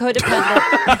car. It's a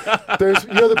codependent. There's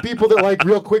the people that like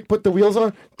real quick put the wheels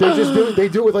on. They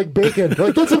do it with like bacon. They're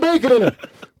like, get some bacon in it.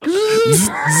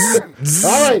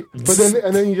 All right, but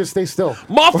then you just stay still.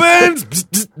 Muffins.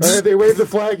 And then they wave the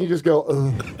flag, and you just go.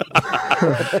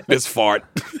 Ugh. Just fart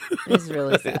It's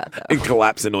really sad though. and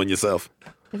collapsing on yourself.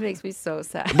 It makes me so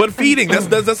sad. But feeding, that's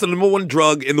the number one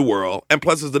drug in the world. And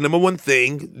plus it's the number one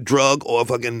drug or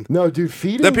fucking No, dude,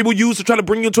 feeding. that people use to try to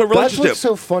bring you into a That's relationship. what's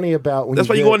so funny about when That's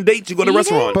why you go on dates, you go to Feeding?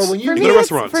 restaurants. But when you For go me, to it's,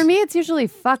 restaurants. for me, it's usually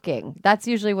fucking. That's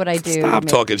usually what I do. Stop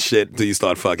talking shit until you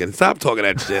start fucking. Stop talking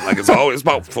that shit. Like it's always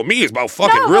about, for me, it's about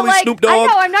fucking. No, but Really, like, Snoop Dogg? I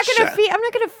know. I'm not gonna Shut- feed. I'm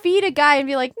not gonna feed a guy and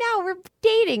be like, "No, we're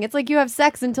dating." It's like you have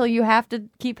sex until you have to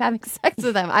keep having sex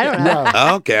with them. I don't know.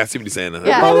 No. Okay, I see what you're saying.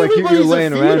 Yeah. Oh, like you're Everybody's a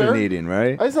laying around feeder. and eating,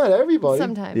 right? That's not everybody.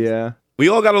 Sometimes. Yeah. We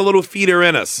all got a little feeder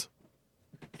in us.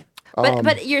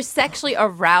 But you're sexually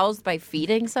aroused by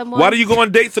feeding someone. Why do you go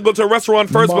on dates to go to a restaurant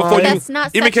first before you That's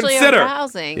not even sexually consider?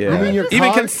 arousing. Yeah. You mean your Even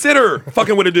cock? consider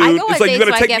fucking with a I dude. go It's on like you dates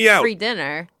gotta so I take get me out. free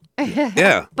dinner.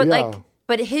 Yeah. But Yeah. like,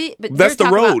 but That's you're the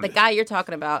talking road. about the guy you're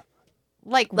talking about.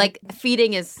 Like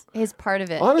feeding is His part of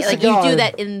it. Honest like to you do God.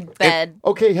 that in bed.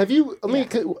 Okay, have you? Let me,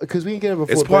 because we can get it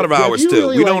before. It's part but of have ours, you too.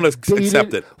 really, We don't like, accept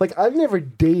dated- it. Like I've never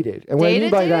dated, and what I mean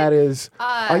Dated, by dated? that is,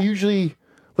 I usually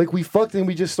like we fucked and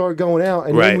we just started going out,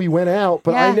 and Right. then we went out,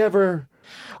 but I Yeah. never.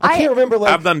 I can't remember.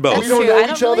 Like I've done both. We That's don't true. know I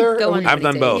don't each really other. go and on we- I've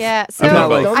done both. Yeah, so I've done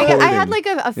both. I had like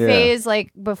a Yeah. phase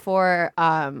like before,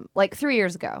 like 3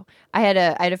 years ago. I had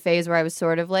a phase where I was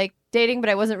sort of like dating, but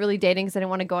I wasn't really dating because I didn't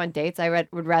want to go on dates. I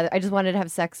just wanted to have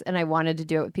sex, and I wanted to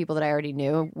do it with people that I already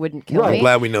knew wouldn't kill me. I'm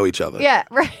glad we know each other. Yeah,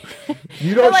 right.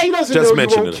 You don't. She doesn't Just know you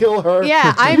mention won't it. kill her.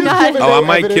 Yeah, I'm not. Oh, I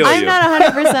might kill you. I'm not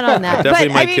 100% on that. Definitely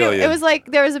but might I mean, kill you. it was like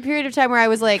there was a period of time where I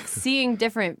was like seeing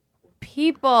different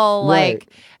people, Right. like,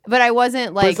 but I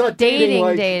wasn't But it's like not dating.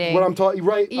 Like, dating. What I'm talking.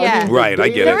 Right. Yeah. Right, I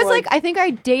get There it. was like I think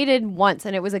I dated once,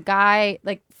 and it was a guy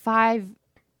like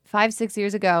 6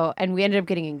 years ago, and we ended up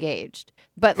getting engaged.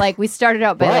 But like we started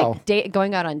out by Wow. like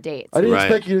going out on dates. I didn't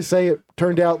expect you to say it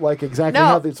turned out like exactly No,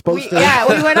 how it's supposed to. Yeah,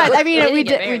 we went on. I mean, we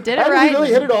did it How did right. we really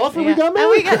hit it off when we got And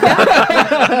married? we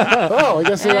got Oh, I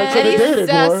guess I should have And dated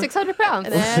he's more. 600 pounds.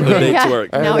 No,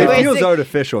 it we feels wasted-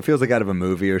 artificial. It feels like out of a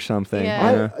movie or something.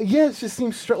 Yeah. Yeah, it just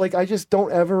seems like I just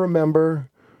don't ever remember.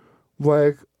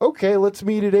 Like, okay, let's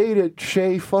meet at 8 at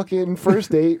Shea fucking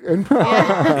first date. And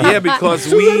Yeah, because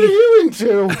so what are you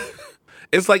into?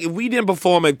 It's like if we didn't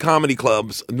perform at comedy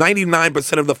clubs,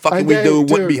 99% of the fucking And we then, do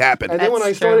wouldn't dude, be happening. And then when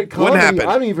I started comedy, Wouldn't happen.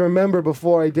 I don't even remember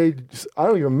before I did. I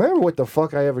don't even remember what the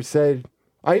fuck I ever said.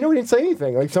 I know I didn't say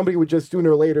anything. Like somebody would just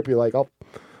sooner or later be like, "Oh,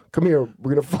 come here,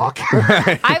 we're gonna fuck."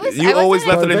 You always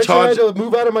left it in Eventually charge. I had to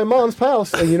move out of my mom's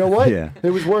house, and you know what? Yeah.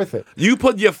 It was worth it. You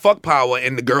put your fuck power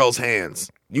in the girl's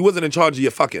hands. You wasn't in charge of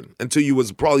your fucking until you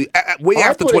was probably way I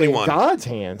after put it in 21. God's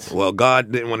hands. Well,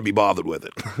 God didn't want to be bothered with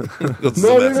it.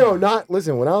 No, not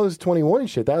listen. When I was 21 and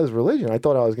shit, that was religion. I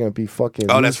thought I was gonna be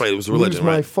fucking. Oh, that's right, it was religion, lose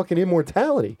my right. fucking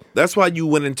immortality, That's why you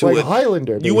went into like it.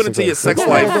 Highlander. You went into basically. your sex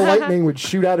Like, life. The lightning would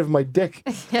shoot out of my dick.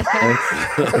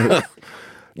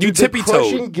 You The tippy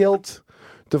crushing toed. guilt.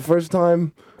 The first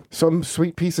time some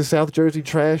sweet piece of South Jersey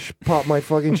trash popped my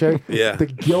fucking check. Yeah. The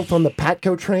guilt on the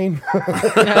Patco train.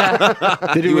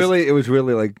 Did it really? It was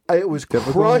really like. It was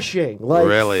difficult? crushing. Like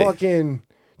Really? fucking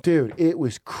dude, it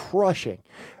was crushing.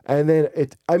 And then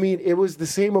it was the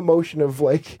same emotion of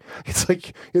like it's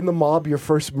like in the mob your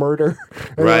first murder.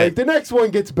 And Right. like the next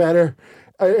one gets better.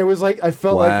 It was like I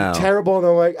felt Wow. like terrible and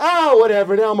I'm like, oh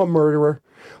whatever, now I'm a murderer.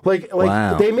 Like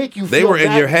Wow. they make you feel They were in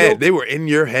that your head. guilt. They were in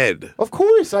your head. Of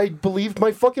course, I believed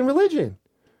my fucking religion.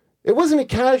 It wasn't a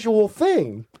casual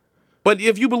thing. But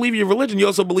if you believe your religion, you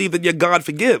also believe that your God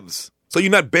forgives. So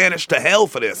you're not banished to hell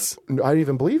for this. I didn't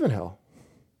even believe in hell.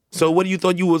 So what do you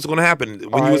thought was going to happen?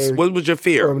 What was your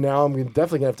fear? Now I'm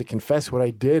definitely gonna have to confess what I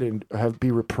did and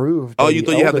be reproved. Oh, by you the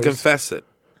thought you had to elders. confess it.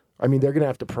 I mean, they're gonna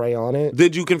have to pray on it.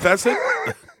 Did you confess it?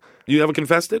 You ever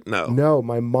confessed it? No. No,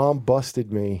 my mom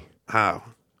busted me. How?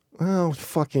 Well,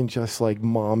 fucking just like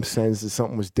mom sensed that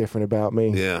something was different about me.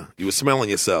 Yeah. You were smelling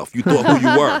yourself. You thought who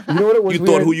you were. You know what it was? You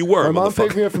thought who you were, My mom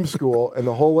picked motherfucker. me up from school, and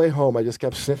the whole way home, I just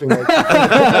kept sniffing. Like,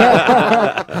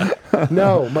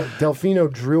 no,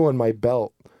 Delfino drew on my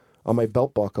belt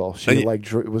buckle. She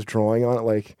was drawing on it.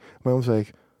 Like my mom's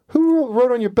like, "Who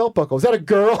wrote on your belt buckle? Is that a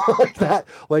girl?" Like that.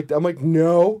 Like I'm like,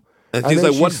 "No." And she's then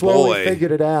like, she "What slowly boy?"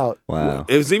 figured it out. Wow.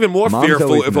 It was even more Moms fearful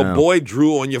always if a know. boy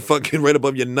drew on your fucking right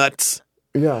above your nuts.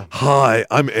 Yeah. Hi,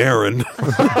 I'm Aaron.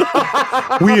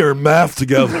 We are math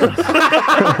together.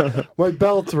 My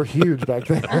belts were huge back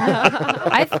then.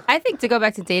 I think to go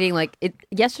back to dating, like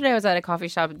yesterday I was at a coffee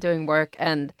shop doing work,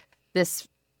 and this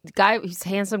guy, he's a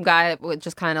handsome guy, would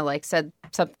just kind of like said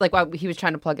something like while he was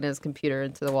trying to plug in his computer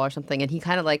into the wall or something, and he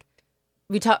kind of like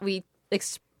we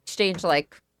exchanged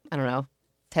like I don't know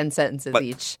 10 sentences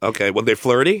each. Okay, were they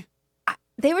flirty?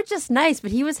 They were just nice,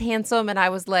 but he was handsome, and I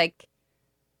was like,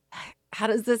 how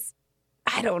does this?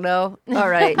 I don't know. All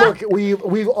right. Look, we've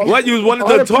What you wanted on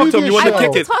to a talk to him? You previous wanted to I kick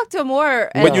wanted it, to talk to him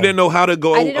more. but you didn't know how to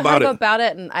go I didn't know how about to go it. about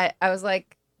it, and I was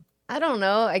like, I don't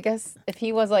know. I guess if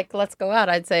he was like, let's go out,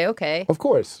 I'd say okay. Of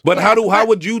course. But how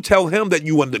would you tell him that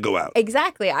you wanted to go out?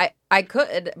 Exactly. I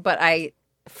could, but I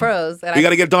froze. And We got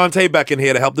to get Dante back in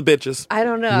here to help the bitches. I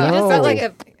don't know. I just felt like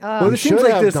a. Well, it should seems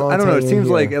like have this. I don't know. It Dante in seems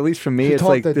here. like, at least for me, Should it's talk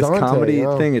like to this Dante, comedy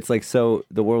yeah. thing. It's like the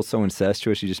world's so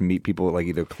incestuous. You just meet people at like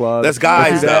either clubs. That's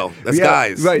guys, or though. That's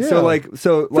guys. Right. Yeah. So like That's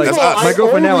us. my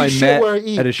girlfriend now only I shit met where I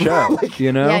eat. at a show.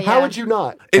 You know. Yeah, How would you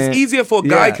not? It's And- easier for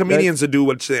guy yeah, comedians to do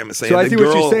what Sam is saying. So I than see what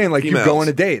girl you're saying. Like you females. go on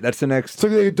a date. That's the next So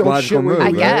they don't logical shit where move. you I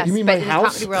eat? right? guess. You mean but my in the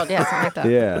house? comedy world, yeah, something like that.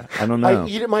 Yeah. I don't know. I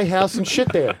eat at my house and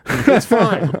shit there. It's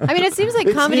fine. I mean, it seems like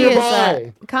It's comedy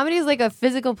nearby. is like a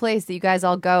physical place that you guys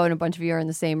all go, and a bunch of you are in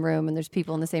the same room, and there's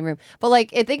people in the same room. But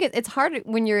like, I think it's hard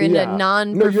when you're in Yeah. a No, you're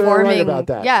non-performing. right about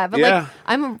that. Yeah, but Yeah. like,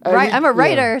 I'm a yeah.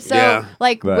 writer, so Yeah.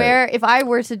 like, Right. where if I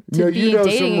were to No, be you know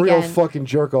dating some real again, fucking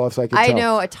jerk offs. I can I tell.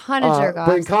 know a ton of jerk But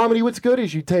in offs. comedy, what's good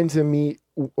is you tend to meet,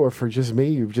 or for just me,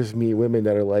 you just meet women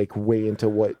that are like way into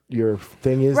what your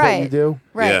thing is that you Right. do.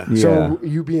 Right. Yeah. So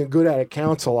you being good at it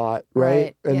counts a lot, right?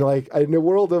 Right, And yeah. like in the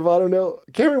world of, I don't know,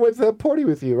 Cameron went to that party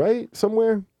with you, right?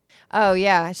 Somewhere. Oh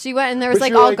yeah, she went and there was But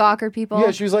like she all like- Gawker people.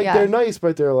 Yeah, she was like, they're nice,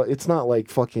 but they're like, it's not like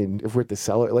fucking if we're at the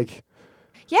cellar. Like,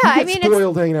 Yeah, you I get mean,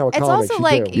 spoiled hanging out with it's comics. also you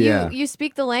like do. you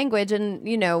speak the language, and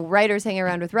writers hang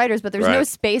around with writers, but there's no Right.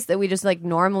 space that we just like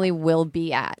normally will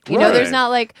be at. There's Right. not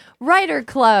like writer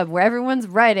club where everyone's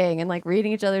writing and like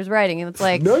reading each other's writing, and it's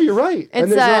like No, you're right. And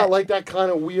It's, there's not like that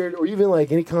kind of weird, or even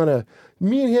like any kind of.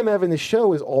 Me and him having the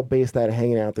show is all based out of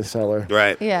hanging out the cellar.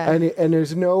 Right. Yeah. And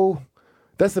there's no.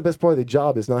 That's the best part of the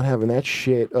job is not having that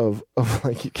shit of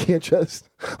like you can't just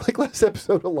like last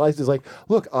episode Eliza's like,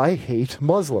 look, I hate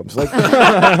Muslims. Like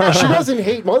she doesn't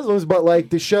hate Muslims, but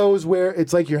like the shows where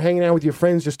it's like you're hanging out with your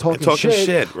friends just talking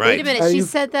shit, right. Wait a minute. And She you-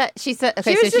 said that. She said.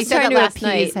 Okay, She so was she just said trying that to last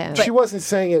appease night. him. She wasn't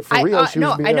saying it for real. She no,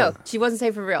 was being I know. She wasn't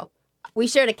saying for real. We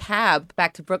shared a cab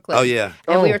back to Brooklyn. Oh, yeah.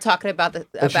 And we Oh. were talking about the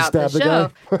And she about the stabbed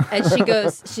the show. And she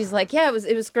goes, she's like, yeah,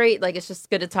 it was great. Like it's just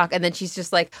good to talk. And then she's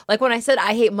just like when I said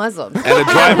I hate Muslims. And the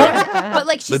driver. But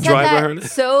like she The said driver that heard it?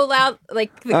 so loud,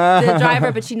 like the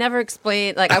driver, but she never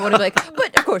explained. Like I want to be like,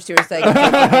 but of course you were saying.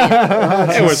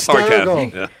 It was hysterical.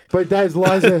 sarcasm. Yeah. But that's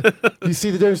Liza. You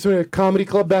see the difference between a comedy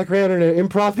club background and an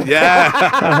improv?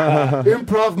 Yeah.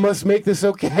 Improv must make this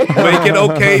okay. Make it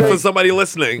okay for somebody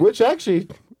listening. Which actually,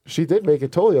 she did make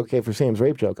it totally okay for Sam's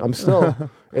rape joke. I'm still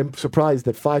surprised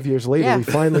that 5 years later Yeah. we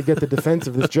finally get the defense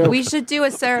of this joke. We should do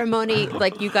a ceremony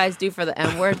like you guys do for the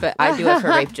N word, but I do it for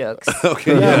rape jokes.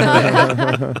 Okay.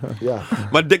 Yeah. Yeah.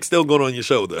 My dick's still going on your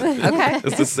shoulder. Okay.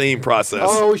 It's the same process.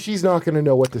 Oh, she's not going to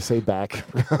know what to say back.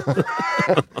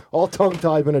 All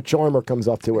tongue-tied when a charmer comes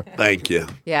up to her. Thank you.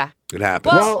 Yeah. It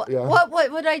happens. Well, yeah. what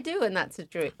would I do in that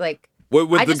situation? Like,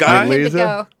 With I the just guy? want him to Lisa?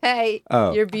 go, hey,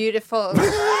 Oh. you're beautiful.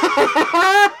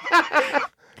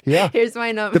 Yeah. Here's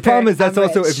my number. The problem is that's I'm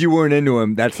also rich. if you weren't into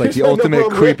him, that's like Here's the my ultimate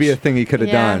number, I'm rich. creepiest thing he could have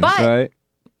Yeah. done, But- right?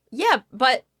 Yeah,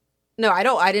 but no, I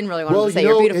don't. I didn't really want Well, him to say you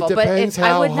you're know, it beautiful. But depends if I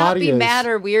how would hot not he be is. mad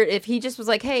or weird if he just was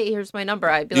like, hey, here's my number.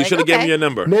 I'd be You like, should have okay. given me your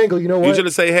number. Mangle, you know what? You should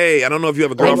have said, hey, I don't know if you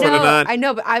have a I girlfriend or know, not. I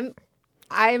know, but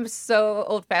I'm so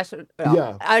old fashioned.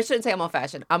 Yeah. I shouldn't say I'm old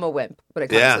fashioned. I'm a wimp when it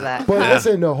comes Yeah. to that. But Yeah.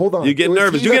 listen, no, hold on. You get Was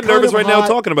nervous. he You the get nervous kind of right now hot-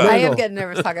 talking about I it. am getting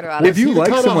nervous talking about If it. you he the like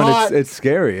kind of someone, hot- it's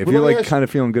scary. If Well, you're let me like ask- kind of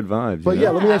feeling good vibes. But you yeah,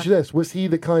 know? let me ask you this. Was he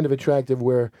the kind of attractive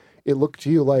where it looked to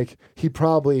you like he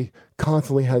probably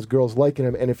constantly has girls liking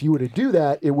him, and if you were to do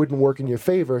that, it wouldn't work in your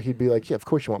favor? He'd be like, yeah, of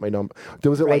course you want my number.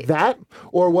 Was it like Right. that?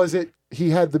 Or was it he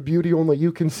had the beauty only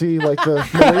you can see, like the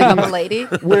Like I'm a lady.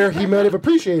 where he might have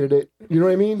appreciated it? You know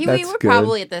what I mean? We That's were good.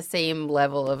 probably at the same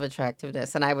level of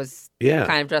attractiveness, and I was Yeah.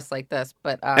 kind of dressed like this.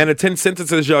 But And the 10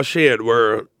 sentences y'all shared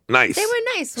were nice. they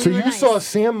were nice. So We were you nice. saw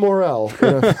Sam Morril.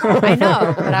 in a- I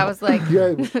know, but I was like,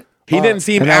 yeah, He didn't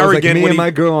seem And I was like, arrogant me when and he,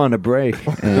 my girl on a break.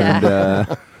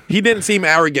 And he didn't seem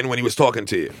arrogant when he was talking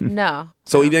to you. no,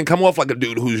 So he didn't come off like a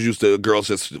dude who's used to girls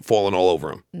just falling all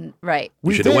over him. right. You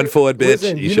We should have did- went for it, bitch.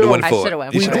 listen, you you should have know- went I for shoulda it.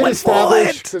 went You for should it. have went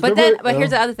for it. But then, but here's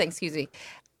the other thing. Excuse me.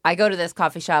 I go to this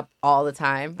coffee shop all the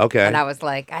time. Okay. And I was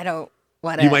like, I don't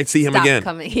want to. You might see him stop again.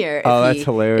 Coming here. If Oh, that's he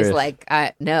hilarious. Is like,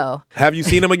 no. Have you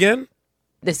seen him again?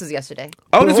 This was yesterday.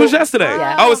 Oh, this was yesterday.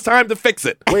 Yeah. Oh, it's time to fix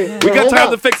it. Wait, we got hold time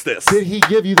up. to fix this. Did he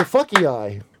give you the fucky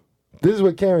eye? This is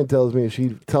what Karen tells me. She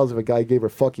tells if a guy gave her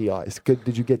fucky eyes.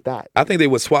 Did you get that? I think they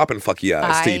were swapping fucky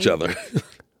eyes to I- each other.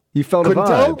 you felt a Couldn't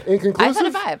tell? vibe. Inconclusive? I felt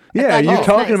a vibe. Yeah, I thought you're he was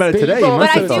talking nice. about it There you today. go. You But must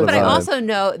I have do. felt But a I vibe. also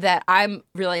know that I'm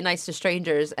really nice to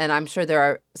strangers, and I'm sure there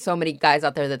are so many guys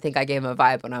out there that think I gave him a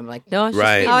vibe when I'm like, no, it's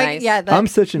Right. just Oh, being nice. yeah, I'm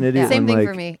such an idiot. Same when, thing like,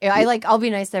 for me. I'll be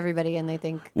nice to everybody, and they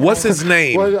think. What's his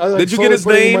name? Well, I like Did you slowly get his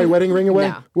putting my name? wedding ring away?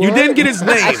 No. You What? didn't get his I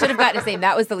name. should have gotten his name.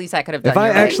 That was the least I could have done. If I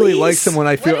You're right. actually like Please. someone,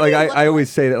 I feel What like do you I look always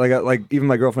say that. Like even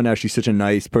my girlfriend now, she's such a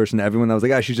nice person to everyone. I was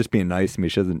like, she's just being nice to me.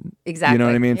 She doesn't. Exactly. You know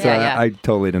what I mean? So Yeah, yeah. I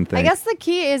totally didn't think. I guess the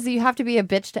key is you have to be a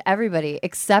bitch to everybody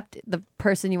except the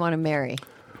person you want to marry.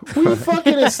 We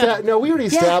fucking no, we already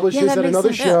established yeah, this that at makes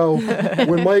another sense. show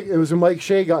when Mike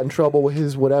Shea got in trouble with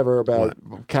his whatever about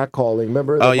catcalling.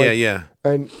 Remember? Oh, That, yeah, like, yeah.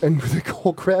 And the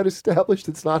whole crowd established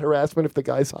it's not harassment if the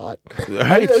guy's hot.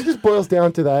 Right. It just boils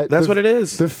down to that. That's what it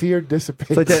is. The fear dissipates.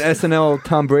 It's like that SNL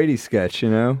Tom Brady sketch, you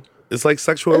know? It's like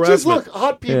sexual And just harassment. look,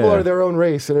 hot people Yeah. are their own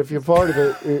race, and if you're part of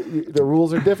it, the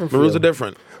rules are different. The for rules you. are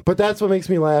different. But that's what makes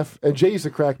me laugh. And Jay used to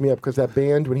crack me up because that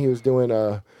band when he was doing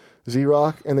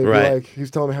Z-Rock, and they'd Right. be like, he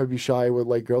was telling me how to be shy with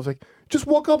like girls, like just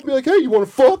walk up and be like, "Hey, you want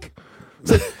to fuck?"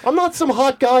 It's like I'm not some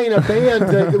hot guy in a band.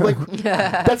 That, like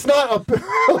that's not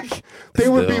a like. They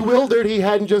were Still. bewildered. He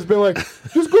hadn't just been like,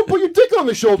 "Just go put your dick on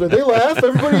the shoulder." They laugh.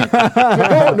 Everybody,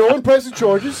 no one presses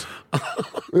charges.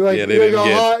 We're like, Yeah, they didn't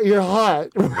get- hot. You're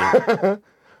hot.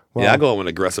 Yeah, I go on an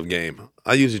aggressive game.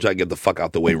 I usually try to get the fuck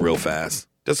out the way real fast,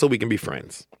 just so we can be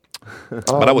friends.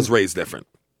 But I was raised different.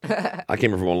 I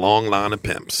came from a long line of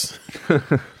pimps.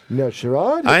 No,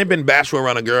 Sherrod? I ain't been bashful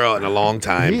around a girl in a long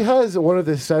time. He has one of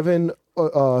the 7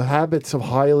 habits of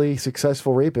highly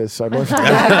successful rapists. I must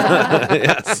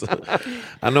Yes.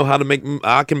 I know how to make.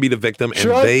 I can be the victim, and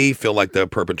Sherrod- they feel like the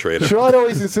perpetrator. Sherrod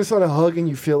always insists on a hug, and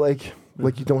you feel like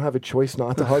you don't have a choice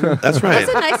not to hug him. That's right.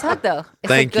 That's a nice hug, though. It's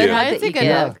Thank a good you. hug It's that a you good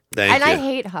can hug. Thank and I you.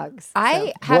 hate hugs.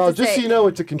 I have Well, to just say, so you know,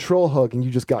 it's a control hug, and you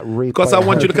just got raped. Because by I a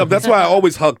want you to hug. come. That's why I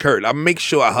always hug Kurt. I make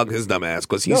sure I hug his dumb ass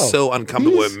because he's No, so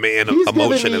uncomfortable with man he's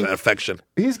emotion giving and me- affection.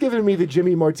 He's giving me the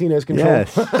Jimmy Martinez control.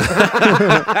 Yes.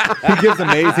 He gives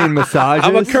amazing massages.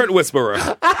 I'm a Kurt whisperer.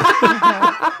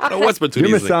 I don't whisper too Your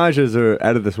easily. massages are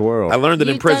out of this world. I learned it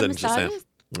in You've done prison. She said. massages?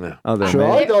 Yeah. Oh, they're Sherrod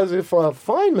amazing. does it for a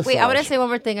fine massage. wait, I want to say one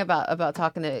more thing about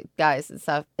talking to guys and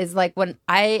stuff. Is like when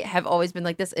I have always been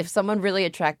like this. If someone really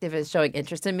attractive is showing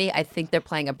interest in me, I think they're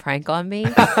playing a prank on me.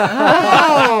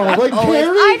 Oh, like Always,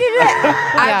 Carrie? I did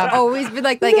it. I've always been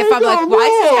like if I'm like, why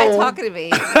is this guy talking to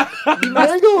me?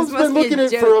 Mango's been looking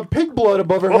at for a pig blood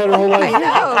above her head her whole life. I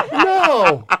know.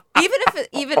 No.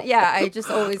 I just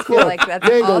always feel like that's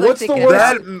Mango, all they're what's the thinking.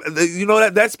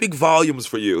 worst? That speaks volumes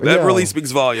for you. That Yeah. really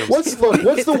speaks volumes. What's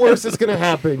the worst that's going to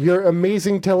happen? Your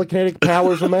amazing telekinetic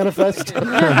powers will manifest. Take a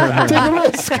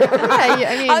risk.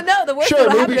 Oh no, the worst Sure,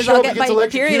 that'll happen maybe is I'll Shelby get gets my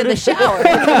period in the shower.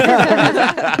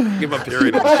 Give him a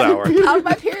period in the shower. I'll have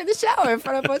my period in the shower in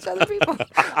front of a bunch of other people.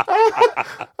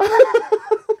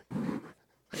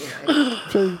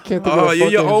 Can't think of Oh, a you're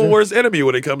your fucking- own worst enemy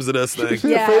when it comes to this thing. She's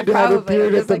afraid to have a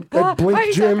period at the at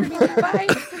Blink Gym.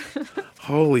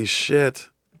 Holy shit.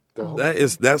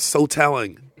 That's so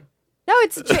telling. No,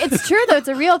 it's true though. It's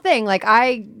a real thing. Like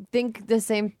I think the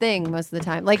same thing most of the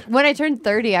time. Like when I turned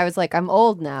 30, I was like, I'm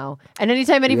old now. And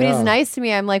anytime anybody's Yeah. nice to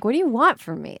me, I'm like, what do you want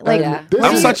from me? Like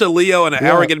I'm such a Leo and an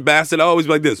arrogant bastard. I always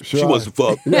be like this. She wants to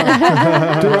fuck. Dude,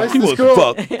 I She see this wants to girl,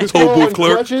 fuck. this Toll girl booth in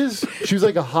clerk. crutches. She was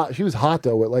like she was hot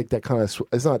though, with like that kind of.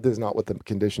 This is not what the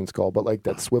condition's called, but like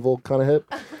that swivel kind of hip.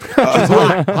 She's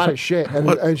hot as shit,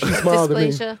 and she smiled at me.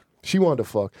 Dysplasia. She wanted to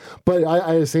fuck, but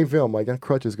I had the same feeling. Like that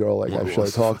crutches girl, like I should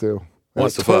have talked to.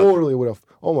 Wants I to fuck. totally would have.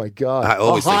 Oh my god! I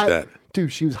always think hot, that.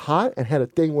 Dude, she was hot and had a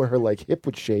thing where her like hip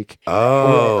would shake. Oh. Or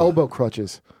her elbow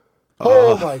crutches.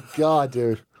 Oh my god,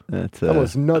 dude. That's That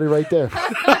was nutty right there.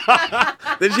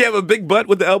 Did she have a big butt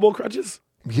with the elbow crutches?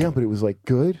 Yeah, but it was like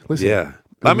good. Listen, Yeah. it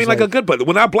I was mean, like a good butt.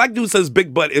 When our black dude says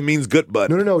big butt, it means good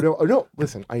butt. No.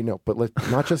 Listen, I know, but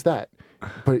not just that.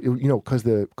 But because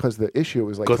the issue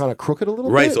was like 'Cause- kind of crooked a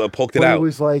little right, bit. so it poked it but out. It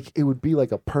was like it would be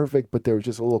like a perfect, but there was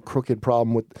just a little crooked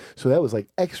problem with. So that was like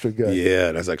extra good.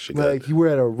 Yeah, that's actually good. Like you were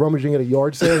at a rummaging at a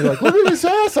yard sale. You're like, look at this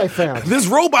ass I found. This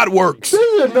robot works. This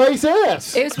is a nice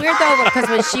ass. It was weird though because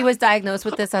when she was diagnosed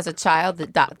with this as a child, the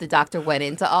doctor went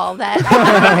into all that.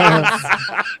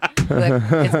 Look,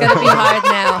 it's gonna be hard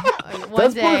now.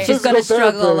 One day she's gonna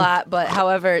struggle a lot, but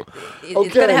however, it's Okay.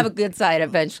 gonna have a good side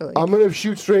eventually. I'm gonna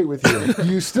shoot straight with you.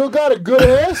 You still got a good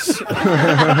ass,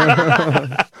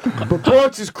 but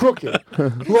parts is crooked.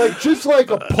 Just like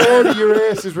a part of your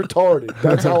ass is retarded.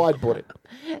 That's how I'd put it.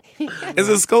 Is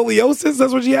it scoliosis?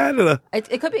 That's what she had?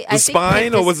 It could be The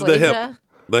spine or was it the hip?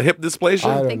 The hip dysplasia?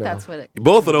 I I don't think know. that's what it.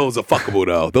 Both of those are fuckable,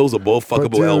 though. Those are both But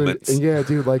fuckable dude, ailments. and yeah,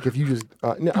 dude. Like if you just,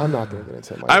 no, I'm not gonna get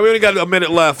into my. All right, we only got a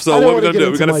minute left, so I don't what we're wanna going to get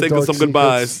do? We're going to into say my some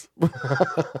dark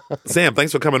goodbyes. Sam,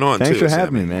 thanks for coming on, Thanks too. for having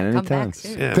Sammy. me, man. Come back Anytime.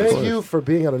 soon. Yeah, Thank you for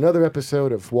being on another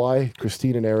episode of Why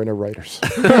Christine and Aaron Are Writers.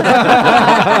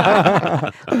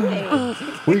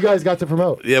 What you guys got to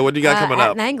promote? Yeah, what do you got coming at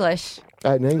up? English.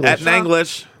 At English. At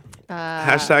Nanglish.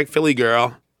 Hashtag Philly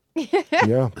girl.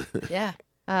 Yeah. Yeah.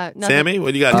 Nothing. Sammy,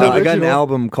 what do you got I coming? got an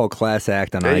album called Class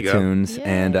Act on There you go. iTunes,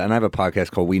 and I have a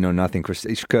podcast called We Know Nothing.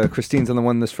 Christine's on the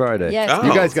one this Friday. Yes,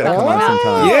 You guys got to come on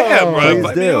sometime. Yeah, bro. Please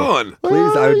Invite me do. on.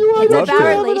 Please, I It's would love about to.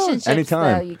 relationships,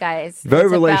 Anytime. though, you guys. Very It's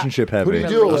about relationship heavy. Who do you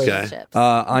do it with? relationships.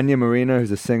 Anya Marina,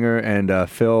 who's a singer, and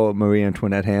Phil, Marie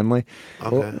Antoinette Hanley.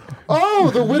 Okay. Oh,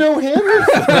 the widow Henry.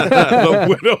 The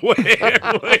widow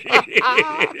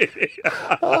Hanley.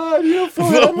 Beautiful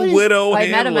The Henley. widow I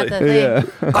met him at the Hanley.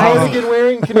 thing. Cardigan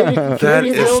wearing Canadian That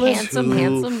is illness. Handsome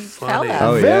funny. fella.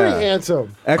 Oh, Very yeah.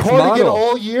 handsome. Ex-model. Cardigan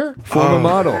all year. Former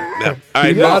model. Yeah. All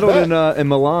right, He now, modeled in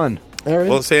Milan. Aaron.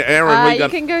 well, say, Aaron, what you You got?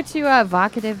 can go to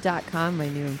vocative.com, my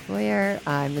new employer.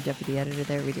 I'm the deputy editor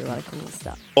there. We do a lot of cool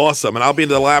stuff. Awesome. And I'll be in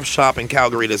the Lab Shop in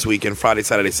Calgary this weekend, Friday,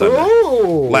 Saturday, Sunday.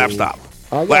 Oh. Lab Stop.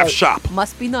 I got- Lab Shop.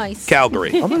 Must be nice. Calgary.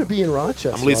 I'm going to be in Rochester.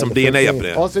 I'm gonna leave some on the DNA up 15th.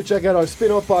 there. Also, check out our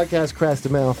spin-off podcast, Crash the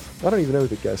Mouth. I don't even know who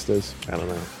the guest is. I don't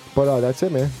know. But that's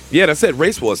it, man. Yeah, that's it.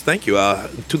 Race Wars. Thank you.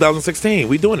 2016.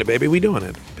 We doing it, baby. We doing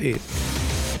it. Peace.